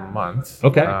end of the month.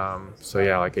 Okay. So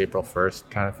yeah, like April 1st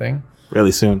kind of thing.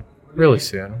 Really soon. Really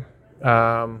soon.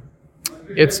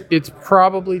 It's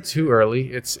probably too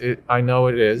early. I know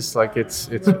it is. Like it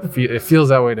feels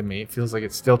that way to me. It feels like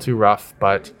it's still too rough,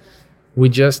 but we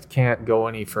just can't go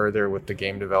any further with the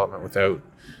game development without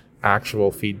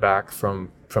actual feedback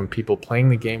from people playing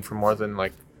the game for more than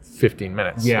like 15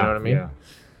 minutes. Yeah, you know what I mean?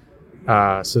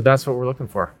 Yeah. So that's what we're looking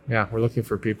for. Yeah, we're looking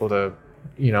for people to,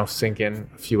 sink in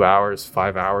a few hours,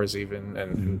 5 hours even,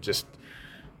 and just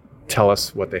tell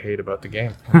us what they hate about the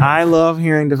game. I love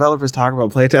hearing developers talk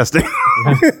about playtesting.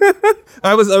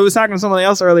 I was talking to someone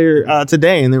else earlier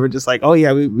today, and they were just like, "Oh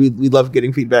yeah, we love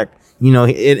getting feedback,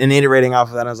 and iterating off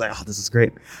of that." I was like, "Oh, this is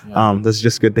great. Yeah. This is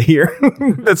just good to hear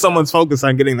that someone's focused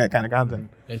on getting that kind of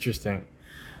content." Interesting.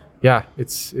 Yeah,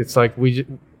 it's like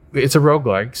it's a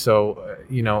roguelike, so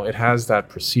it has that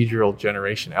procedural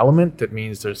generation element. That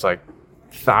means there's like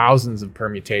thousands of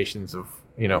permutations of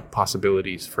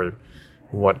possibilities for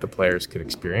what the players could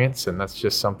experience, and that's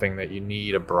just something that you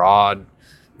need a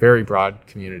very broad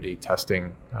community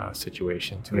testing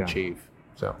situation to achieve.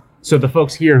 So the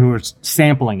folks here who are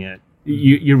sampling it,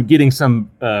 you're getting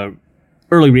some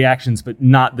early reactions, but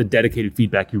not the dedicated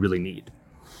feedback you really need.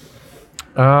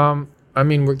 I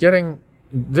mean, we're getting.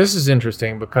 This is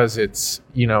interesting because it's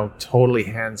totally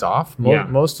hands off.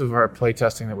 Most of our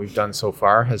playtesting that we've done so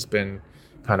far has been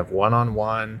kind of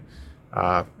one-on-one.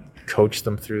 Coach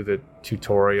them through the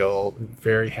tutorial,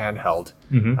 very handheld,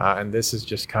 and this is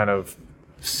just kind of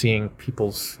seeing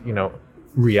people's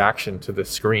reaction to the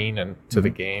screen and to the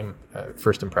game,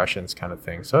 first impressions kind of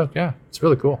thing. So yeah, it's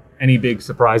really cool. Any big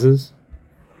surprises?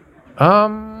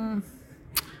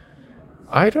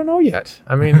 I don't know yet.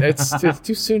 I mean, it's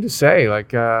too soon to say.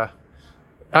 Like,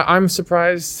 I'm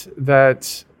surprised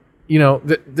that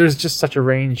there's just such a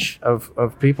range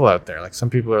of people out there. Like some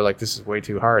people are like, this is way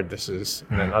too hard. And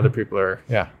then other people are,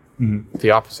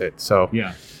 the opposite. So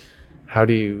yeah, how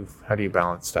do you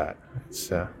balance that?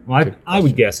 It's, I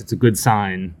would guess it's a good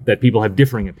sign that people have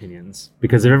differing opinions,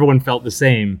 because if everyone felt the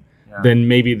same, then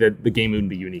maybe the game wouldn't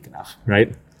be unique enough,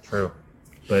 right? True.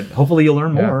 But hopefully you'll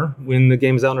learn more when the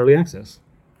game's out in early access.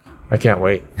 I can't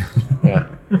wait. Yeah,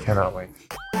 cannot wait.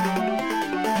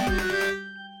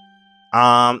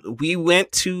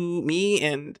 Me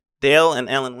and Dale and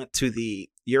Ellen went to the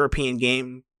European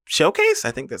Game Showcase.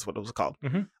 I think that's what it was called.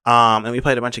 And we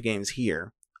played a bunch of games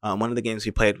here. One of the games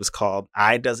we played was called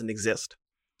I Doesn't Exist,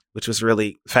 which was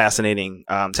really fascinating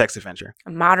text adventure.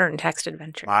 A modern text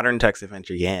adventure. Modern text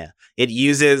adventure, yeah. It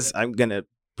uses, I'm going to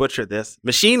butcher this,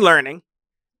 machine learning,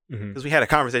 because we had a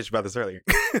conversation about this earlier.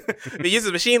 It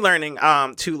uses machine learning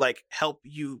to help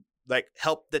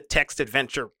the text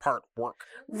adventure part work.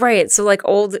 Right. So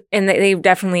they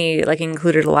definitely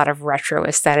included a lot of retro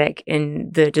aesthetic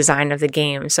in the design of the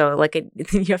game. So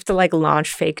you have to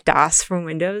launch fake DOS from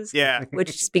Windows. Yeah.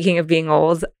 Which, speaking of being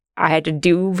old, I had to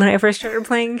do when I first started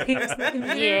playing games.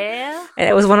 Yeah. And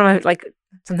it was one of my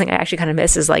something I actually kind of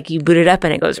miss is you boot it up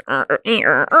and it goes and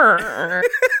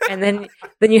then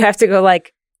you have to go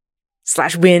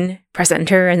 /win, press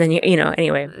enter, and then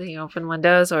anyway. You open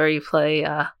Windows or you play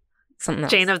something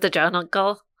else. Jane of the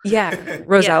Jungle. Yeah,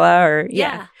 Rosella or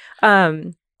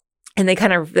and they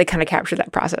kind of capture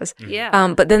that process.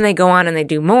 Yeah. But then they go on and they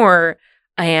do more,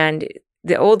 and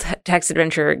the old text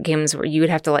adventure games where you would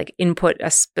have to input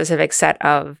a specific set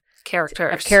of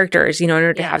characters, in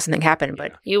order to have something happen.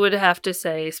 But you would have to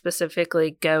say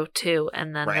specifically go to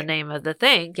and then the name of the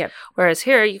thing. Yep. Whereas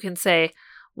here you can say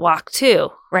walk to.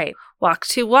 Right. Walk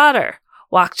to water.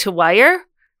 Walk to wire.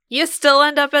 You still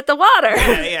end up at the water.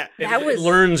 Yeah. It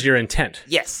learns your intent.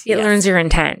 Yes. It learns your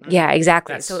intent. Yeah,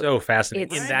 exactly. That's so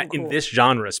fascinating. In this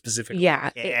genre specifically.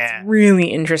 Yeah, it's really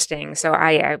interesting. So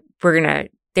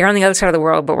they're on the other side of the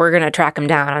world, but we're going to track them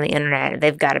down on the internet.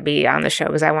 They've got to be on the show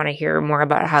because I want to hear more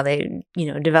about how they,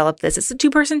 develop this. It's a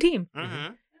 2-person team.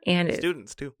 Mm-hmm. And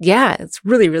students too. Yeah, it's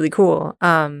really, really cool.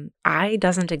 I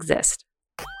Doesn't Exist.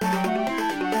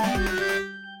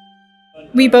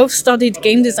 We both studied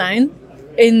game design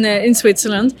in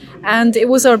Switzerland, and it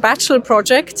was our bachelor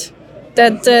project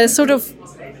that sort of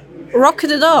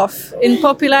rocketed off in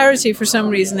popularity for some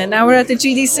reason, and now we're at the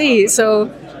GDC, so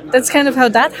that's kind of how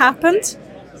that happened.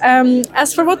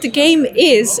 As for what the game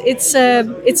is, it's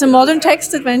a modern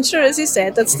text adventure, as you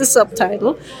said. That's the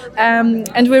subtitle,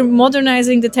 and we're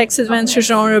modernizing the text adventure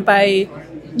genre by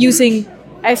using,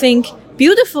 I think,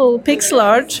 beautiful pixel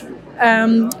art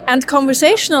and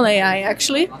conversational AI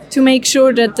actually to make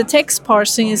sure that the text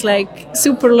parsing is like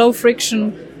super low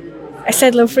friction. I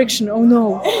said low friction. Oh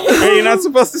no! Are you not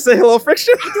supposed to say low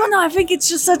friction? I don't know. I think it's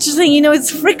just such a thing. You know, it's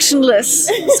frictionless.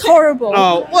 It's horrible.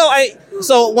 Oh well,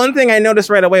 so one thing I noticed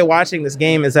right away watching this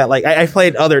game is that like I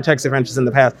played other text adventures in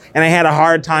the past, and I had a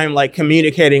hard time like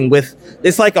communicating with.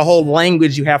 It's like a whole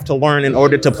language you have to learn in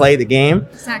order to play the game.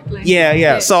 Exactly.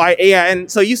 Yeah. So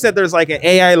and so you said there's like an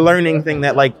AI learning thing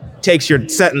that like takes your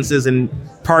sentences and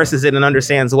parses it and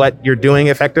understands what you're doing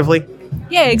effectively.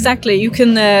 Yeah, exactly. You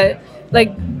can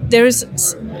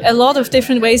there's a lot of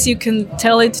different ways you can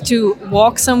tell it to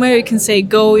walk somewhere. You can say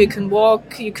go, you can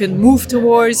walk, you can move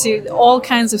towards, all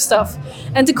kinds of stuff.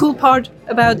 And the cool part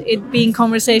about it being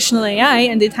conversational AI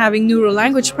and it having neural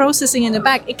language processing in the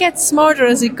back, it gets smarter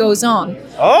as it goes on.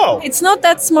 Oh. It's not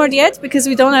that smart yet because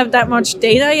we don't have that much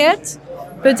data yet.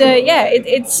 But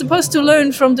it's supposed to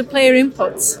learn from the player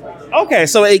inputs. Okay,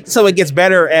 so it gets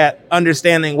better at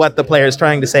understanding what the player is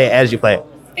trying to say as you play it.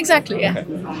 Exactly, yeah.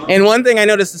 Okay. And one thing I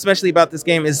noticed especially about this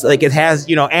game is like it has,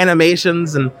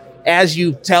 animations, and as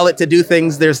you tell it to do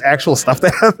things, there's actual stuff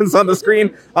that happens on the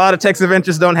screen. A lot of text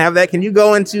adventures don't have that. Can you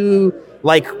go into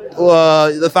like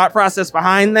the thought process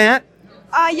behind that?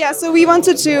 Yeah, so we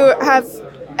wanted to have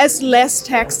as less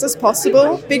text as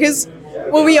possible because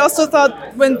we also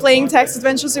thought when playing text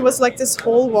adventures, it was like this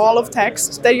whole wall of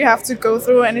text that you have to go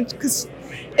through, and because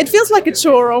it feels like a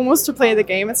chore almost to play the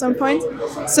game at some point.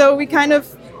 So we kind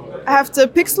of have the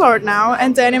pixel art now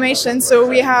and the animation, so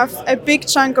we have a big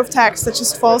chunk of text that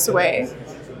just falls away.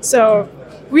 So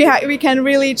we can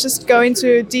really just go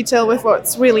into detail with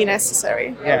what's really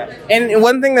necessary. Yeah, and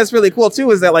one thing that's really cool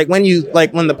too is that like when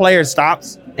the player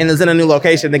stops and is in a new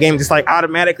location, the game just like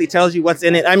automatically tells you what's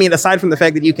in it. I mean, aside from the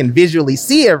fact that you can visually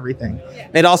see everything,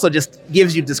 it also just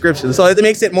gives you descriptions. So it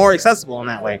makes it more accessible in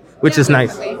that way, which is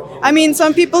nice. I mean,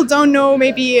 some people don't know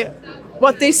maybe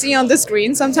what they see on the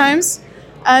screen sometimes,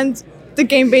 and the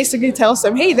game basically tells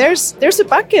them, hey, there's a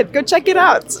bucket, go check it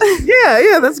out.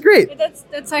 yeah, that's great.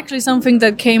 That's actually something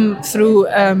that came through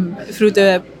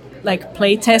the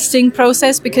play testing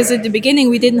process, because at the beginning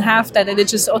we didn't have that, and it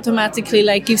just automatically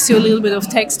gives you a little bit of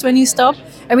text when you stop.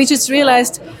 And we just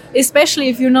realized, especially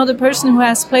if you're not a person who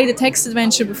has played a text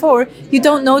adventure before, you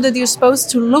don't know that you're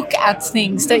supposed to look at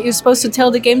things, that you're supposed to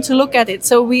tell the game to look at it.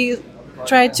 So we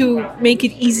try to make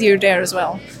it easier there as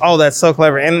well. Oh, that's so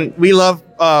clever. And we love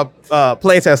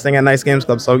playtesting at Nice Games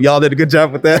Club, so y'all did a good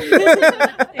job with that.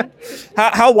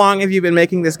 How long have you been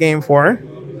making this game for?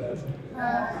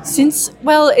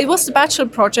 It was the bachelor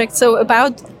project, so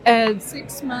about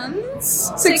 6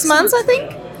 months. 6 months, I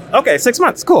think. Okay, 6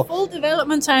 months. Cool. Full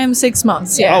development time, 6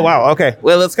 months. Yeah. Oh wow. Okay.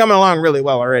 Well, it's coming along really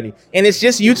well already. And it's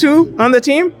just you two on the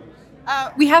team?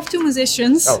 We have two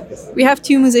musicians. Oh, yes. We have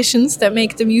two musicians that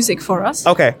make the music for us.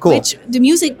 Okay, cool. Which the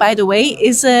music, by the way,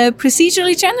 is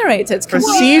procedurally generated.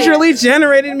 Procedurally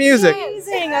generated music.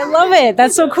 Amazing! I love it.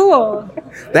 That's so cool.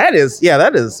 That is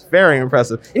very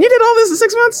impressive. And you did all this in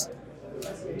 6 months?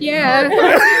 Yeah.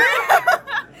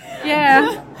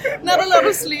 Yeah. Not a lot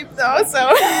of sleep though,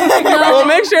 so. Well,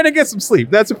 make sure to get some sleep.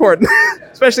 That's important,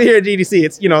 especially here at GDC.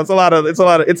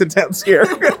 It's intense here.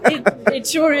 It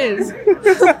sure is.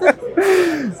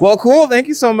 Well, cool. Thank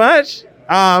you so much.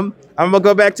 I'm gonna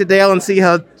go back to Dale and see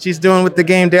how she's doing with the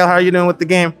game. Dale, how are you doing with the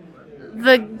game?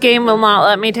 The game will not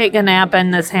let me take a nap in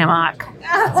this hammock.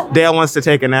 Dale wants to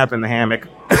take a nap in the hammock.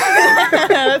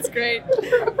 That's great.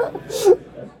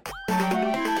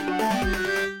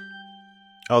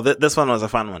 Oh, this one was a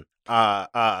fun one.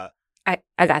 I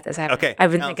got this. Okay.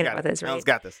 I've been thinking about this. Right? Ellen's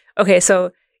got this. Okay,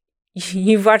 so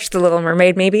you've watched The Little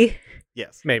Mermaid, maybe?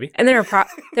 Yes, maybe. And there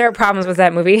are problems with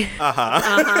that movie.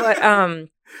 But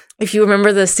if you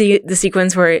remember the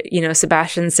sequence where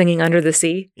Sebastian's singing Under the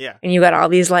Sea, and you got all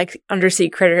these undersea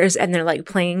critters, and they're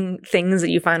playing things that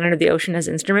you find under the ocean as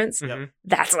instruments. Mm-hmm.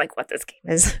 That's what this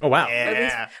game is. Oh wow! At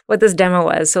least what this demo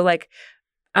was. So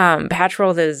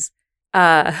Patchworld is.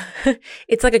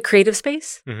 It's like a creative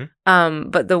space. Mm-hmm.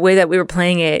 But the way that we were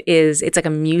playing it is it's like a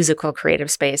musical creative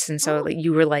space. And so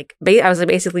you were I was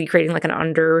basically creating an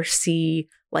undersea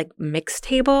mix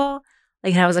table.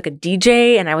 And I was a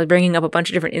DJ, and I was bringing up a bunch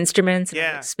of different instruments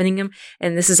and spinning them.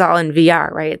 And this is all in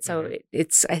VR, right? So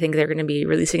I think they're going to be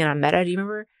releasing it on Meta. Do you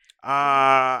remember?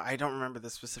 I don't remember the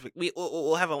specific.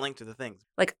 We'll have a link to the things.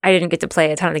 I didn't get to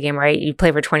play a ton of the game, right? You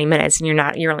play for 20 minutes, and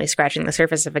you're only scratching the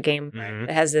surface of a game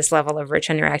that has this level of rich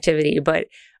interactivity. But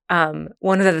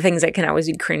one of the things that can always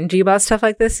be cringy about stuff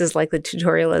like this is the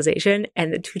tutorialization,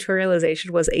 and the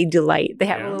tutorialization was a delight. They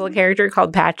have a little character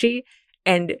called Patchy,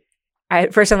 and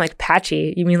at first I'm like,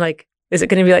 Patchy? You mean Is it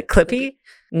going to be like Clippy?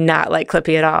 Not like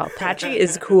Clippy at all. Patchy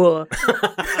is cool.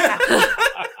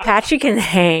 Patchy can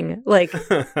hang. Like,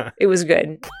 it was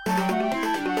good.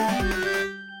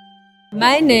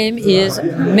 My name is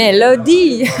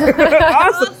Melody.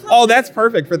 Awesome. Oh, that's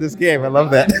perfect for this game. I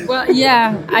love that. Well,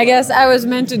 yeah, I guess I was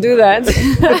meant to do that.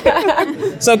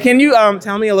 So can you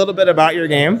tell me a little bit about your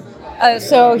game?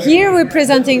 So here we're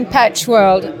presenting Patch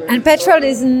World. And Patch World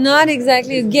is not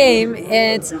exactly a game.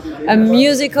 It's a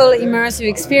musical immersive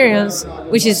experience,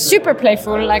 which is super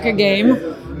playful like a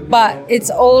game, but it's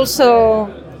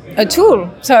also a tool.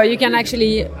 So you can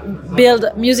actually build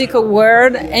musical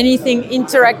world, anything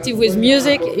interactive with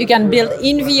music. You can build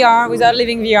in VR without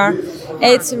leaving VR.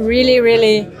 It's really,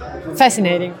 really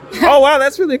fascinating. Oh, wow,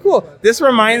 that's really cool. This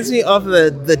reminds me of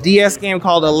the DS game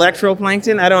called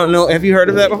Electroplankton. I don't know. Have you heard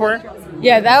of that before?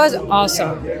 Yeah, that was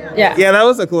awesome. Yeah. Yeah, that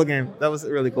was a cool game. That was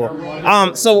really cool.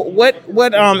 So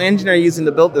what engine are you using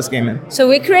to build this game in? So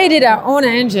we created our own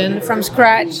engine from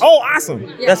scratch. Oh,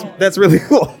 awesome. Yeah. That's really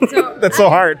cool. That's so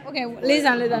hard. Okay,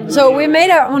 listen. So we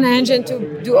made our own engine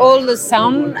to do all the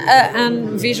sound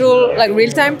and visual, like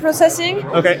real-time processing.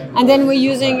 Okay. And then we're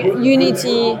using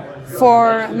Unity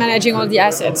for managing all the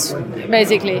assets,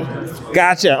 basically.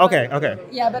 Gotcha. Okay.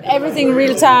 Yeah, but everything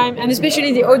real time, and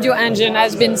especially the audio engine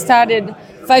has been started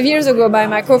 5 years ago by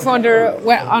my co-founder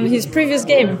on his previous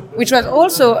game, which was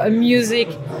also a music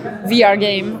VR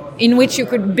game in which you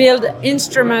could build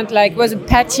instrument, like was a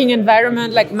patching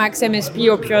environment like Max MSP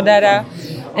or Pure Data,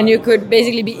 and you could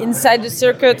basically be inside the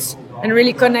circuits and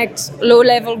really connect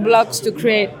low-level blocks to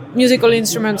create musical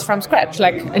instruments from scratch,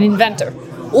 like an inventor.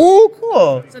 Oh,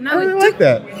 cool. So now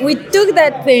we took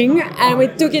that thing and we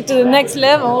took it to the next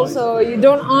level. So you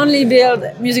don't only build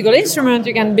musical instruments,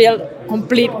 you can build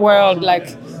complete world, like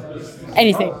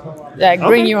anything. Like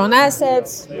bring your own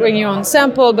assets, bring your own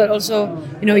sample, but also,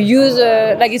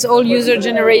 user, like it's all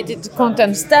user-generated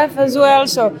content stuff as well.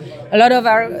 So a lot of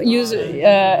our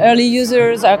early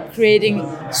users are creating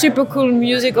super cool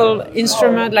musical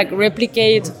instrument, like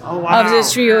replicate of the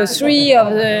 303,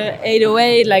 of the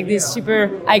 808, like these super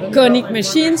iconic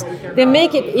machines. They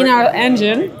make it in our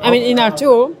engine, in our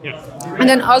tool, and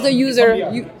then other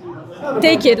users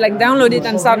take it, like download it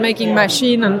and start making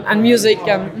machine and music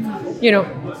and,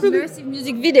 immersive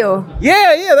music video.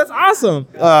 Yeah, that's awesome.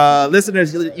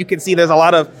 Listeners, you can see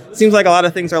seems like a lot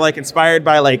of things are like inspired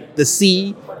by like the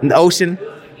sea and the ocean.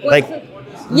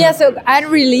 Yeah, so at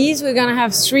release, we're going to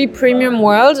have 3 premium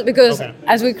worlds because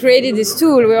as we created this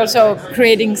tool, we're also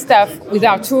creating stuff with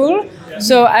our tool.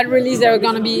 So at release, there are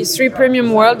going to be 3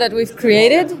 premium worlds that we've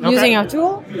created using our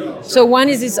tool. So one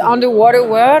is this underwater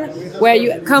world where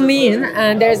you come in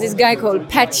and there's this guy called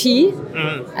Patchy.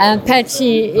 And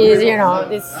Patchy is,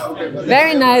 this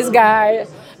very nice guy.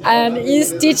 And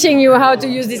he's teaching you how to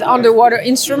use this underwater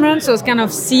instrument. So it's kind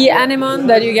of sea anemone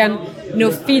that you can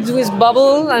feed with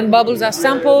bubbles, and bubbles are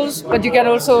samples, but you can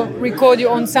also record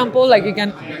your own sample, like you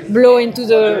can blow into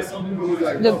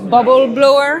the bubble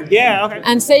blower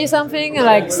and say something,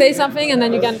 and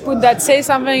then you can put that say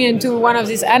something into one of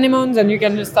these anemones and you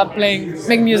can just start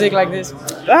make music like this.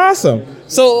 Awesome.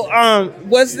 So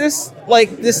was this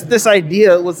this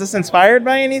idea, was this inspired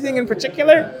by anything in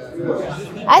particular?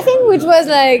 I think which was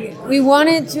like, we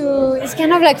wanted to, it's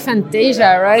kind of like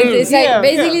Fantasia, right? It's like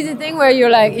basically the thing where you're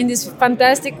like in this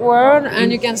fantastic world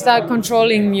and you can start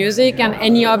controlling music and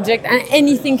any object and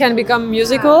anything can become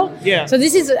musical. Yeah. So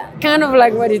this is kind of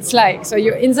like what it's like. So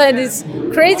you're inside this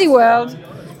crazy world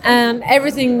and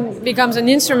everything becomes an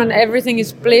instrument, everything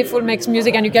is playful, makes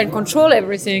music, and you can control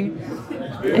everything.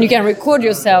 And you can record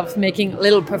yourself making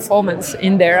little performance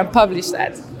in there and publish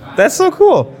that. That's so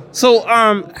cool. So,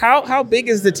 how big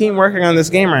is the team working on this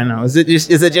game right now? Is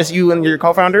it just you and your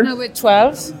co-founder? No, we're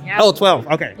 12. Oh, 12.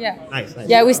 Okay. Yeah. Nice.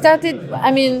 Yeah, we started.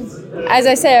 As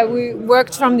I said, we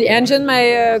worked from the engine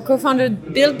my co-founder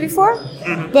built before,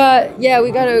 but yeah,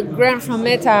 we got a grant from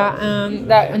Meta, and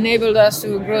that enabled us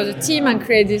to grow the team and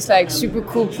create this like super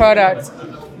cool product,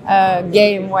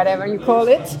 game, whatever you call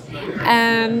it,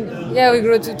 and yeah, we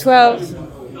grew to 12.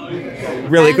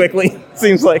 Really quickly,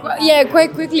 seems like. Yeah,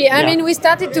 quite quickly. I mean, we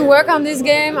started to work on this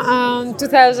game in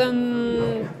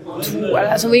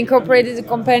 2012. So we incorporated the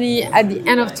company at the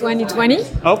end of 2020.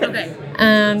 Okay.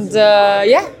 And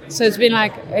so it's been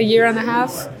like a year and a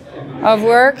half of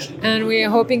work, and we're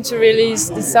hoping to release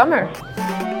this summer.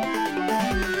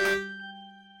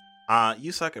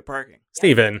 You suck at parking.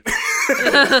 Steven.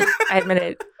 I admit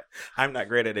it. I'm not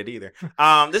great at it either.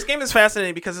 This game is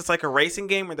fascinating because it's like a racing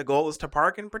game where the goal is to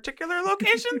park in particular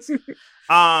locations.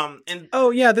 And oh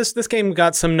yeah, this game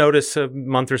got some notice a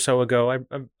month or so ago.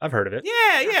 I've heard of it.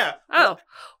 Yeah. Oh,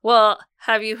 well,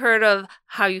 have you heard of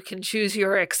how you can choose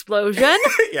your explosion?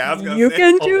 Yeah, I was gonna You say.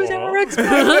 can choose your explosions.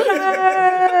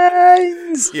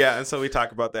 Yeah, and so we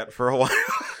talk about that for a while.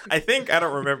 I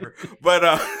don't remember, but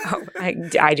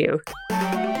I do.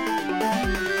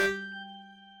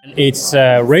 It's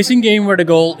a racing game where the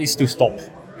goal is to stop.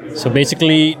 So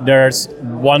basically, there's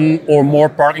one or more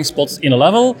parking spots in a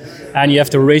level, and you have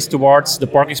to race towards the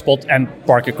parking spot and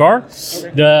park your car.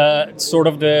 The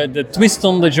twist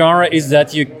on the genre is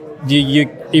that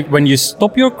when you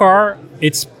stop your car,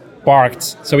 it's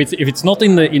parked. So if it's not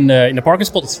in the parking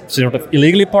spot, it's sort of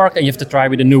illegally parked, and you have to try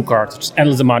with a new car. So just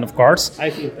endless amount of cars.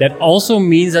 That also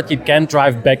means that you can't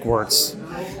drive backwards.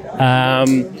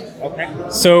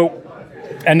 So.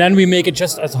 And then we make it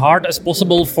just as hard as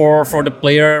possible for the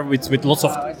player with lots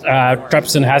of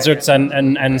traps and hazards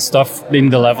and stuff in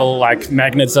the level, like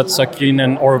magnets that suck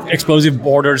in or explosive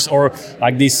borders, or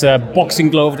like this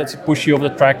boxing glove that push you off the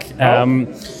track,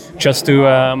 just to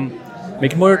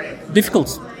make it more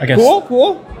difficult, I guess.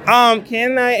 Cool.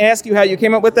 Can I ask you how you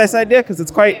came up with this idea? Because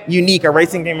it's quite unique, a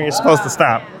racing game where you're supposed to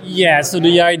stop. Yeah, so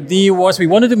the idea was we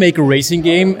wanted to make a racing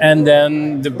game, and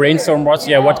then the brainstorm was,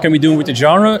 what can we do with the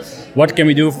genre? What can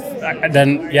we do?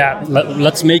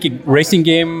 Let's make a racing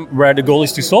game where the goal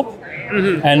is to stop.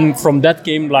 Mm-hmm. And from that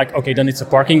game, then it's a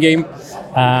parking game.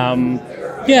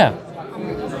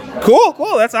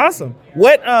 Cool. That's awesome.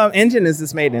 What engine is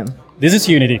this made in? This is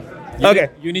Unity. Okay.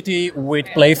 Unity with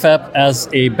PlayFab as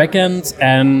a backend,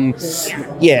 and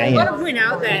I want to point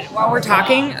out that while we're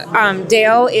talking,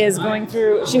 Dale is going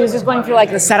through. She was just going through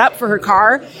the setup for her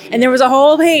car, and there was a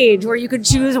whole page where you could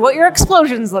choose what your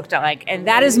explosions looked like, and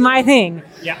that is my thing.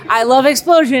 Yeah. I love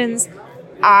explosions.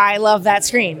 I love that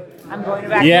screen. I'm going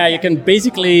back. Yeah, you can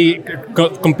basically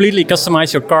completely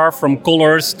customize your car from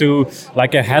colors to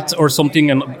like a hat or something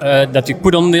that you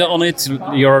put on it.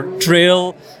 Your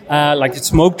trail, like the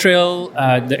smoke trail,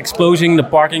 the explosion, the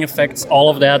parking effects, all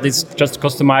of that is just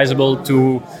customizable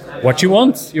to what you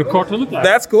want your car to look like.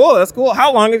 That's cool.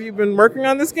 How long have you been working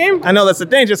on this game? I know that's a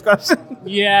dangerous question.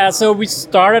 Yeah, so we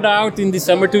started out in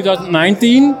December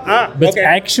 2019, but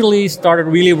actually started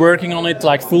really working on it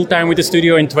full-time with the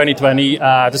studio in 2020,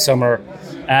 the summer.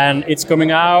 And it's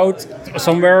coming out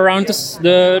somewhere around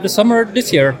the summer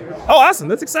this year. Oh, awesome.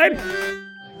 That's exciting.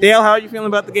 Dale, how are you feeling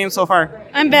about the game so far?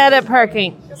 I'm bad at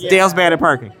parking. Dale's bad at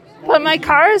parking. But my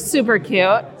car is super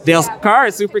cute. Dale's car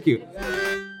is super cute.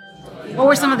 What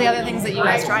were some of the other things that you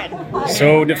guys tried?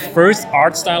 So the first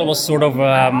art style was sort of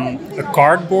a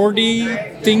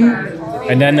cardboardy thing,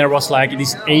 and then there was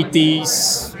this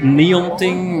 80s neon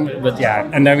thing. But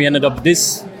and then we ended up with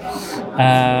this.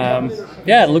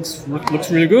 It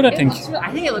looks really good. I think. I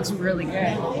think it looks really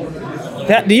good.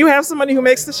 Do you have somebody who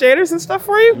makes the shaders and stuff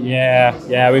for you?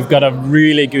 Yeah, we've got a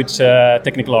really good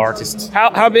technical artist.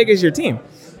 How big is your team?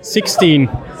 16.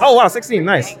 Oh wow, 16,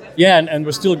 nice. Yeah, and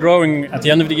we're still growing. At the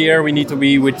end of the year, we need to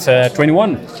be with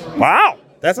 21. Wow,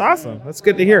 that's awesome. That's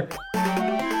good to hear.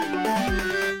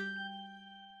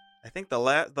 I think the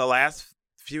last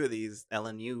few of these,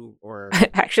 Ellen, you or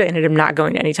Actually, I ended up not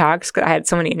going to any talks because I had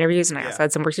so many interviews and I also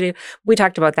had some work to do. We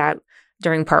talked about that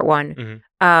during part one.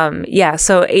 Mm-hmm.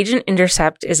 So Agent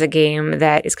Intercept is a game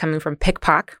that is coming from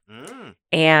Pickpock,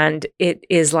 and it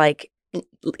is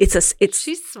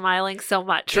She's smiling so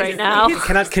much right now. I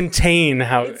cannot contain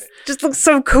how it just looks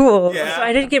so cool. Yeah. So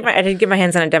I didn't get my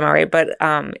hands on a demo, right? But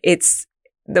it's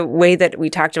the way that we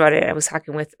talked about it. I was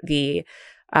talking with the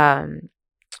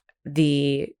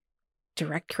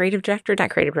creative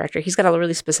director. He's got a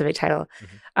really specific title.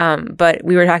 Mm-hmm. But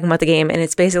we were talking about the game, and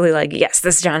it's basically yes,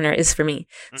 this genre is for me.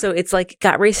 Mm-hmm. So it's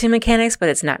got racing mechanics, but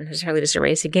it's not necessarily just a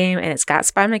racing game, and it's got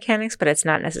spy mechanics, but it's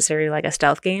not necessarily a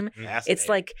stealth game. It's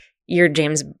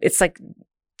it's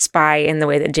spy in the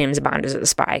way that James Bond is a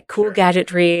spy. Cool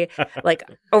gadgetry,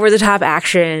 over the top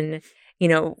action,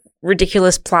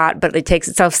 ridiculous plot, but it takes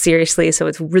itself seriously, so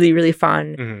it's really, really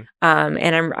fun. Mm-hmm.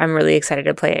 And I'm really excited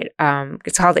to play it.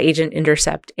 It's called Agent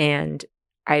Intercept, and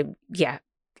I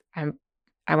want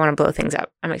to blow things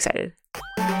up. I'm excited.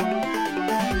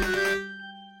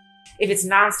 If it's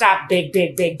nonstop big,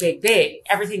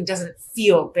 everything doesn't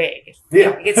feel big.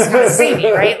 Yeah. It's kind of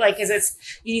samey, right? Because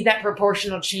you need that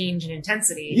proportional change in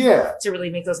intensity to really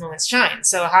make those moments shine.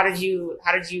 So how did you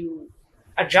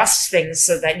adjust things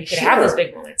so that you could have those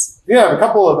big moments? Yeah, a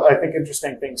couple of, I think,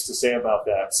 interesting things to say about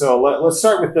that. So let's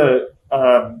start with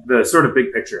the sort of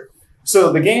big picture.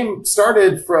 So the game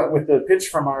started with the pitch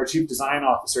from our chief design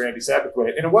officer, Andy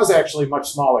Sabbathwaite, and it was actually much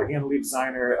smaller. He and the lead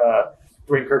designer,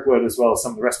 Dwayne Kirkwood, as well as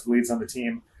some of the rest of the leads on the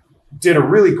team, did a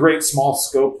really great small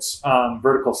scoped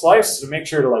vertical slice to make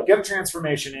sure to like get a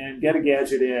transformation in, get a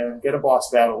gadget in, get a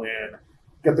boss battle in,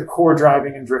 get the core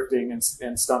driving and drifting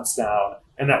and stunts down,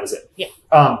 and that was it. Yeah.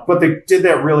 But they did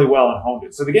that really well and honed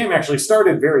it. So the game actually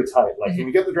started very tight. Like when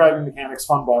we get the driving mechanics,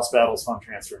 fun boss battles, fun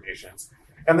transformations.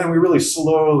 And then we really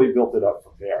slowly built it up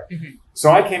from there. So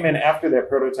I came in after that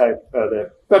prototype, the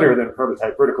better than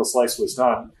prototype vertical slice was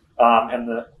done, and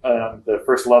the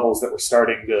first levels that were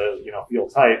starting to feel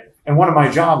tight. And one of my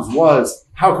jobs was,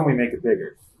 how can we make it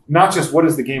bigger? Not just what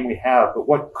is the game we have, but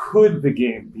what could the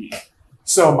game be?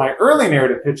 So my early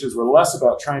narrative pitches were less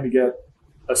about trying to get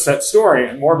a set story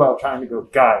and more about trying to go,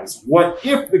 guys, what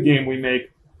if the game we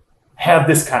make had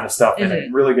this kind of stuff in it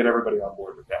and really get everybody on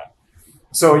board with that?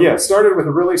 So yeah, started with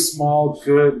a really small,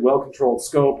 good, well-controlled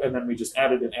scope, and then we just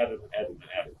added and added and added and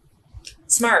added.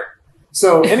 Smart.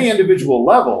 So any individual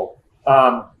level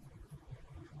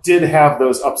did have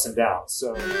those ups and downs.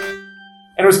 So,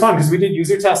 and it was fun because we did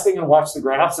user testing and watched the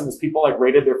graphs, and as people like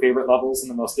rated their favorite levels and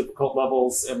the most difficult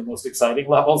levels and the most exciting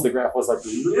levels, the graph was like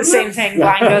the same thing.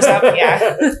 Line goes up.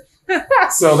 Yeah.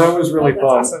 So that was really fun.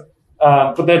 Awesome.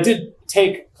 But that did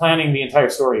take planning the entire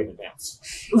story in advance.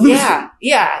 Yeah.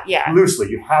 Loosely,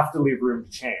 you have to leave room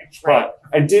to change. Right. But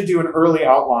I did do an early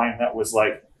outline that was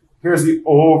like, here's the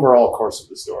overall course of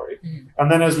the story.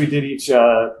 And then as we did each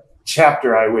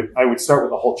chapter, I would start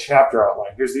with the whole chapter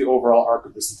outline. Here's the overall arc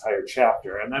of this entire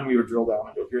chapter. And then we would drill down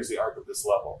and go, here's the arc of this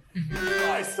level.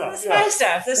 Spy stuff. Spy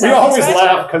stuff. We always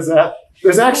laugh because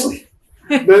there's actually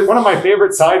one of my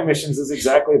favorite side missions is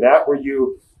exactly that, where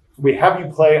we have you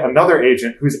play another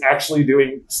agent who's actually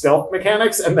doing stealth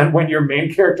mechanics, and then when your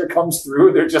main character comes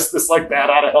through, they're just this like bat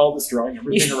out of hell destroying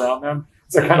everything around them.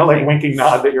 So kind of like winking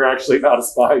nod that you're actually not a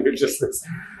spy, you're just this,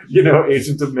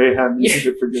 agent of mayhem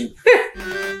using it for good.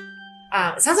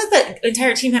 It sounds like the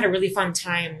entire team had a really fun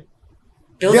time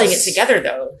building it together,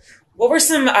 though. What were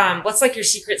some? What's like your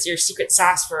secret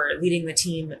sauce for leading the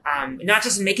team? Not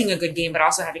just making a good game, but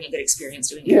also having a good experience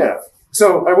doing it. Yeah.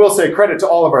 So I will say credit to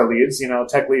all of our leads.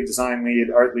 Tech lead, design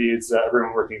lead, art leads.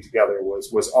 Everyone working together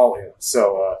was all in.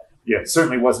 So it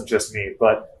certainly wasn't just me.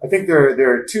 But I think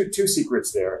there are two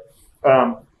secrets there.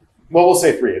 Well, we'll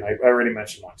say three, and I already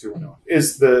mentioned one, too.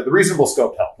 Is the reasonable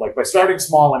scope help? Like by starting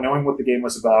small and knowing what the game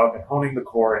was about and honing the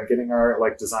core and getting our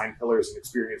like design pillars and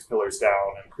experience pillars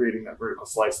down and creating that vertical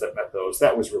slice that met those,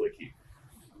 that was really key.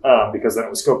 Because then it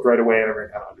was scoped right away and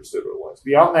everyone kind of understood what it was.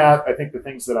 Beyond that, I think the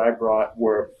things that I brought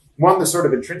were, one, the sort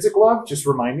of intrinsic love, just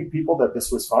reminding people that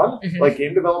this was fun. Like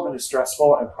game development is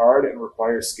stressful and hard and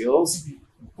requires skills,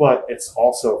 but it's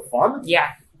also fun. Yeah.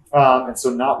 And so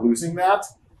not losing that.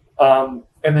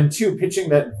 And then two, pitching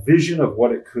that vision of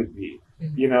what it could be.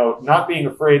 Not being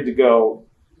afraid to go,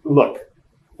 look,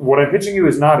 what I'm pitching you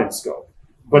is not in scope,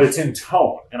 but it's in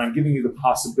tone, and I'm giving you the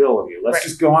possibility. Let's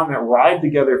just go on that ride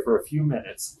together for a few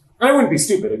minutes. And I wouldn't be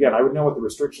stupid. Again, I would know what the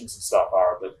restrictions and stuff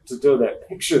are, but to do that,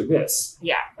 picture this.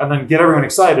 Yeah. And then get everyone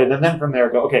excited, and then from there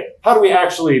go, okay, how do we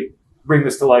actually bring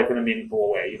this to life in a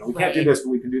meaningful way? We can't do this, but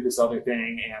we can do this other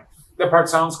thing. And that part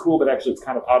sounds cool, but actually it's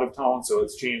kind of out of tone, so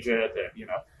let's change it, and,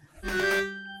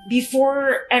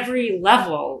 Before every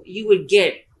level, you would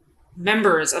get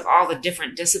members of all the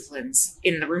different disciplines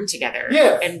in the room together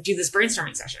and do this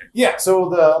brainstorming session. Yeah,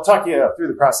 so I'll talk you through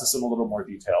the process in a little more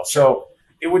detail. So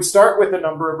it would start with a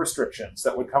number of restrictions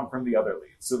that would come from the other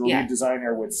leads. So the lead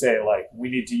designer would say, like, we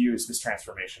need to use this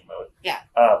transformation mode. Yeah.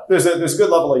 There's a good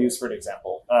level I use for an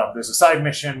example. There's a side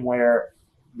mission where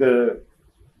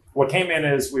what came in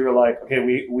is we were like, okay,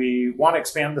 we want to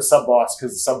expand the sub-boss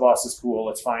because the sub-boss is cool.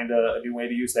 Let's find a new way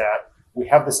to use that. We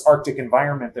have this Arctic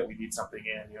environment that we need something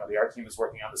in. The art team is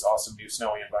working on this awesome new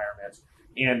snowy environment.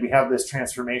 And we have this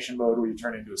transformation mode where you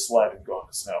turn into a sled and go on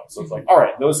the snow. So it's like, all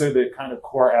right, those are the kind of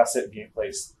core asset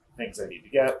gameplay things I need to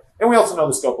get. And we also know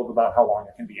the scope of about how long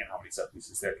it can be and how many set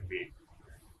pieces there can be.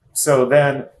 So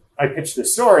then I pitched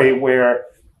this story where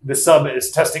the sub is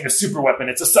testing a super weapon.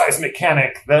 It's a seismic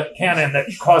cannon that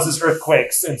causes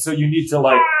earthquakes. And so you need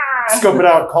to scope it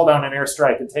out, call down an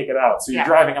airstrike and take it out. So you're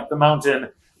driving up the mountain,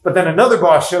 but then another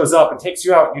boss shows up and takes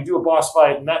you out. You do a boss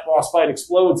fight and that boss fight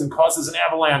explodes and causes an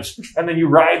avalanche. And then you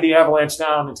ride the avalanche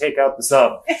down and take out the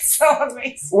sub. It's so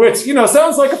amazing. Which,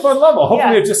 sounds like a fun level.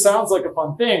 Hopefully it just sounds like a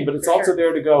fun thing, but it's also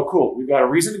there to go, cool. We've got a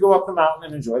reason to go up the mountain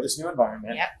and enjoy this new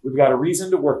environment. Yep. We've got a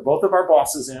reason to work both of our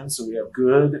bosses in. So we have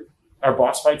our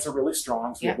boss fights are really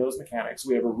strong. So we have those mechanics.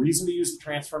 We have a reason to use the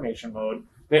transformation mode.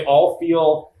 They all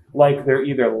feel like they're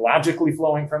either logically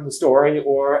flowing from the story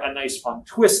or a nice fun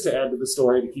twist to add to the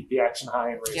story to keep the action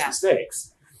high and raise the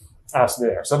stakes.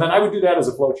 So then I would do that as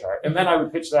a flowchart, and then I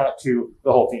would pitch that to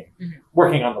the whole team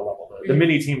working on the level, the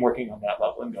mini team working on that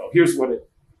level, and go, here's what it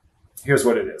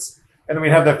is. And then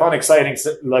we'd have that fun, exciting,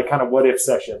 like kind of what if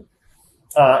session.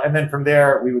 And then from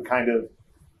there, we would kind of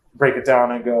break it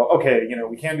down and go, okay,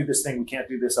 we can do this thing, we can't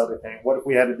do this other thing. What if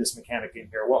we added this mechanic in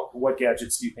here? What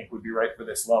gadgets do you think would be right for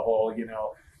this level?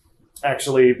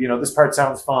 Actually, this part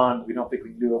sounds fun. We don't think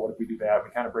we can do it. What if we do that? We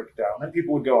kind of break it down. And then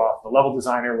people would go off. The level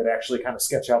designer would actually kind of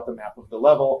sketch out the map of the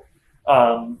level.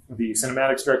 The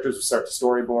cinematics directors would start to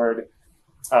storyboard,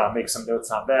 make some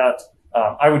notes on that.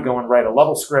 I would go and write a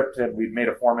level script, and we'd made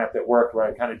a format that worked where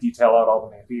I kind of detail out all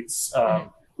the main beats,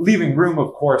 leaving room,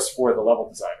 of course, for the level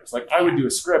designers. Like I would do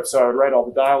a script, so I would write all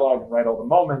the dialogue and write all the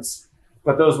moments,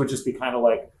 but those would just be kind of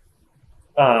like,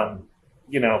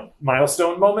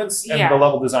 milestone moments. And the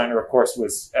level designer, of course,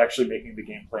 was actually making the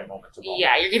gameplay moment to moment.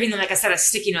 Yeah, you're giving them like a set of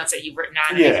sticky notes that you've written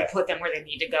on, and they can put them where they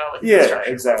need to go. Yeah,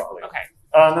 exactly. Okay.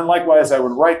 And then likewise, I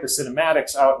would write the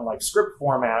cinematics out in like script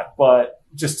format, but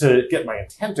just to get my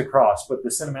intent across. But the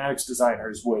cinematics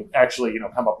designers would actually,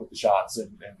 come up with the shots and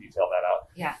detail that out.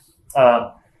 Yeah.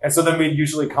 And so then we'd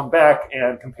usually come back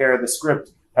and compare the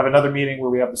script, have another meeting where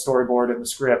we have the storyboard and the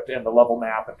script and the level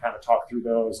map and kind of talk through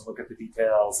those and look at the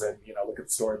details and, look at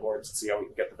the storyboards and see how we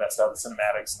can get the best out of the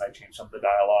cinematics. And I change some of the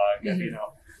dialogue and,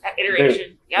 that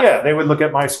iteration. They would look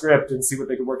at my script and see what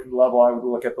they could work in the level. I would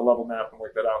look at the level map and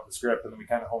work that out in the script, and then we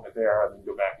kind of hone it there and then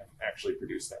go back and actually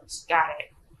produce things. Got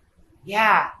it.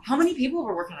 Yeah. How many people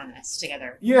were working on this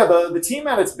together? Yeah, the team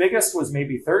at its biggest was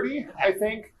maybe 30, I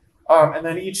think. And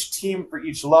then each team for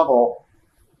each level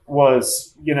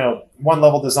was, one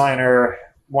level designer,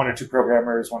 1 or 2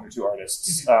 programmers, 1 or 2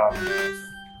 artists.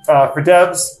 For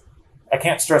devs, I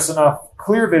can't stress enough,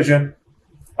 clear vision.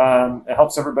 It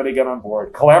helps everybody get on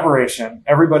board. Collaboration.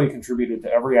 Everybody contributed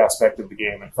to every aspect of the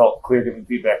game and felt clear giving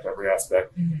feedback to every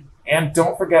aspect. And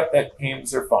don't forget that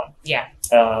games are fun. Yeah.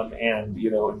 And,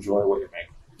 enjoy what you're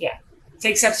making. Yeah.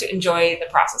 Take steps to enjoy the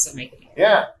process of making it.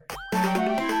 Yeah.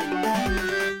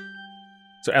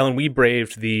 So, Ellen, we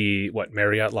braved the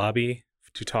Marriott lobby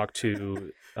to talk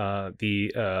to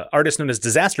the artist known as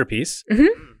Disaster Piece,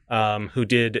 who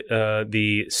did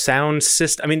the sound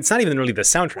system. I mean, it's not even really the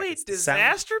soundtrack. Wait,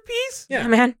 Disaster Piece? Yeah,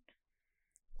 man.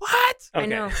 What? I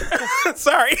know.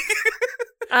 Sorry.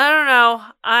 I don't know.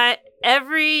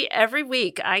 Every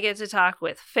week I get to talk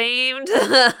with famed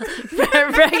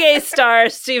reggae star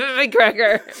Stephen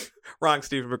McGregor. Wrong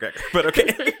Stephen McGregor, but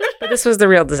okay. But this was the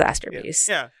real Disaster Piece.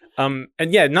 Yeah. And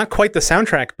not quite the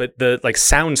soundtrack, but the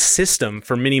sound system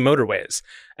for mini motorways.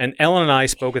 And Ellen and I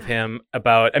spoke with him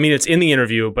about. I mean, it's in the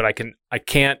interview, but I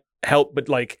can't help but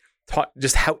talk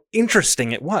just how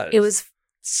interesting it was. It was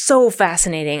so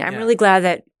fascinating. I'm really glad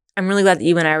that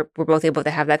you and I were both able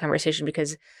to have that conversation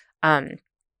because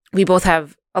we both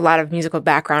have a lot of musical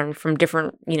background from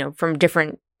different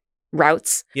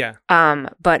routes. Yeah.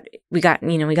 But we got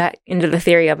into the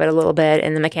theory of it a little bit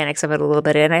and the mechanics of it a little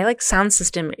bit. And I like sound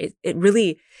system. It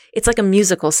really, it's like a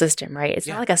musical system, right? It's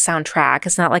not like a soundtrack.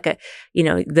 It's not like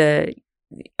the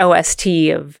OST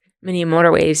of Mini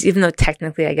Motorways, even though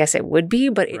technically I guess it would be,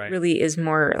 but it really is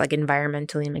more like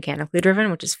environmentally and mechanically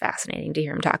driven, which is fascinating to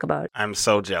hear him talk about. I'm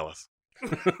so jealous.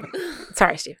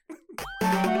 Sorry, Steve.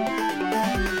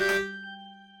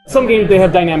 Some games, they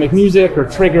have dynamic music or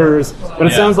triggers, but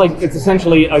it sounds like it's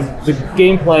essentially the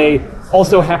gameplay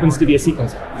also happens to be a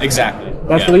sequencer. Exactly.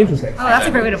 That's really interesting. Oh, that's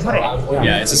a great way to put it.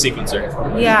 Yeah, it's a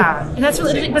sequencer. Yeah, and that's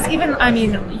really interesting. Because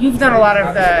even, you've done a lot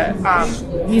of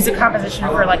the music composition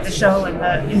for the show and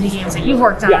the indie games that you've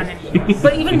worked on. And,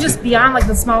 but even just beyond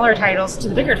the smaller titles to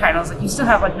the bigger titles, you still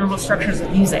have normal structures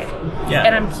of music. Yeah.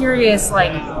 And I'm curious,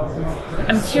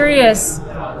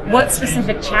 what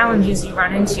specific challenges you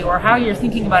run into or how you're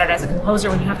thinking about it as a composer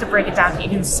when you have to break it down to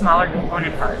even smaller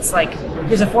component parts.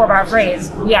 There's a 4-bar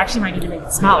phrase, we actually might need to make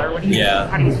it smaller. How do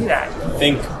you do that? I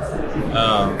think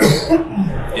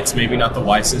it's maybe not the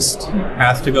wisest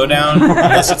path to go down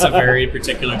unless it's a very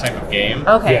particular type of game.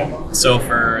 Okay. So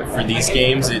for these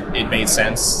games, it made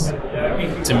sense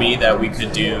to me that we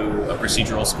could do a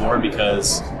procedural score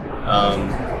because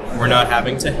we're not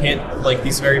having to hit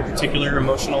these very particular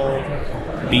emotional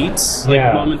beats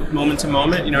moment to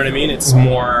moment. You know what I mean? It's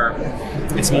more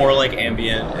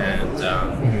ambient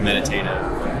and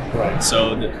meditative. Right.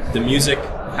 So the music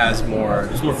has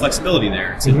there's more flexibility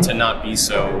there to not be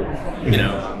so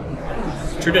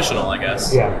traditional, I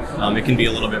guess. Yeah. It can be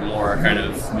a little bit more kind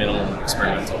of minimal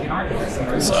experimental.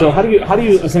 So how do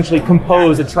you essentially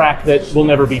compose a track that will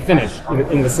never be finished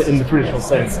in the traditional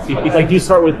sense? Like, do you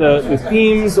start with the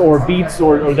themes or beats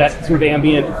or that sort of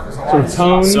ambient sort of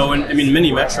tone? So in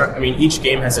Mini Metro, each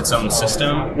game has its own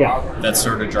system that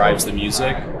sort of drives the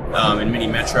music. In Mini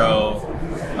Metro,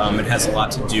 it has a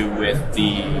lot to do with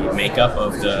the makeup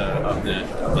of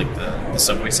the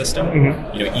subway system.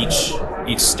 Mm-hmm. You know,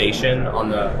 each station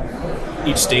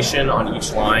on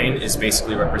each line is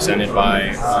basically represented by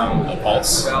a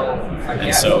pulse,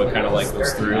 and so it kind of like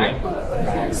goes through.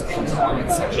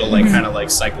 It'll like kind of like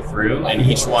cycle through, and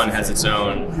each one has its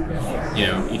own.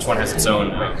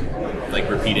 Like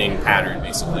repeating pattern,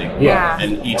 basically. Yeah.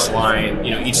 And each line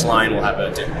will have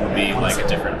will be like a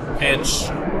different pitch.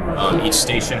 Each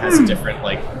station has a different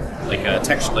like a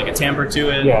texture, like a timbre to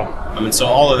it. Yeah. And so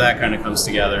all of that kind of comes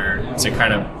together to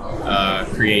kind of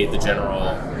create the general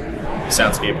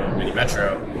soundscape of Mini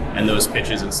Metro. And those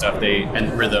pitches and stuff,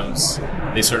 and rhythms,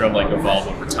 they sort of like evolve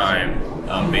over time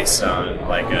based on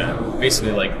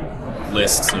basically like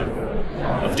lists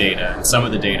of data. And some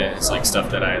of the data is like stuff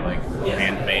that I like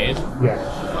handmade.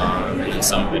 And then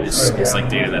some of it is like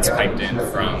data that's piped in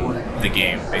from the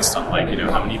game based on like,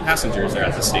 how many passengers are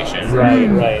at the station. Right.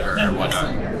 Or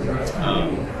whatnot.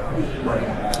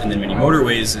 And then Mini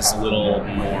Motorways is a little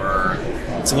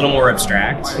more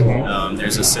abstract. Mm-hmm.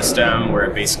 There's a system where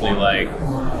it basically like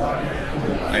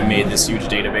I made this huge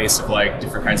database of like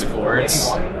different kinds of chords,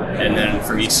 and then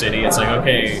for each city it's like,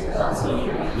 okay,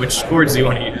 which chords do you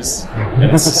want to use?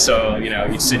 And so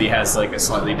each city has like a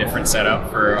slightly different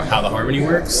setup for how the harmony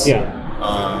works.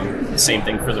 Same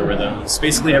thing for the rhythms.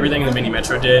 Basically everything the Mini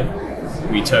Metro did,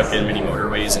 we took in Mini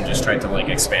Motorways and just tried to like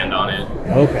expand on it.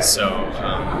 Okay. So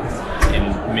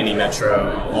in Mini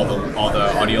Metro, all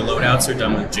the audio loadouts are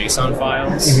done with JSON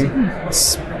files.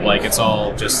 Mm-hmm. It's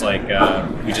all just like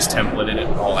we just templated it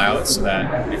all out so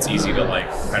that it's easy to like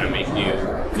kind of make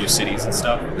new cities and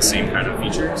stuff with the same kind of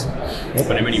features.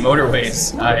 But in Mini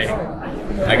Motorways,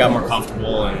 I got more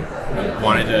comfortable and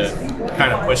wanted to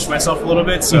kind of push myself a little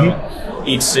bit. So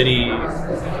each city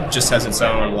just has its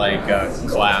own like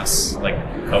class, like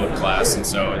code class, and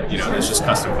so there's just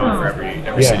custom code for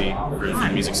every city for the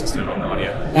music system and the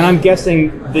audio. And I'm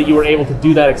guessing that you were able to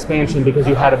do that expansion because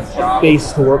you had a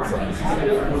base to work from.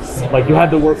 Like you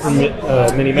had to work from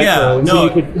Mini Metro, so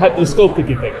the scope could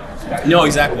get bigger. No,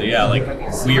 exactly. Yeah, like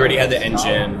we already had the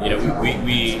engine.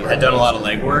 We had done a lot of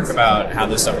legwork about how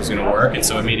this stuff was going to work, and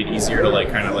so it made it easier to like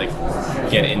kind of like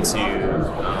get into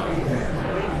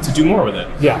to do more with it.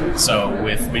 Yeah. So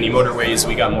with Mini Motorways,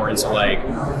 we got more into like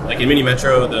in Mini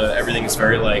Metro, everything is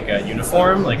very like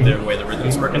uniform, like the way the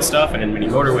rhythms work and stuff. And in Mini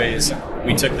Motorways,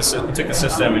 we took the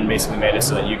system and basically made it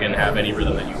so that you can have any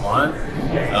rhythm that you want.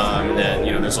 And then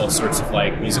there's all sorts of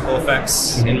like musical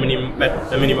effects in Mini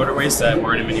Motorways that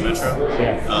weren't in Mini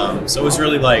Metro. So it was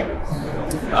really like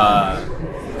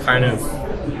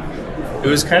it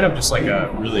was kind of just like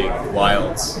a really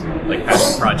wild, like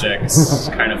passion project,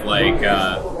 kind of like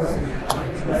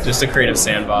just a creative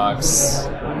sandbox,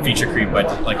 feature creep,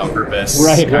 but like on purpose,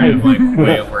 kind of like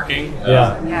way of working.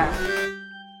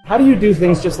 How do you do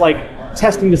things just like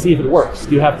testing to see if it works?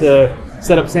 Do you have to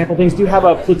set up sample things? Do you have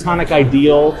a platonic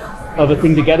ideal of a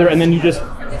thing together, and then you just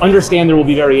understand there will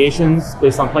be variations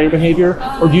based on player behavior,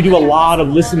 or do you do a lot of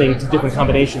listening to different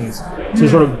combinations to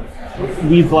sort of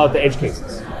weed out the edge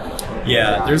cases?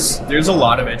 Yeah, there's a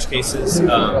lot of edge cases.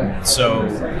 So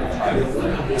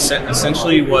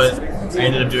essentially what I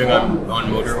ended up doing on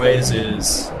Motorways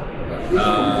is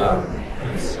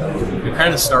you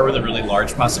kind of start with a really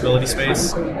large possibility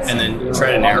space and then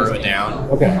try to narrow it down.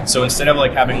 Okay. So instead of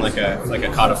like having like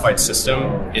a codified system,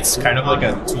 it's kind of like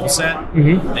a tool set,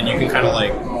 and you can kind of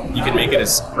like you can make it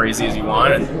as crazy as you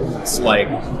want. And it's like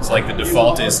the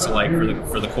default is to like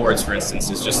for the chords, for instance,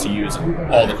 is just to use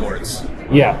all the chords.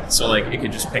 Yeah. So like it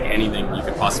could just pick anything you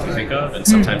could possibly think of, and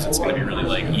sometimes it's going to be really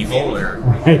like evil or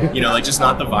like just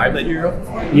not the vibe that you're.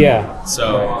 Yeah.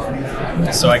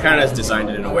 So I kind of designed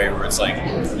it in a way where it's like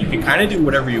you can kind of do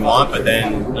whatever you want, but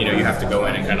then you have to go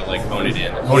in and kind of like hone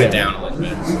it down a little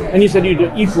bit. And you said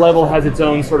each level has its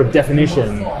own sort of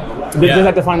definition. Does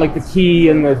that define like the key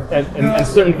and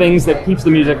certain things that keeps the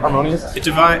music harmonious?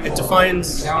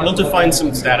 It'll define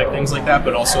some static things like that,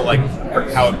 but also like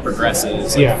how it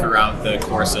progresses throughout the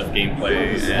course of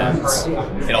gameplay,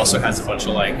 and it also has a bunch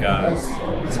of like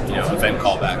event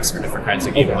callbacks for different kinds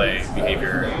of gameplay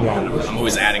behavior. I'm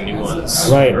always adding new ones,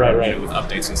 right. With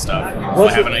updates and stuff.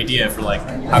 I have an idea for like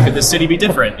how could this city be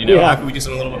different? How could we do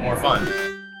something a little bit more fun?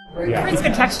 It brings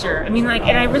good texture. I mean,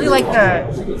 and I really like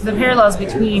the parallels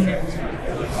between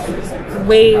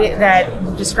way that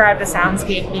you describe the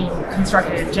soundscape being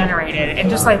constructed and generated, and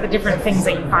just like the different things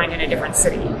that you find in a different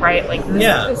city, right? Like, you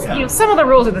know, some of the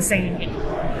rules are the same.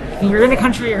 You're in the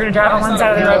country, you're going to drive on one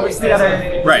side of the road versus the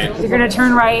other. Right. You're going to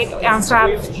turn right on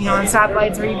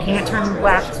stoplights where you can't turn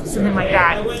left, something like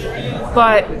that.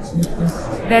 But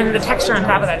then the texture on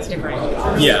top of that is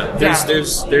different. Yeah,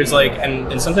 there's like,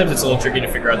 and sometimes it's a little tricky to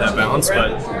figure out that balance,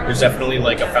 but there's definitely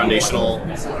like a foundational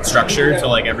structure to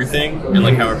like everything and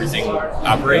like how everything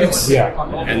operates. Yeah.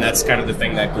 And that's kind of the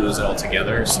thing that glues it all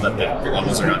together so that the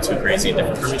levels are not too crazy and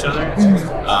different from each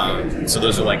other. So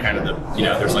those are like kind of the, you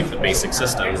know, there's like the basic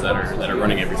systems that are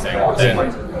running everything. But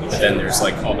then there's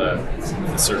like all the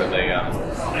sort of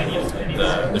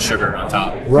the sugar on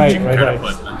top. Right, you can right, kind of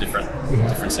right. put on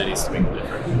different cities to make it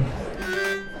different.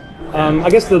 I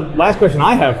guess the last question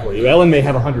I have for you, Ellen may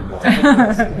have 100 more,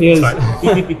 is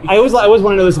I always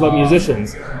want to know this about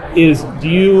musicians, is do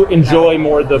you enjoy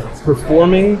more the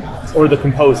performing or the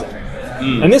composing?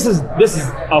 And this is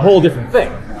a whole different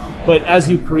thing. But as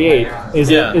you create, is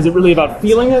it really about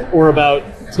feeling it or about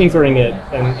tinkering it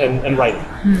and writing?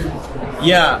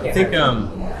 Yeah, I think,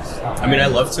 I mean, I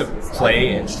love to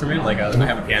play instrument. Like, I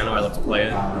have a piano, I love to play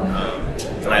it.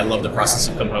 And I love the process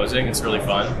of composing. It's really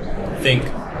fun. I think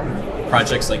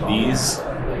projects like these,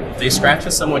 they scratch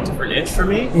a somewhat different itch for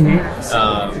me.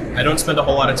 I don't spend a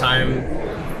whole lot of time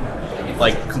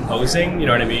like composing, you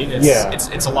know what I mean?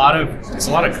 It's a lot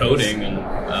of coding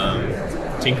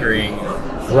and tinkering.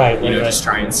 Right, just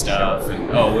trying stuff, and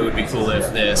it would be cool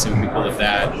if this, it would be cool if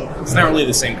that. It's not really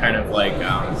the same kind of like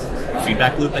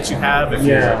feedback loop that you have if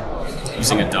you're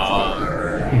using a DAW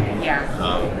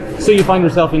or. So you find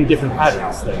yourself in different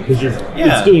patterns then, because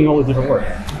it's doing all the different work.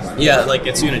 Yeah, like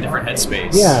gets you in a different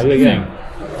headspace.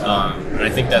 And I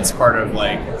think that's part of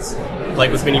like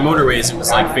with Mini Motorways, it was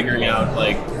like figuring out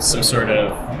like some sort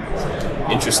of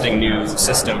interesting new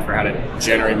system for how to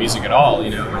generate music at all,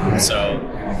 you know. And so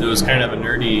it was kind of a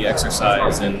nerdy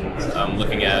exercise in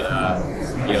looking at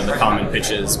the common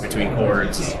pitches between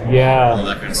chords, all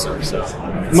that kind of stuff. So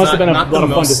it must have been a lot of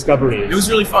fun discoveries. It was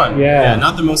really fun. Yeah,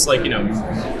 not the most like, I don't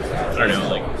know,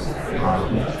 like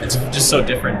it's just so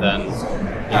different than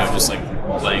just like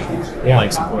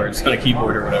playing some chords on a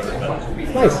keyboard or whatever. But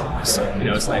nice. So,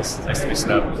 it's nice to mix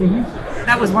it up.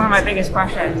 That was one of my biggest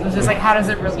questions. It was just like, how does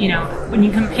it really, when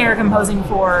you compare composing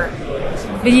for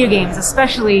video games,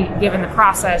 especially given the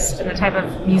process and the type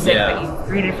of music that you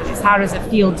created for this, how does it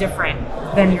feel different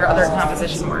than your other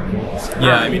composition work?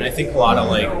 Yeah, I mean, I think a lot of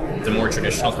like the more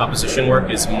traditional composition work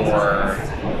is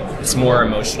more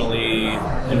emotionally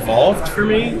involved for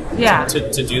me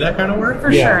to do that kind of work.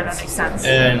 For sure, that makes sense.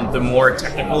 And the more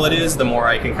technical it is, the more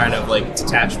I can kind of like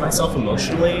detach myself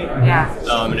emotionally.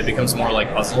 And it becomes more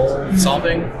like puzzle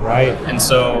solving. Right. And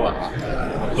so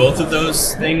both of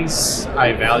those things,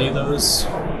 I value those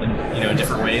in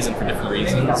different ways and for different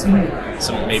reasons.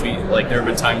 So maybe like there have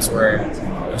been times where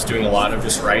I was doing a lot of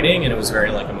just writing and it was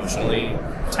very like emotionally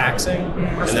taxing,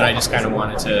 and then I just kind of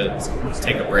wanted to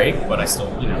take a break, but I still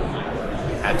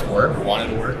had to work,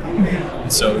 wanted to work,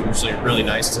 and so it was really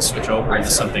nice to switch over into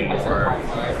something more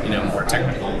more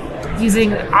technical,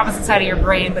 using the opposite side of your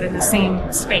brain but in the same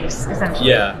space essentially.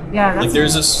 Yeah, like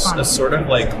there's a sort of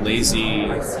like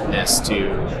laziness to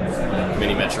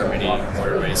Mini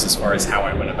Motorways as far as how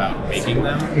I went about making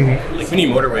them. Like Mini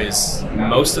Motorways,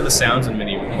 most of the sounds in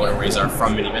Mini Motorways are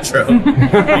from Mini Metro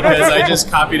because I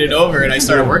just copied it over and I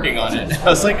started working on it. I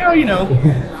was like,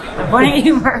 Funny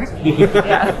humor.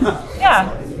 Yeah.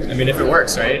 I mean, if it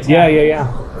works, right?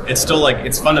 Yeah. It's still like,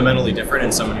 it's fundamentally different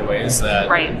in so many ways that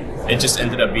it just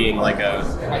ended up being like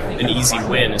an easy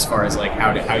win as far as like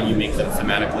how you make them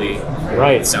thematically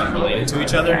sound related to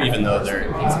each other, even though they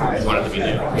wanted to be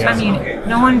new. I mean,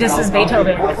 no one disses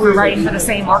Beethoven if we're writing for the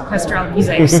same orchestral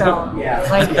music, so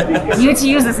like you get to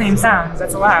use the same sounds.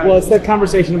 That's allowed. Well, it's that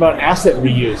conversation about asset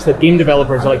reuse that game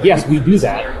developers are like, yes, we do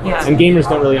that, and gamers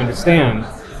don't really understand.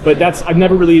 But I've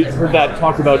never really heard that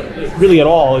talked about really at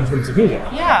all in terms of music.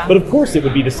 Yeah. But of course it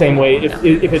would be the same way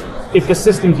if the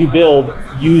systems you build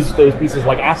use those pieces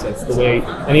like assets the way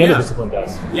any other discipline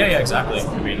does. Yeah, exactly.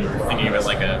 I mean, we're thinking of it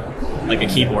like a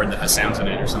keyboard that has sounds in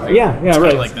it or something. Yeah, it's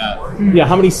right. Like that. Yeah,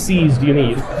 how many C's do you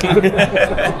need?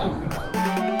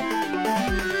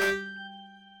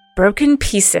 Broken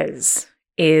Pieces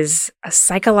is a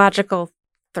psychological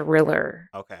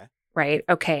thriller. Okay. Right?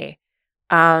 Okay.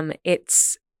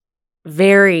 It's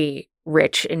very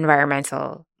rich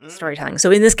environmental storytelling. So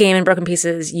in this game, in Broken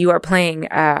Pieces, you are playing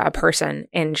a person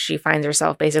and she finds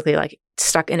herself basically like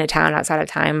stuck in a town outside of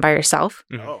time by herself.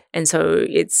 And so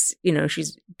it's,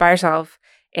 she's by herself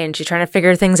and she's trying to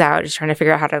figure things out. She's trying to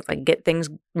figure out how to like get things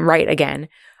right again.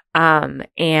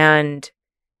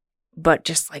 But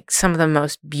just like some of the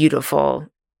most beautiful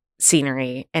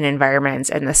scenery and environments,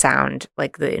 and the sound,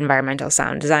 like the environmental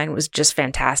sound design was just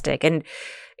fantastic. And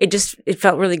it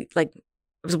felt really like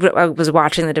I was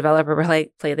watching the developer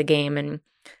play the game, and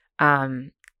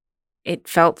it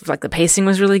felt like the pacing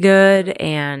was really good,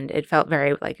 and it felt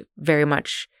very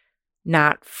much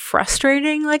not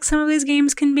frustrating like some of these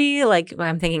games can be. Like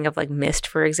I'm thinking of like Myst,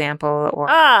 for example, or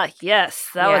yes,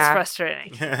 that was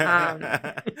frustrating.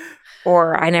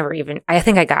 Or I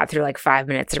think I got through like 5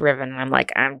 minutes of Riven, and I'm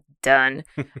like, I'm done.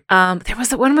 There was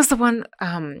the one.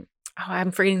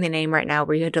 I'm forgetting the name right now,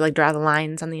 where you had to like draw the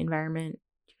lines on the environment.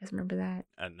 Do you guys remember that?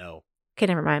 No. Okay,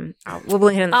 never mind. We'll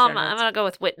link it in the show notes. I'm gonna go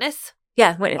with Witness.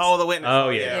 Yeah, Witness. Oh, the Witness. Oh,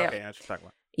 yeah. yeah. Okay, that's what you're talking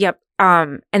about. Yep.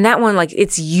 And that one, like,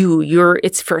 it's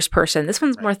it's first person. This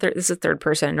one's more this is third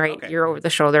person, right? Okay. You're over the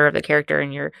shoulder of the character,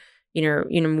 and you're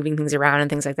moving things around and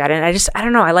things like that. And I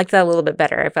don't know, I liked that a little bit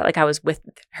better. I felt like I was with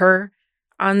her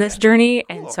on this journey,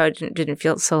 and so I didn't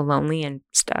feel so lonely and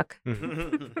stuck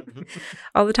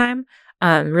all the time.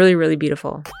 Really, really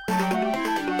beautiful.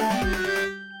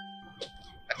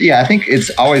 Yeah, I think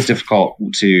it's always difficult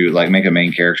to like make a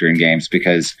main character in games,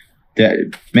 because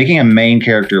making a main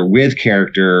character with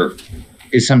character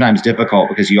is sometimes difficult,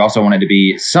 because you also want it to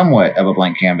be somewhat of a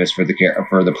blank canvas for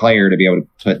the player to be able to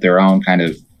put their own kind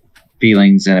of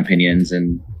feelings and opinions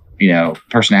and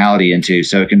personality into.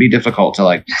 So it can be difficult to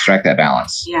like strike that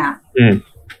balance. Yeah.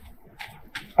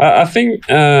 I think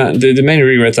the main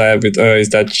regret I have with her is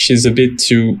that she's a bit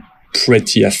too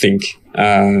pretty, I think,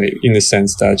 in the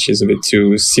sense that she's a bit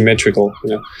too symmetrical,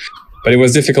 But it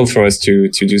was difficult for us to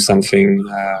do something.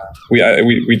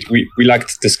 We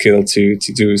lacked the skill to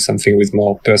do something with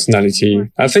more personality.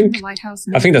 I think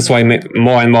that's why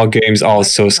more and more games are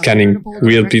also scanning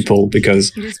real people,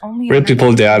 because real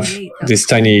people, they have this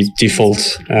tiny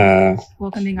default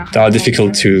that are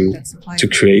difficult to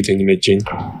create and imagine.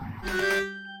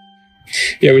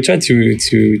 Yeah, we tried to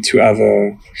have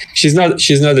a. She's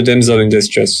not a damsel in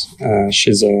distress.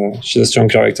 She's a strong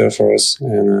character for us,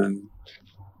 and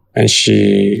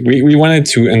we wanted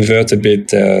to invert a bit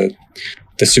the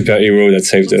superhero that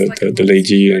saved the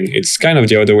lady, and it's kind of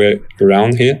the other way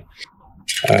around here.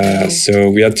 So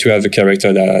we had to have a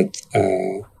character that had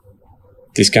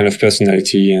this kind of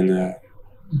personality, and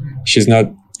she's not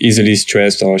easily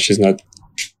stressed, or she's not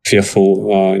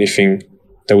fearful or anything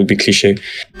that would be cliche.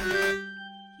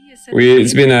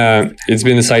 It's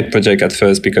been a side project at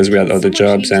first, because we had other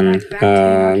jobs, and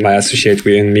my associate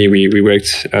and me, we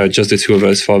worked just the two of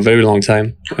us for a very long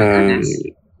time, a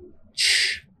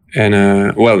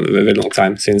very long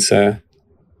time since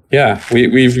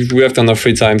we've worked on our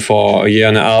free time for a year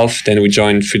and a half. Then we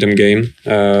joined Freedom Game.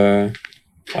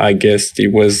 I guess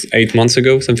it was 8 months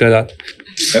ago, something like that.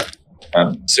 Yep.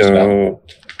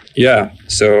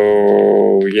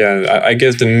 I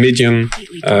guess the medium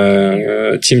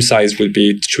team size would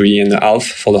be 3.5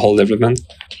 for the whole development.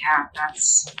 Yeah,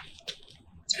 that's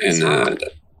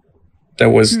that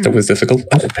was difficult.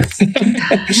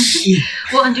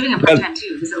 Well, and doing it part-time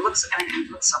too, because it looks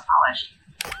so polished.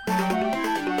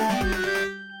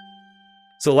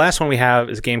 So the last one we have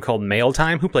is a game called Mail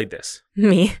Time. Who played this?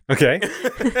 Me. Okay.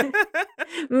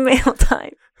 Mail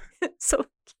Time. So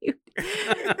cute.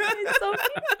 It's so cute.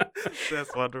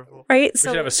 That's wonderful. Right? We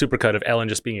should have a supercut of Ellen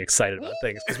just being excited about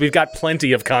things, because we've got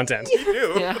plenty of content.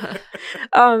 Yeah.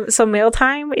 So Mail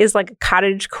Time is like a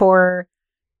cottagecore,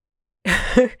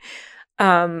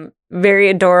 very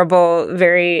adorable,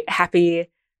 very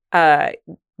happy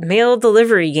mail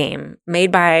delivery game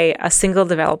made by a single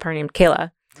developer named Kayla,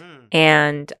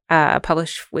 and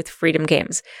published with Freedom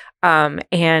Games.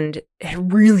 And a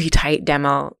really tight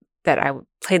demo that I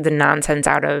played the nonsense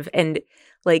out of, and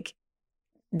like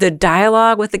the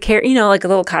dialogue with the character, like a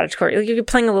little cottagecore. Like you're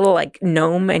playing a little like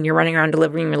gnome, and you're running around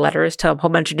delivering your letters to a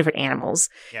whole bunch of different animals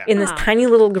in this tiny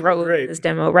little grove. This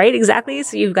demo, right? Exactly.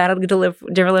 So you've got to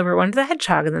deliver one to the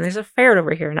hedgehog, and then there's a ferret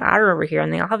over here, and an otter over here,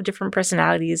 and they all have different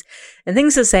personalities and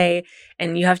things to say.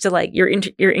 And you have to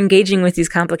you're engaging with these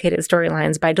complicated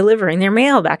storylines by delivering their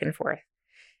mail back and forth.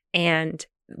 And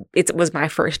it was my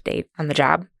first date on the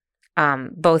job.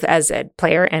 Both as a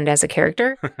player and as a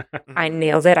character. I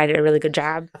nailed it. I did a really good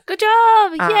job. Good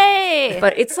job. Yay.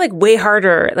 But it's like way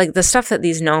harder. Like the stuff that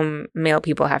these gnome male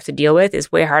people have to deal with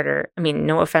is way harder. I mean,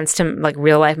 no offense to like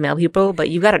real life male people, but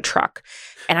you got a truck.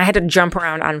 And I had to jump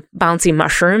around on bouncy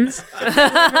mushrooms.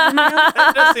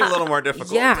 That does seem a little more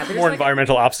difficult. Yeah. More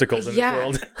environmental obstacles in this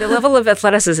world. The level of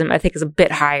athleticism, I think, is a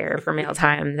bit higher for Mail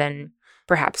Time than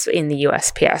perhaps in the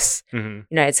USPS,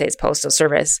 United States Postal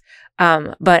Service.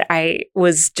 But I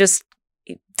was just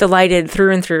delighted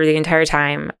through and through the entire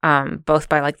time, both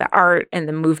by like the art and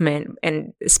the movement,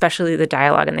 and especially the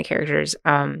dialogue and the characters.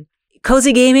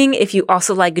 Cozy gaming if you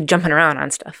also like jumping around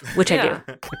on stuff, which I do.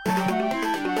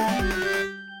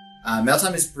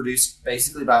 Mailtime is produced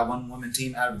basically by a one-woman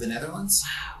team out of the Netherlands.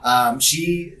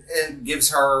 She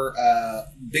gives her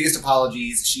biggest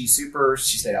apologies. She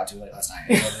stayed out too late last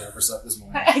night. I overslept this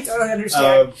morning. I totally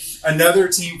understand. Another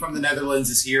team from the Netherlands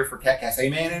is here for Cat Cafe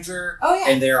Manager. Oh, yeah.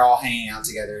 And they're all hanging out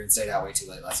together and stayed out way too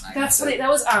late last night. That's funny. That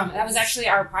was actually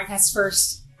our podcast's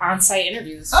first on-site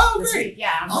interviews. Oh, this great. week.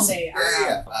 Yeah, on Awesome.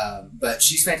 Monday. But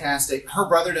she's fantastic. Her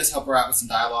brother does help her out with some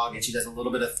dialogue, and she does a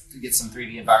little bit to get some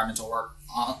 3D environmental work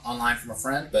online from a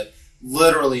friend, but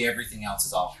literally everything else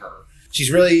is all her.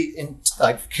 She's really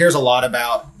cares a lot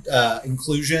about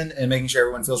inclusion and making sure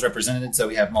everyone feels represented. So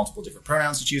we have multiple different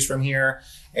pronouns to choose from here,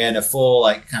 and a full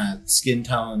kind of skin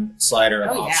tone slider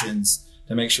of options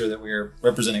to make sure that we're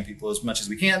representing people as much as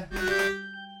we can.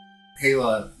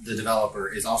 Kayla, the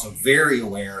developer, is also very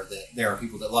aware that there are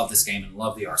people that love this game and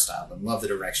love the art style and love the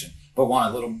direction, but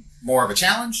want a little more of a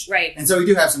challenge. Right. And so we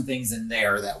do have some things in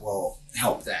there that will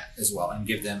help that as well and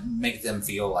make them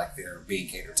feel like they're being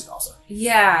catered to also.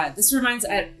 Yeah, this reminds.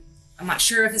 I'm not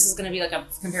sure if this is going to be like a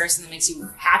comparison that makes you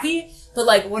happy, but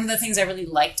like one of the things I really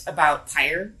liked about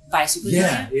Pyre by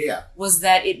Supergiant was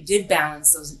that it did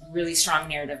balance those really strong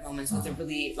narrative moments with a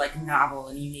really like novel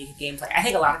and unique gameplay. I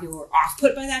think a lot of people were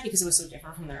off-put by that because it was so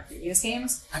different from their previous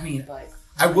games. I mean,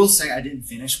 I will say I didn't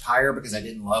finish Pyre because I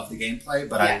didn't love the gameplay,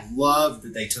 but I loved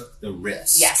that they took the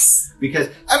risk. Yes. Because,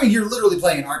 you're literally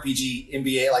playing an RPG,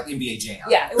 NBA Jam.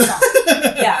 Yeah, it was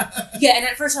awesome. Yeah, and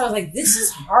at first I was like, this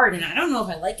is hard, and I don't know if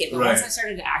I like it, but once I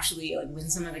started to actually like win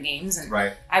some of the games, and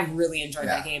I really enjoyed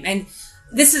that game. And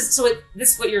this is,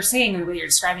 what you're saying and what you're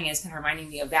describing is kind of reminding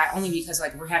me of that, only because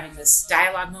like we're having this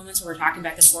dialogue moments where we're talking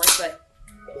back and forth, but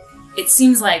it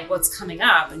seems like what's coming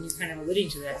up, and you're kind of alluding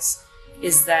to this,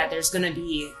 is that there's going to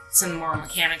be some more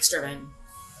mechanics-driven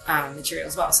material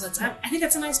as well. So I think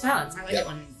that's a nice balance. I like it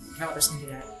when developers can do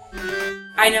that.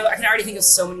 I know I can already think of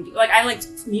so many people.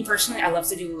 Me personally, I love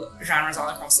to do genres all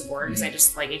across the board because I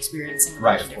just like experiencing a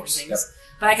bunch of different things. Yep.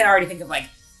 But I can already think of like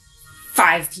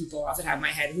 5 people off the top of my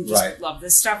head who just love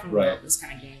this stuff and love this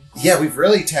kind of game. Yeah, we've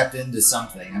really tapped into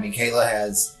something. I mean, Kayla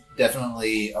has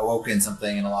definitely awoken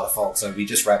something in a lot of folks. So we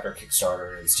just wrapped our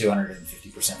Kickstarter. It's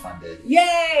 250% funded.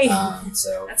 Yay!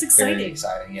 So that's exciting. Very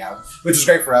exciting, yeah. Which is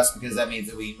great for us because that means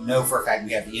that we know for a fact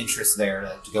we have the interest there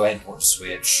to go ahead and port to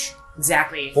Switch.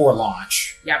 Exactly. For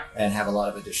launch. Yep. And have a lot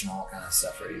of additional kind of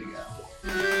stuff ready to go.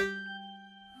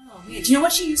 Oh man, do you know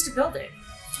what she used to build it?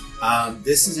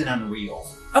 This is an Unreal.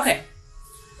 Okay.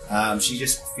 She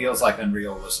just feels like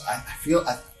Unreal was.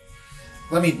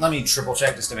 Let me triple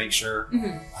check just to make sure.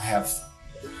 I have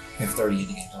 30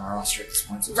 indie games on our roster at this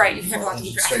point. So you have a lot to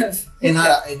keep track of.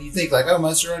 And you think like,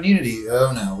 most are on Unity.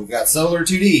 Oh no, we've got Solar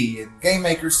 2D and Game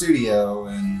Maker Studio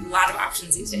and a lot of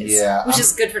options these days. Yeah, which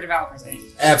is good for developers, I think.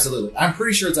 Absolutely, I'm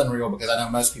pretty sure it's Unreal because I know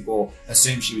most people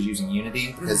assume she was using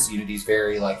Unity because Unity's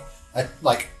very like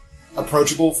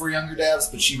approachable for younger devs,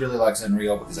 but she really likes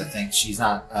Unreal because I think she's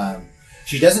not.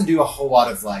 She doesn't do a whole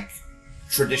lot of like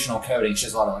traditional coding. She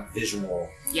does a lot of like visual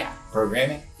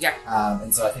programming. Yeah.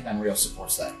 And so I think Unreal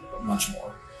supports that much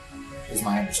more, is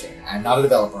my understanding. I'm not a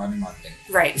developer, I'm in marketing.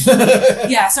 Right.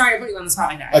 Yeah, sorry to put you on the spot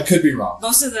like that. I could be wrong.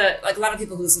 Most of a lot of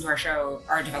people who listen to our show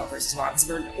are developers as well, because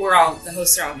we're all, the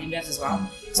hosts are all game devs as well.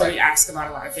 So we ask about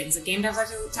a lot of things that game devs like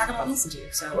to talk about and listen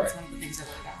to. So that's one of the things I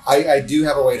learned about. I do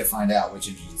have a way to find out which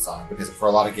engine it's on, because for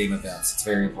a lot of game events, it's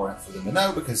very important for them to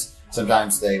know, because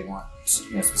sometimes they want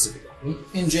specific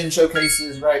engine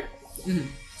showcases, right? Mm-hmm.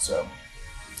 So,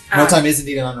 Mailtime is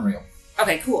indeed an Unreal.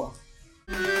 Okay, cool.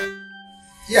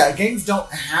 Yeah, games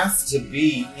don't have to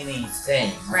be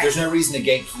anything. Right. There's no reason to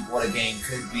gatekeep what a game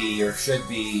could be or should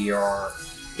be or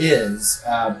is.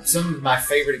 Some of my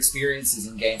favorite experiences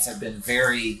in games have been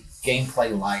very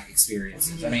gameplay-like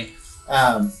experiences. I mean,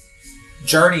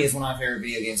 Journey is one of my favorite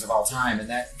video games of all time, and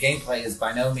that gameplay is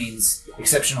by no means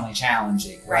exceptionally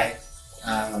challenging, right?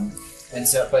 And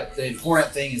so, but the important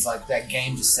thing is like that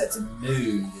game just sets a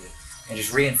mood and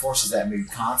just reinforces that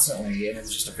mood constantly, and it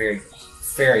was just a very,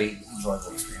 very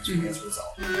enjoyable experience for me as a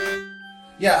result.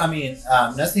 Yeah, I mean,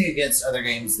 nothing against other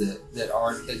games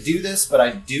that do this, but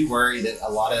I do worry that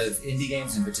a lot of indie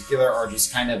games in particular are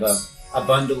just kind of a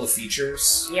bundle of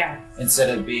features. Yeah.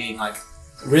 Instead of being like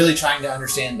really trying to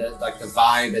understand the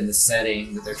vibe and the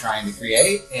setting that they're trying to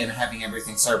create and having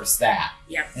everything service that.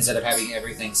 Yeah. Instead of having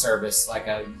everything service like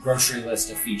a grocery list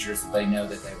of features that they know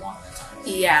that they want in a title.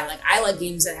 Yeah, like I like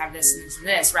games that have this and this and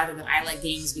this, rather than I like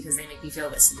games because they make me feel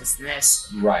this and this and this.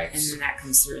 Right. And then that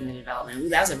comes through in the development. Ooh,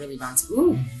 that was a really bouncy.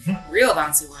 Ooh, real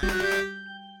bouncy one.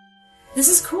 This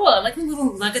is cool. I like the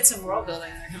little nuggets of world building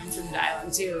that are coming through the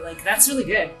dialogue too. Like that's really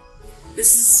good.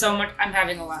 This is so much. I'm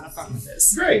having a lot of fun with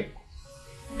this. Great.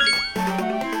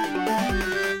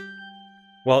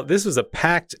 Well, this was a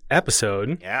packed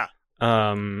episode. Yeah.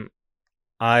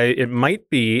 It might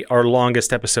be our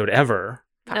longest episode ever.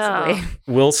 Possibly.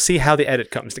 We'll see how the edit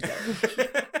comes together.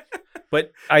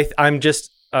 But I am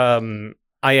just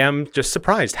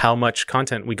surprised how much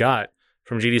content we got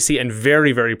from GDC, and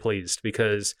very, very pleased,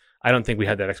 because I don't think we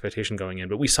had that expectation going in.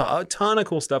 But we saw a ton of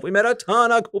cool stuff. We met a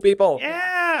ton of cool people.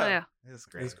 Yeah. It's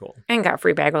great. It's cool. And got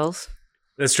free bagels.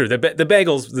 That's true. The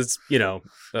bagels, that's,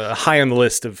 high on the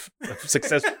list of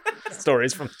success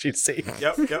stories from GDC.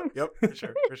 Yep. For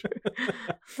sure.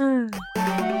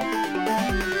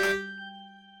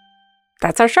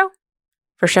 That's our show.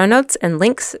 For show notes and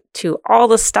links to all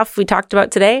the stuff we talked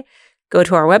about today, go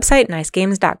to our website,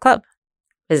 nicegames.club.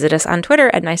 Visit us on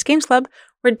Twitter at Nice Games Club,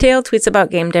 where Dale tweets about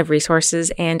game dev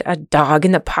resources and a dog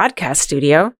in the podcast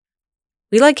studio.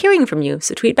 We like hearing from you,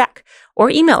 so tweet back or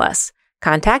email us,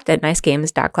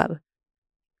 contact@nicegames.club.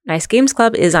 Nice Games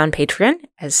Club is on Patreon,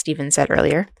 as Steven said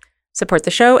earlier. Support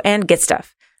the show and get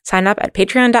stuff. Sign up at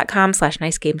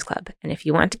patreon.com/nicegamesclub. And if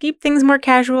you want to keep things more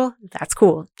casual, that's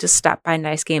cool. Just stop by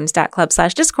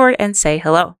nicegames.club/discord and say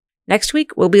hello. Next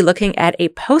week, we'll be looking at a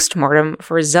postmortem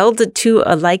for Zelda 2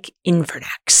 Alike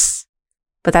Invernax.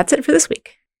 But that's it for this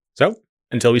week. So,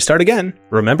 until we start again,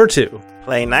 remember to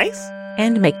play nice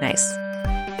and make nice.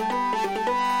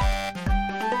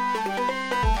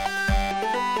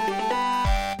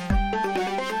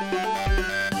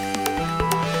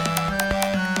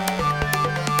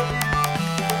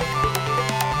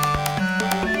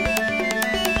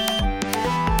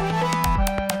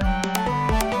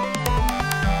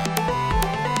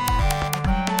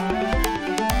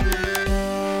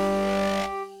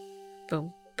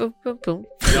 Boom.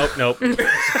 Nope.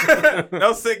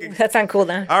 No singing. That's on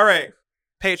cooldown. All right.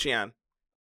 Patreon.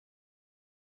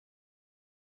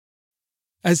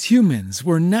 As humans,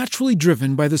 we're naturally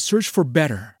driven by the search for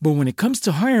better. But when it comes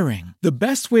to hiring, the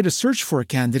best way to search for a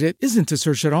candidate isn't to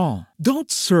search at all.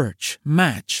 Don't search,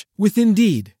 match with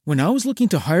Indeed. When I was looking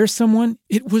to hire someone,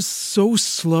 it was so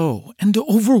slow and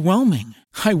overwhelming.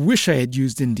 I wish I had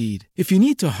used Indeed. If you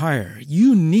need to hire,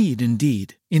 you need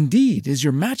Indeed. Indeed is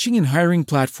your matching and hiring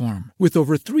platform with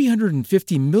over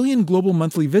 350 million global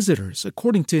monthly visitors,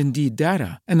 according to Indeed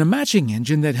data, and a matching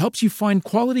engine that helps you find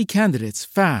quality candidates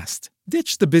fast.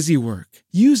 Ditch the busy work.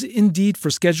 Use Indeed for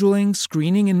scheduling,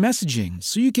 screening, and messaging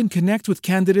so you can connect with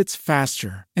candidates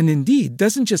faster. And Indeed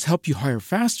doesn't just help you hire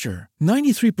faster.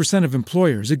 93% of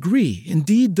employers agree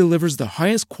Indeed delivers the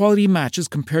highest quality matches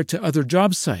compared to other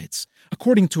job sites,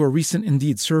 according to a recent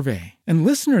Indeed survey. And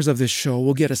listeners of this show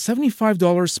will get a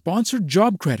 $75 sponsored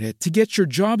job credit to get your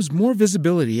jobs more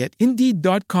visibility at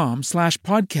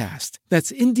Indeed.com/podcast.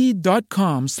 That's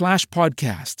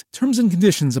Indeed.com/podcast. Terms and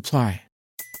conditions apply.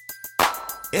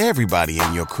 Everybody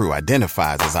in your crew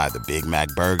identifies as either Big Mac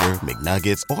Burger,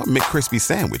 McNuggets, or McCrispy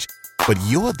Sandwich. But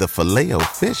you're the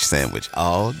Filet-O-Fish Sandwich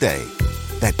all day.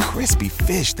 That crispy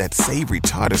fish, that savory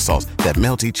tartar sauce, that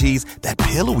melty cheese, that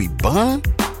pillowy bun.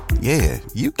 Yeah,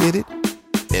 you get it.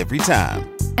 Every time.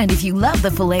 And if you love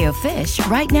the Filet-O-Fish,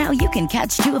 right now you can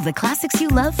catch two of the classics you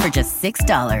love for just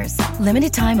 $6.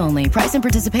 Limited time only. Price and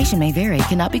participation may vary.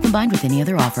 Cannot be combined with any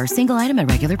other offer. Single item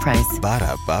at regular price.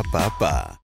 Ba-da-ba-ba-ba.